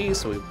small key,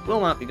 so we will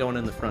not be going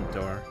in the front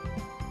door.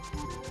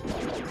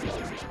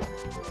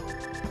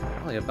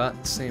 Probably about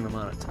the same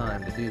amount of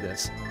time to do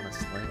this,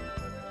 honestly.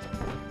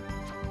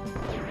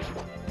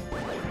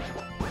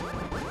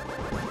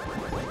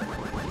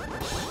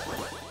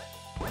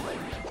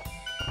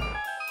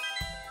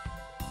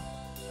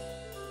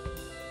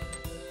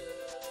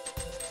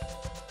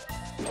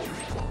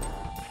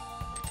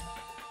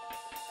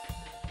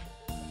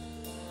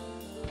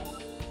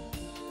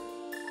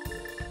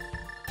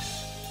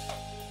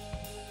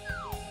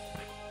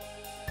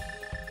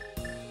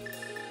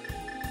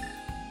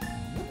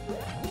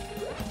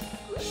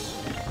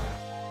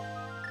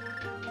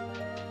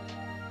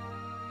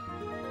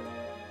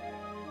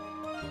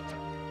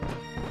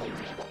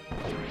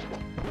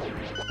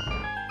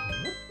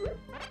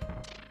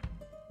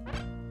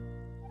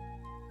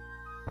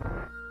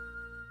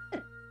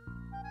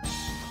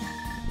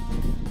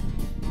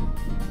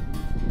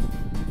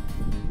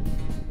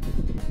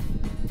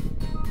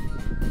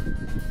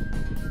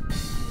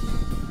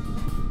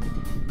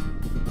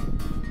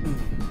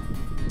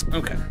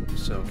 Okay,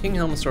 so King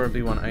Helmet Sword will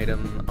be one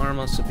item,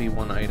 Armos will be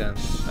one item,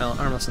 well,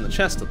 Armos in the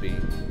chest will be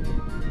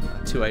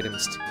 2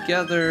 items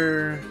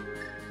together.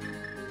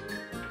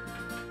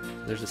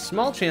 There's a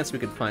small chance we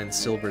could find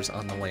silvers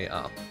on the way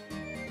up.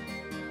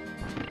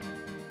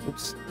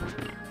 Oops.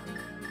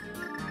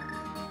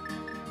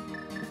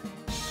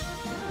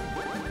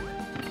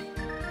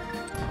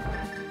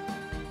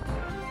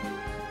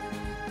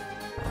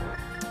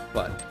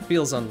 But,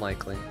 feels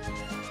unlikely.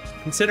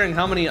 Considering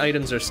how many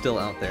items are still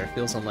out there, it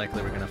feels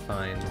unlikely we're gonna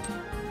find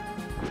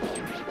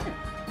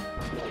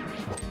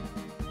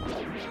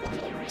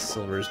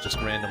silvers just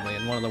randomly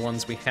in one of the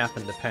ones we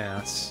happen to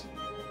pass.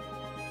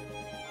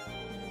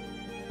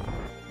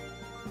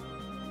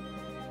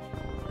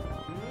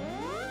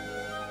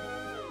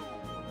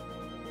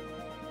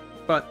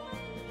 But,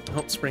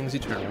 hope springs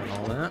eternal and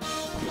all that.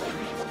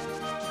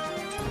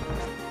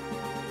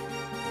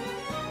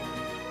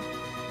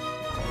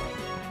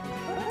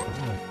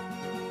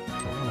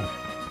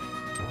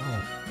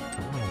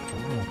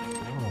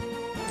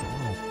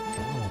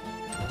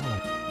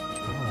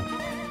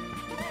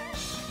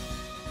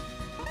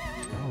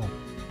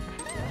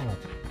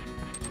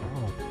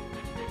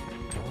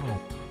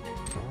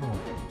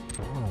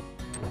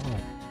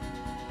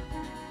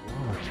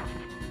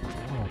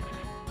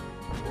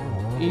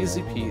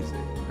 Easy peasy.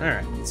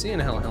 Alright, see you in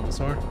hell,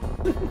 Helmasaur.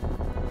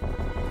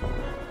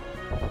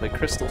 Play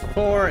Crystal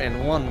 4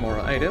 and one more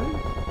item.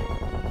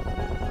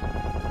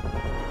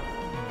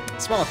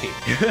 Small key.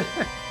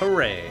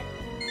 Hooray.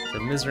 The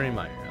Misery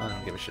Mire. I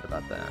don't give a shit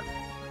about that.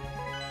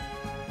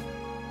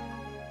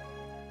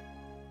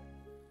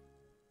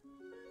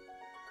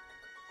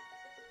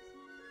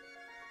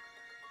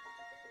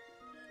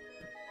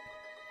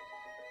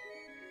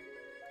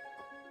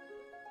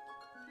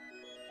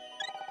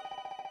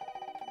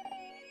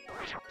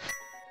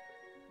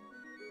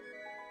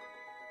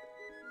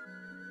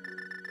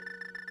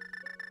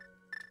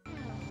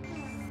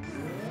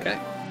 Okay.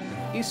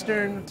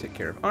 Eastern, take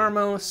care of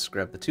Armos,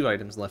 grab the 2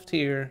 items left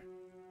here,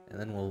 and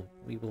then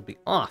we will be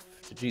off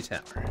to G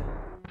Tower.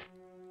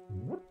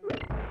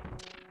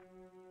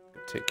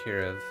 Take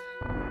care of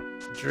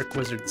Jerk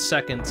Wizard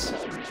second,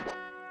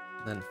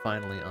 and then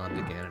finally on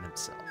to Ganon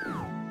himself.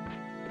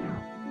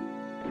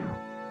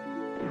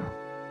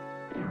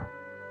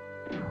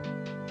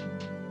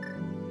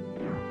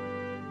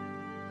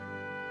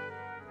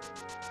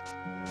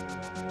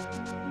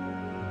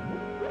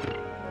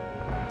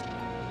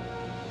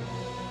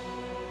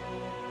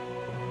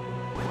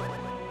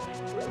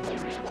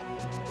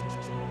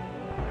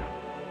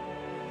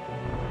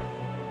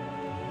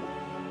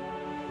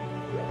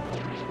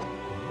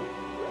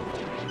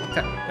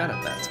 Okay, got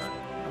it that time.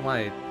 Am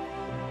I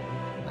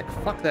like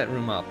fuck that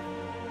room up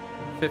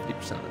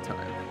 50% of the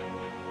time?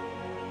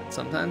 But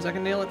sometimes I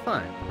can nail it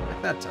fine,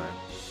 like that time.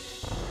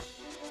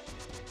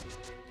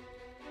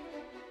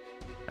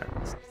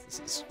 Alright,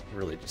 this is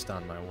really just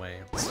on my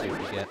way. Let's see what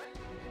we get.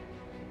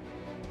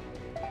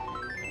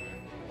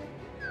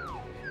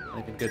 Not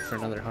even good for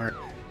another heart.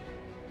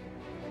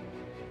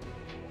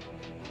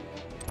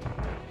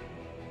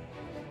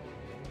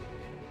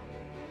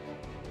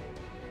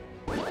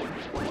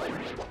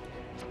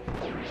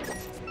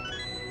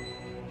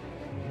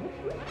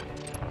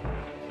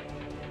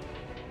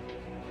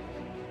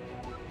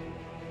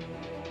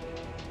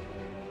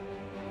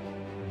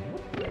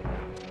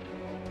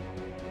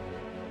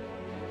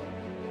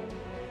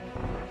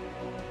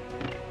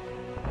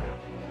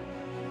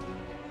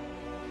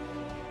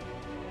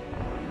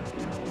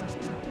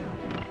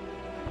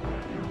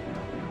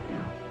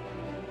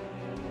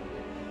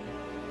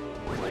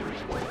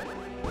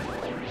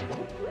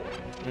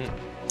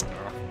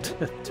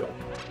 Dope.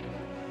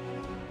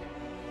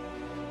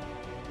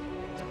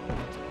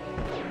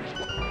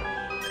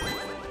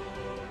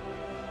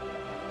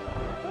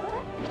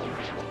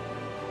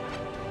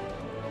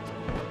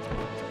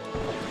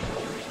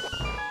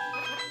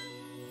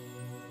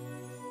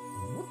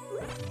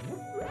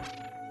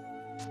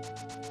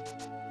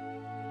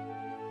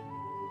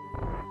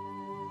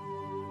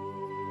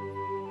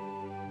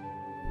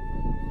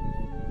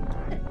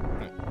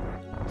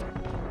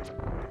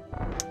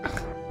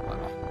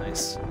 Wow,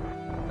 nice.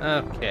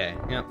 Okay,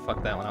 yeah,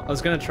 fuck that one up. I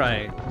was gonna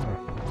try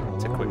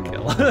to quick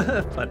kill,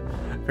 but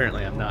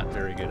apparently I'm not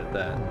very good at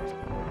that.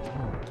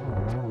 So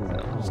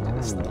I'll just do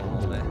this the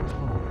whole way.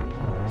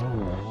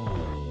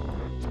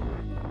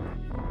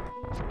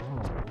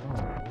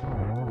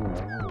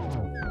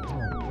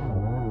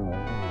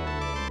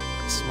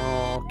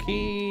 Small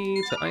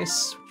key to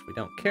ice, which we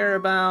don't care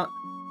about.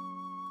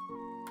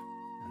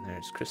 And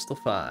there's Crystal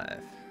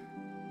 5.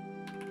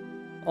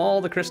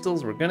 All the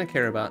crystals we're gonna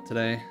care about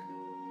today.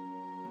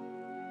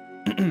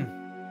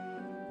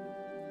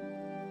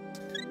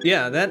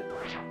 Yeah, that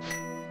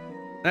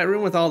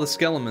room with all the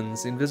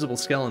skeletons, the invisible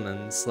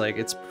skeletons, like,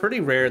 it's pretty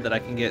rare that I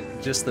can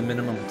get just the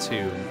minimum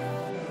 2.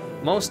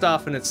 Most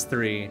often it's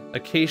 3,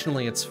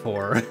 occasionally it's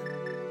 4.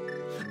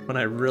 When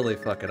I really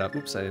fuck it up.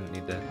 Oops, I didn't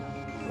need to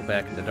go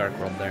back into Dark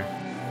World there.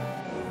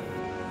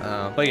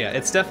 But yeah,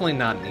 it's definitely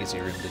not an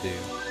easy room to do.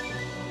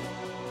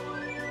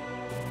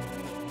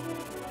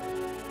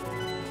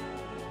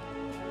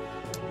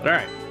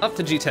 Alright, up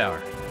to G Tower.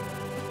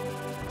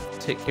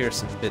 Take care of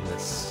some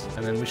business,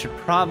 and then we should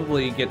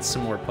probably get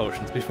some more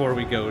potions before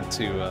we go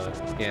to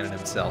Ganon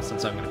himself,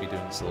 since I'm going to be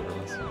doing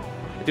Silverless.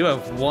 I do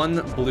have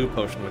 1 blue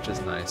potion, which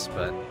is nice,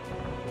 but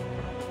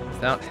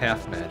without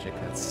half magic,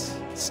 that's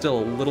still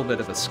a little bit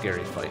of a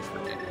scary fight for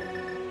me.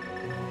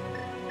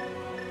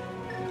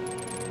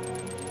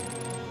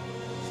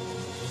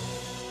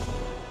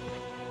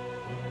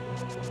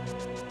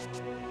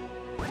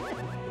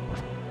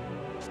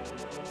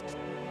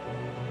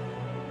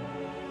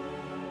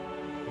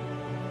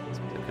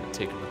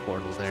 Taking the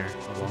portal there.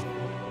 Oh well.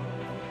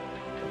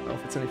 Don't know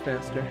if it's any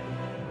faster.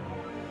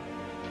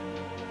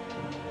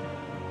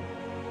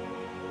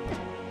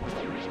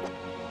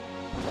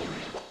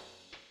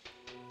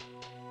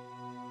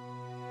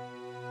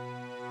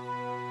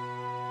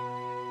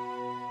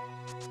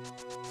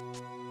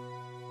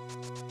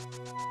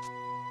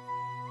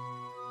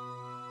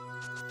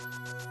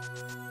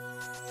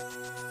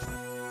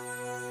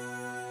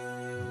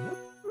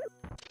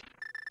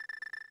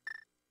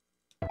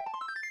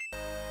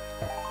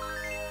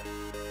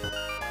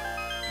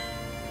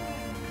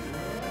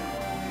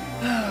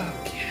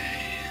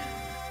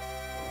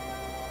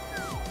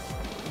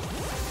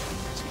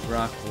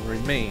 Rock will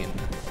remain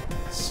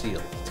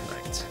sealed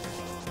tonight.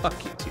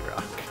 Fuck you,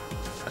 T-Rock.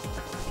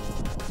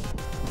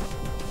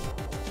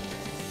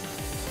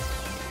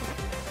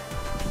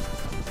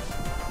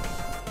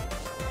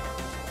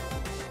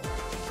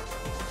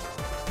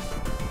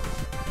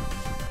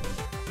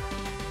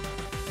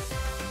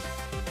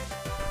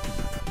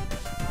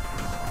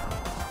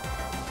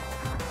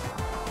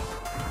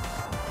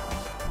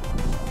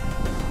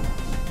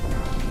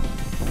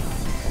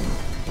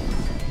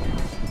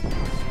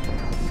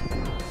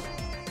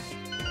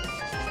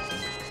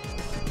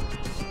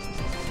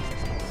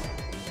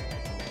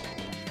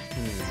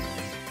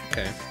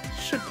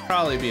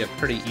 Probably be a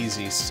pretty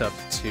easy sub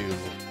 2.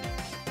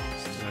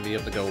 Just gonna be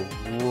able to go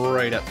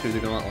right up through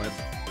the gauntlet.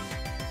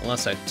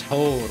 Unless I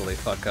totally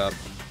fuck up.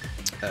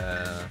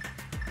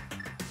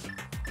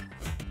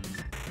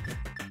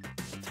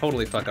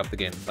 Totally fuck up the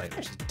game fight,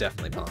 which is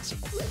definitely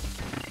possible.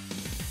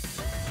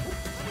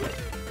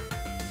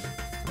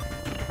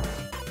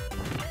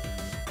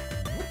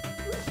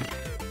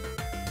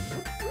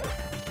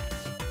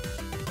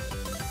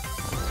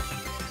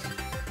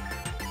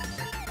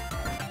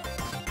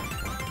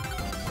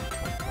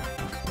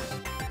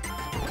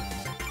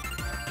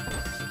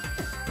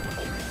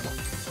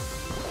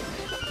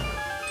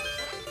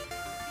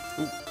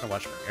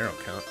 Watch my arrow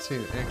count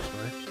too,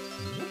 actually.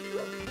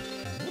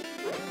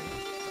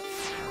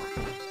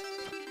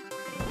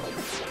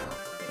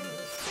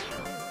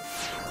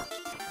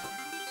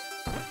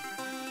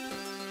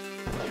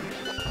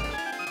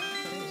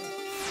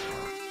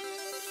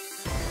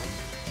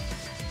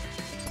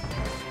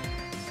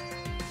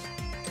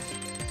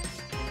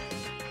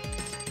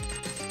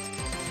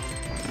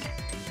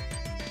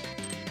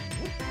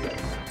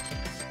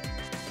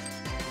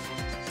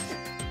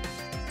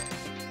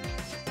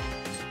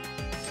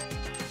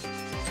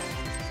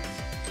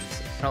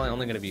 Probably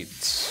only going to be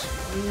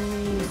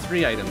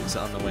 3 items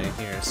on the way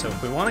here. So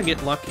if we want to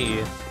get lucky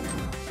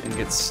and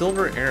get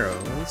silver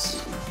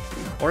arrows,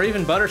 or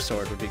even butter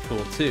sword would be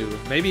cool too.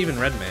 Maybe even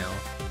red mail.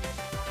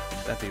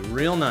 That'd be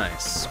real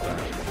nice. But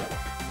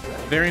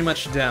very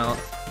much doubt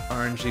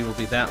RNG will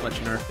be that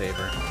much in our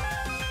favor.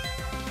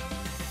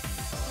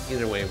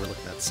 Either way, we're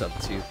looking at sub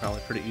 2 probably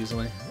pretty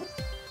easily.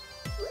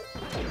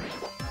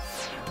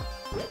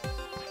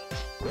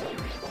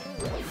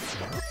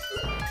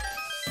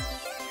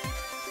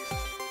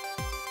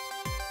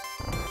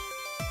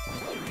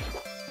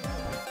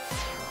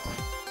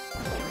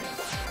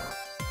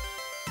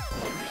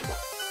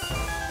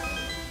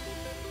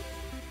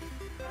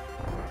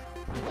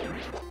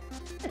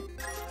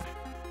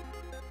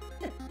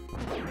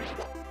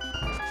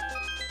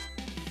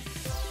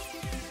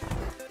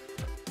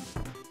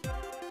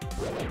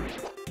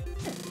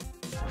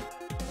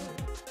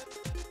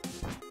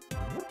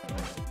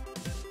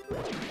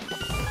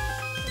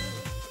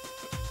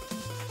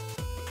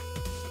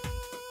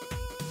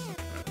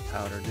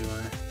 Powder, do I?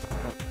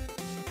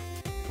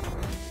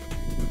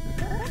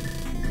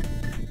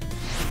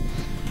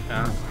 Oh.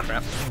 Ah,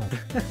 crap.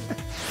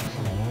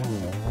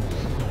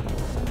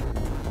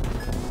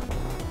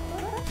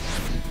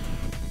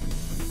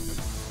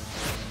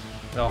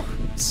 Oh,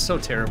 it's so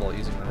terrible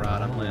using the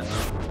rod on land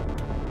though.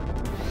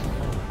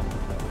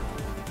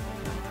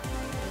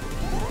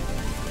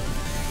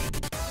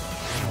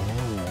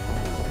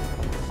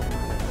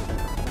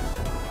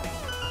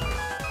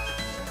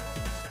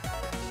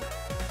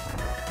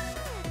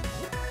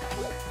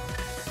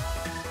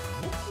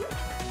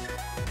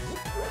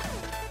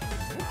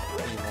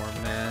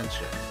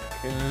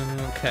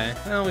 Okay,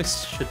 well, we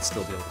should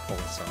still be able to pull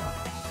this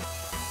off.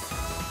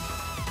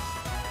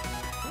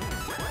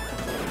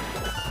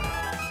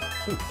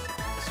 Ooh,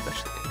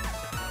 especially.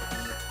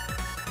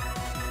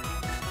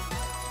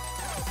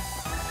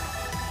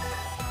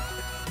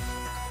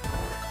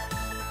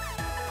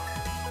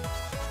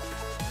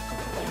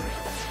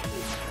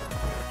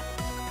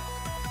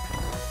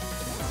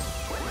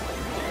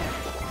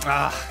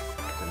 Ah,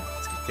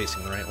 it's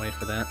facing the right way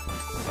for that.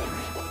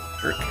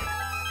 Jerk.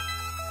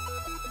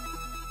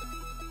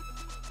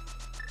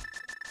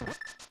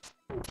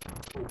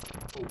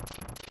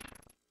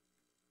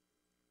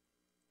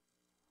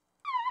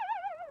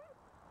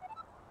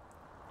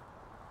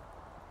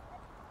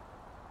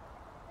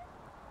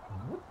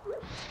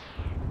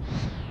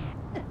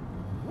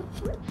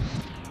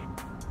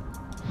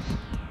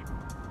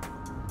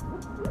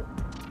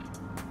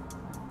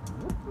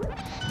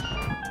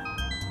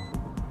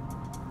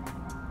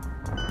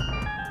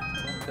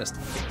 Just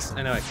in case.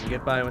 I know I can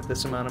get by with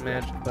this amount of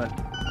magic, but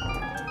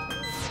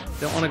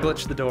don't want to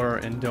glitch the door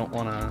and don't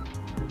want to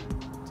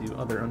do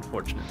other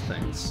unfortunate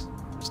things.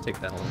 Just take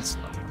that a little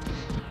slow.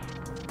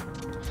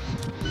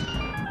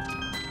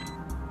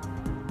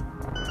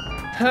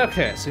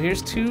 Okay, so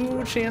here's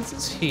 2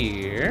 chances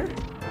here.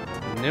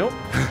 Nope.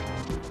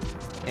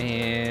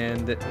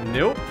 And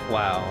nope.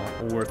 Wow,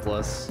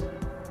 worthless.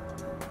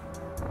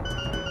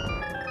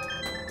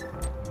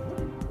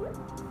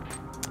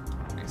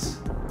 Nice.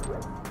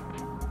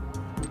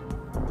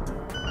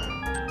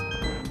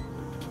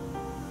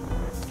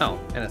 Oh,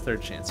 and a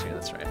 3rd chance here.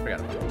 That's right. I forgot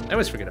about that. I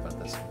always forget about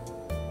this.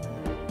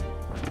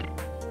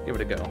 Give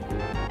it a go.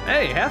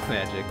 Hey, half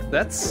magic.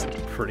 That's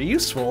pretty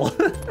useful.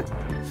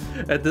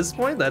 At this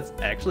point, that's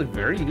actually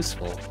very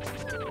useful.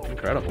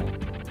 Incredible.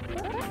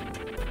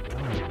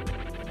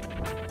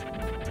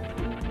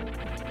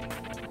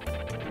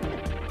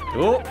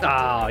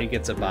 Oh, he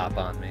gets a bop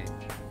on me.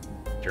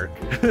 Jerk.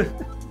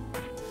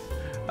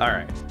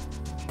 Alright.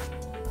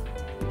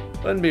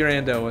 Wouldn't be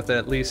rando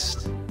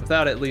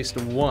without at least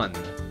one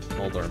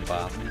Moldorm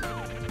bop.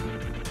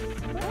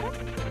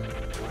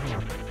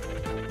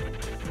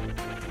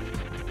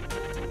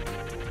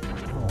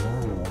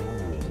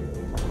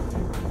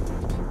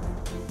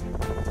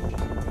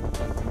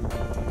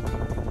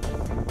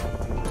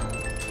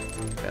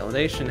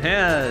 Validation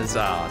has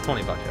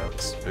 20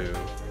 buckos. Boo.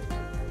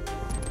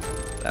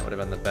 That would have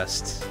been the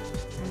best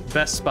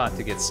spot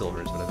to get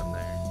silvers, would have been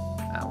there.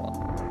 Ah, well.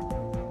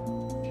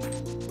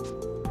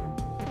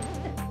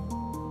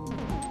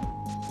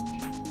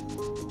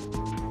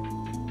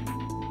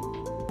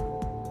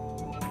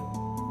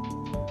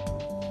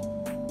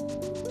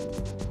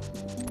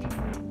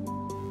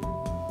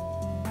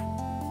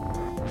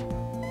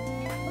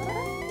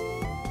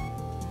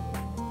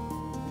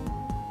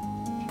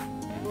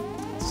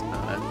 It's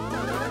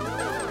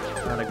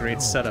not a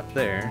great setup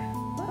there.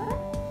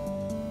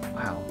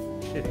 Wow,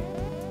 shitty.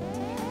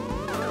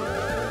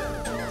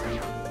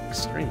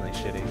 Extremely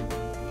shitty.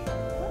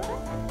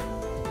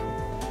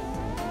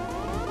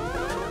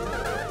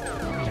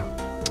 There,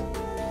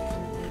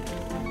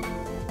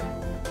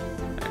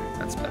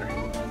 that's better.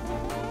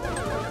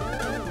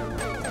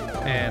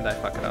 And I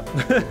fuck it up.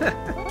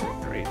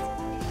 Great.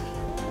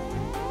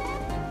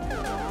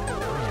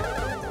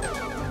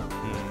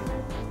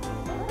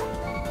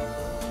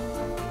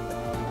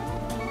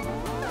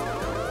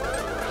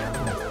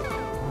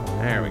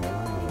 There we go.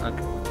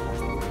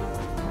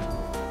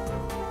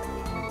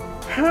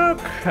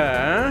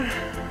 Okay.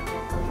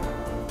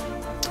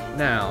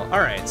 Now,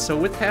 alright, so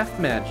with half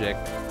magic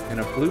and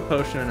a blue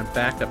potion and a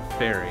backup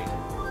fairy,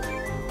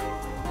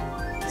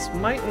 this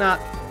might not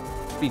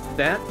be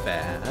that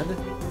bad.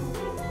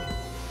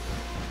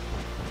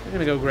 I'm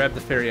gonna go grab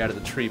the fairy out of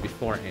the tree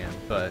beforehand,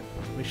 but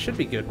we should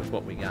be good with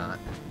what we got.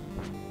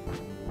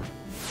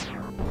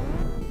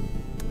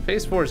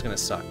 Phase 4 is gonna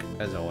suck,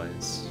 as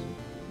always,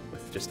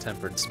 with just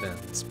tempered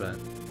spins, but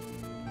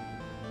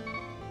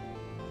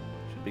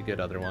should be good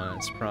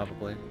otherwise,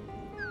 probably.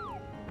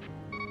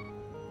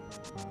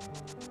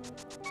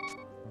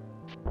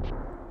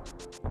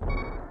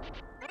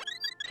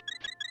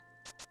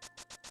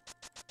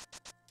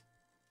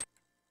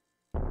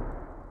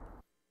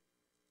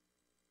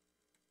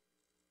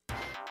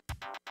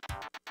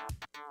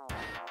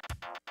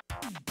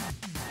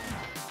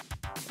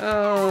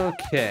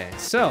 Okay,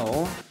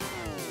 so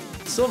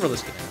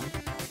silverless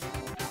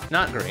Ganon.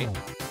 Not great.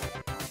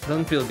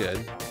 Doesn't feel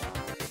good.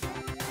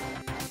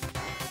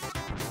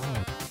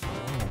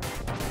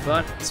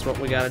 But it's what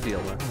we gotta deal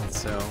with,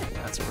 so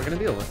that's what we're gonna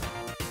deal with.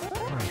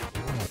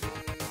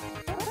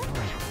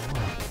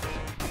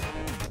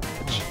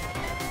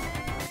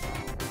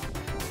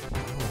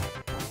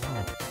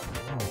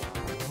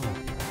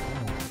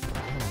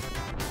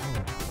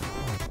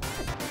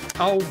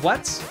 Oh,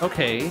 what?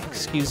 Okay,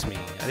 excuse me.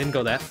 I didn't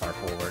go that far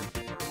forward.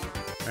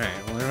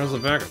 Alright, well, there was a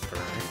backup for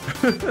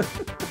me.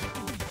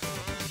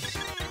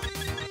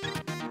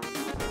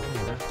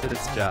 Did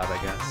its job, I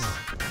guess.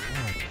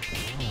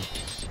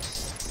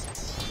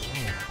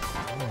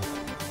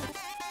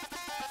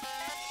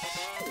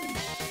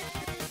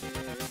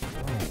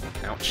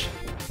 Ouch.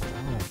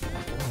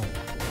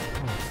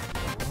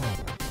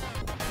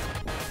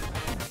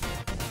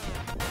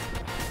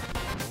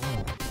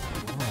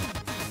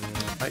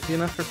 Might be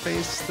enough for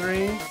phase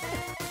 3.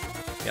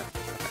 Yep.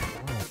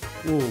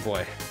 Ooh,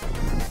 boy.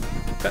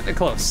 Cutting it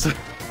close. I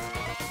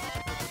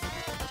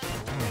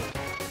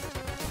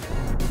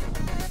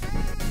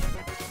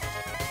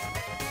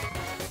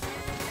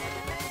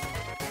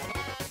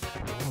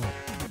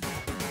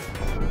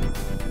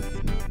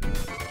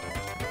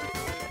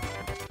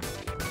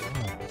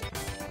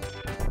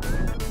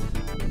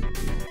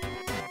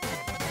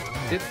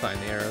did find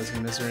the arrows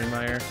in Misery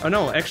Mire. Oh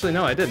no, actually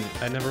no, I didn't.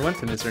 I never went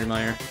to Misery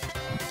Mire.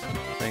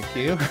 Thank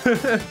you. Get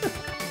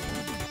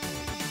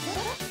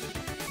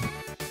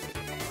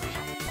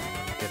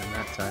him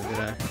that time, did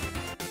I?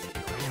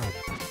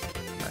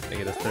 I think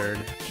I get a third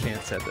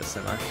chance at this,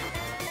 am I?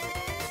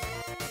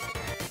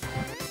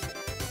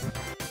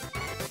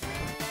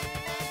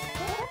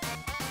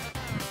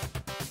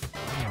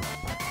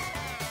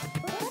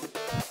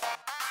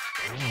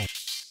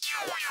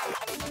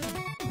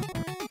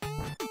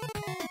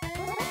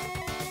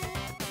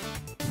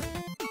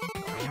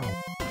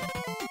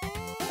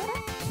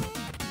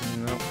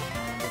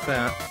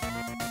 That.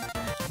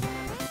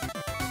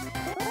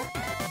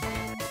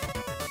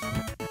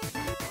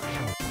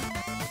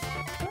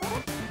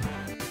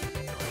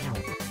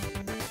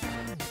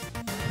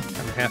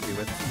 I'm happy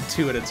with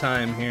 2 at a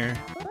time here.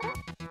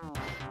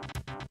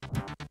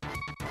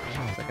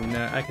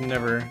 I can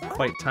never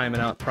quite time it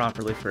out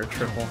properly for a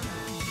triple.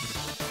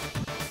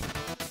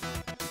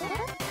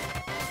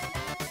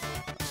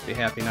 Just be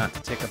happy not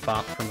to take a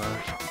bop from a...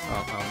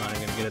 Oh, I'm not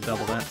even gonna get a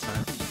double that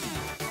time.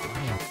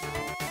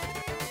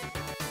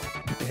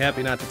 Be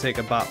happy not to take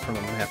a bop from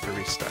him and have to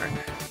restart.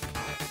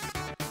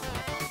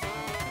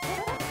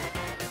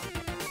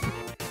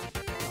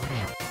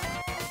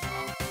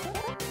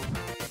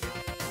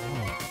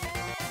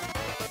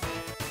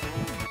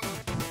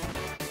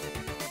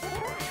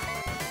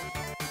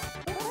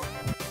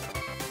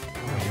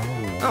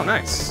 Oh,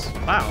 nice.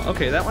 Wow,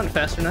 okay, that went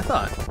faster than I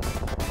thought.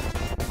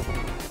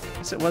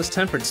 Guess it was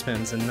tempered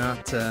spins and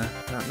not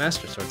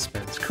Master Sword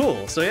spins.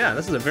 Cool, so yeah,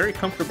 this is a very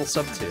comfortable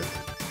sub 2.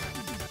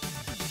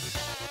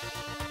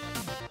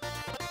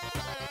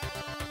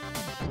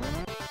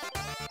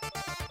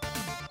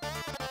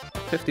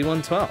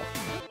 $51.12.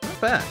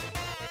 Not bad.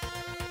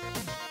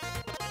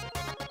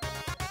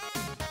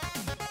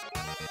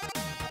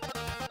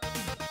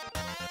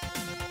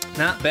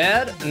 Not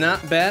bad,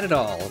 not bad at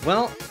all.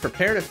 Well,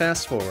 prepare to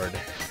fast forward.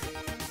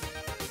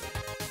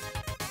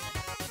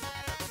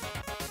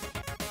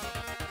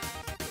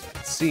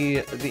 See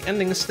the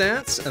ending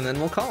stats, and then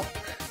we'll call it.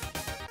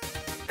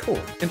 Cool,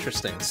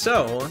 interesting.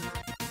 So,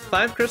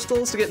 5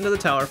 crystals to get into the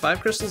tower, 5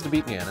 crystals to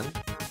beat Ganon.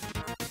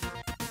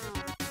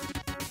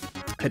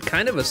 Had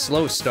kind of a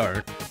slow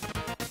start.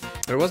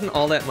 There wasn't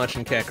all that much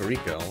in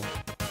Kakariko.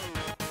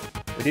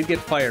 We did get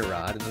Fire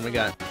Rod, and then we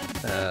got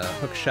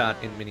Hook Shot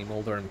in Mini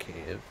Moldorm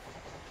Cave.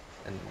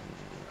 And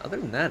other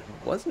than that,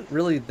 it wasn't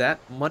really that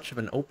much of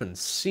an open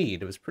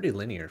seed. It was pretty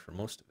linear for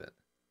most of it.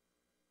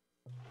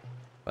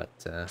 But,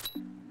 I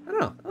don't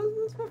know.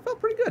 It felt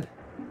pretty good.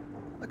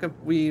 Like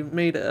we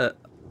made a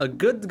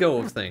good go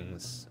of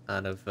things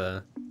out of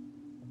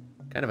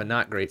kind of a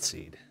not great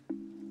seed.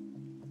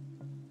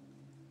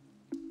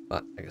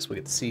 But I guess we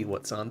get to see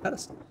what's on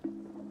pedestal.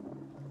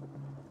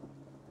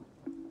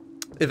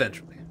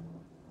 Eventually.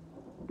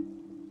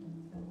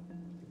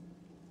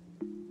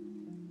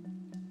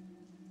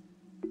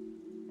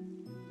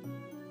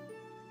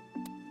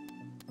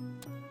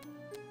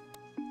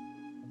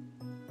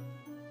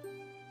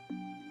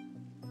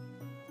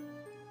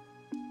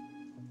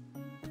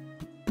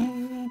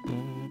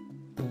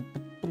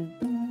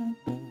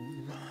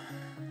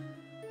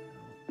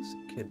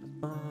 Kid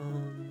with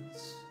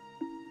bombs.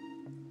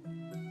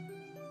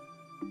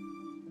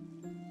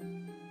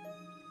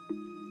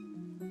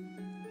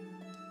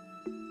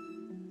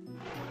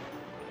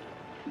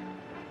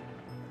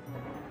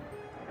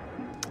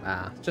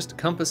 Ah, just a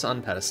compass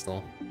on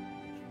pedestal.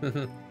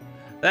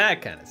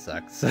 That kind of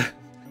sucks.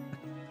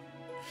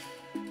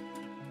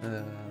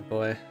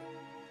 Boy.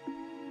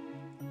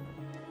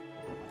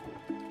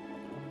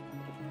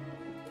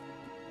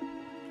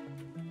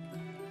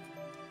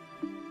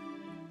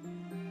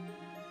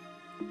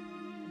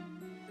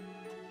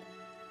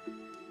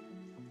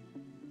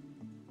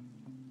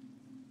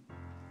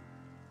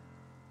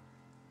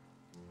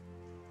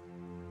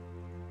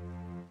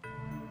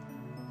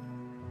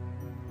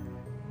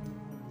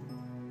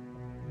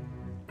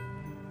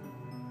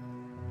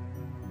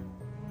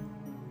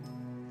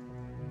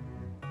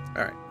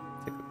 Alright,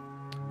 take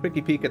a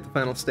quickie peek at the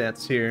final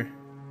stats here,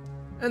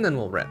 and then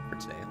we'll wrap for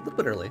today. A little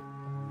bit early,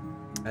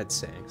 I'd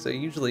say. So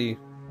usually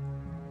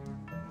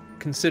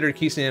consider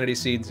Keysanity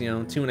seeds, you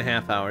know,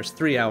 2.5 hours,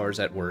 3 hours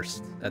at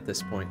worst at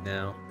this point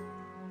now.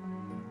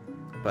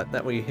 But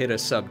that we hit a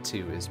sub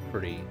 2 is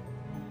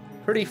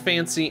pretty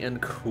fancy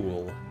and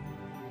cool.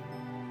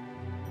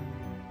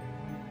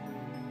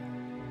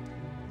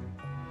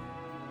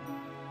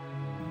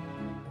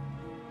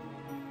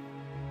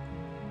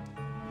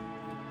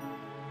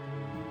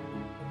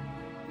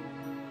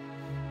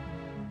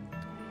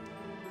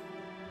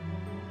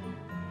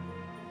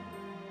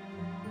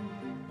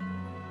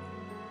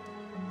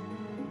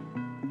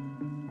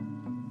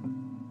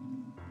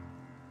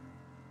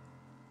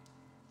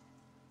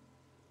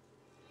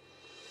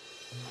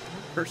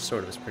 First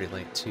sword was pretty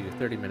late too,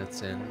 30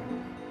 minutes in.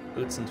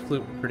 Boots and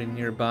flute were pretty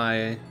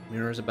nearby.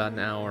 Mirror's about an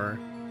hour.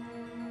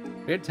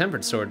 We had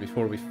tempered sword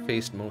before we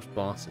faced most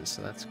bosses,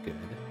 so that's good.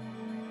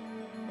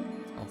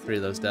 All 3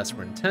 of those deaths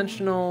were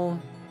intentional.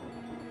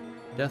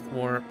 Death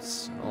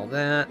warps, all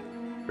that.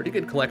 Pretty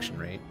good collection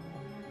rate.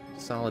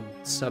 Solid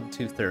sub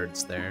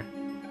 2/3 there.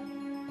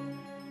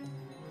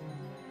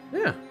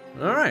 Yeah,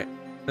 alright.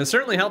 It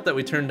certainly helped that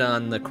we turned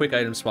on the quick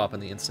item swap in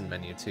the instant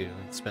menu too.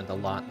 Spent a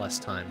lot less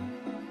time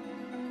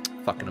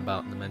fucking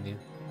about in the menu.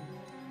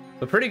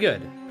 But pretty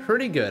good.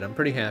 Pretty good. I'm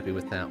pretty happy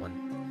with that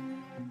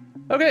one.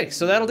 Okay,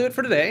 so that'll do it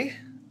for today.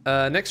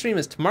 Next stream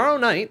is tomorrow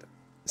night,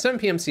 7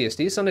 p.m.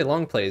 CST, Sunday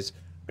long plays.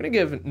 We're gonna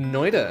give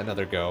Noida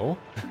another go.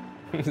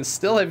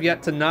 Still have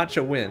yet to notch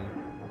a win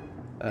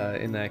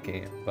in that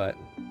game, but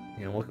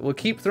you know, we'll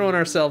keep throwing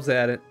ourselves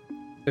at it.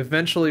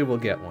 Eventually we'll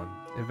get one.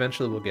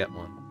 Eventually we'll get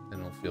one,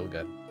 and it'll feel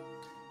good.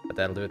 But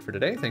that'll do it for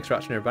today. Thanks for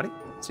watching, everybody.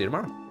 See you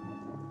tomorrow.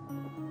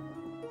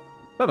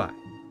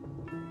 Bye-bye.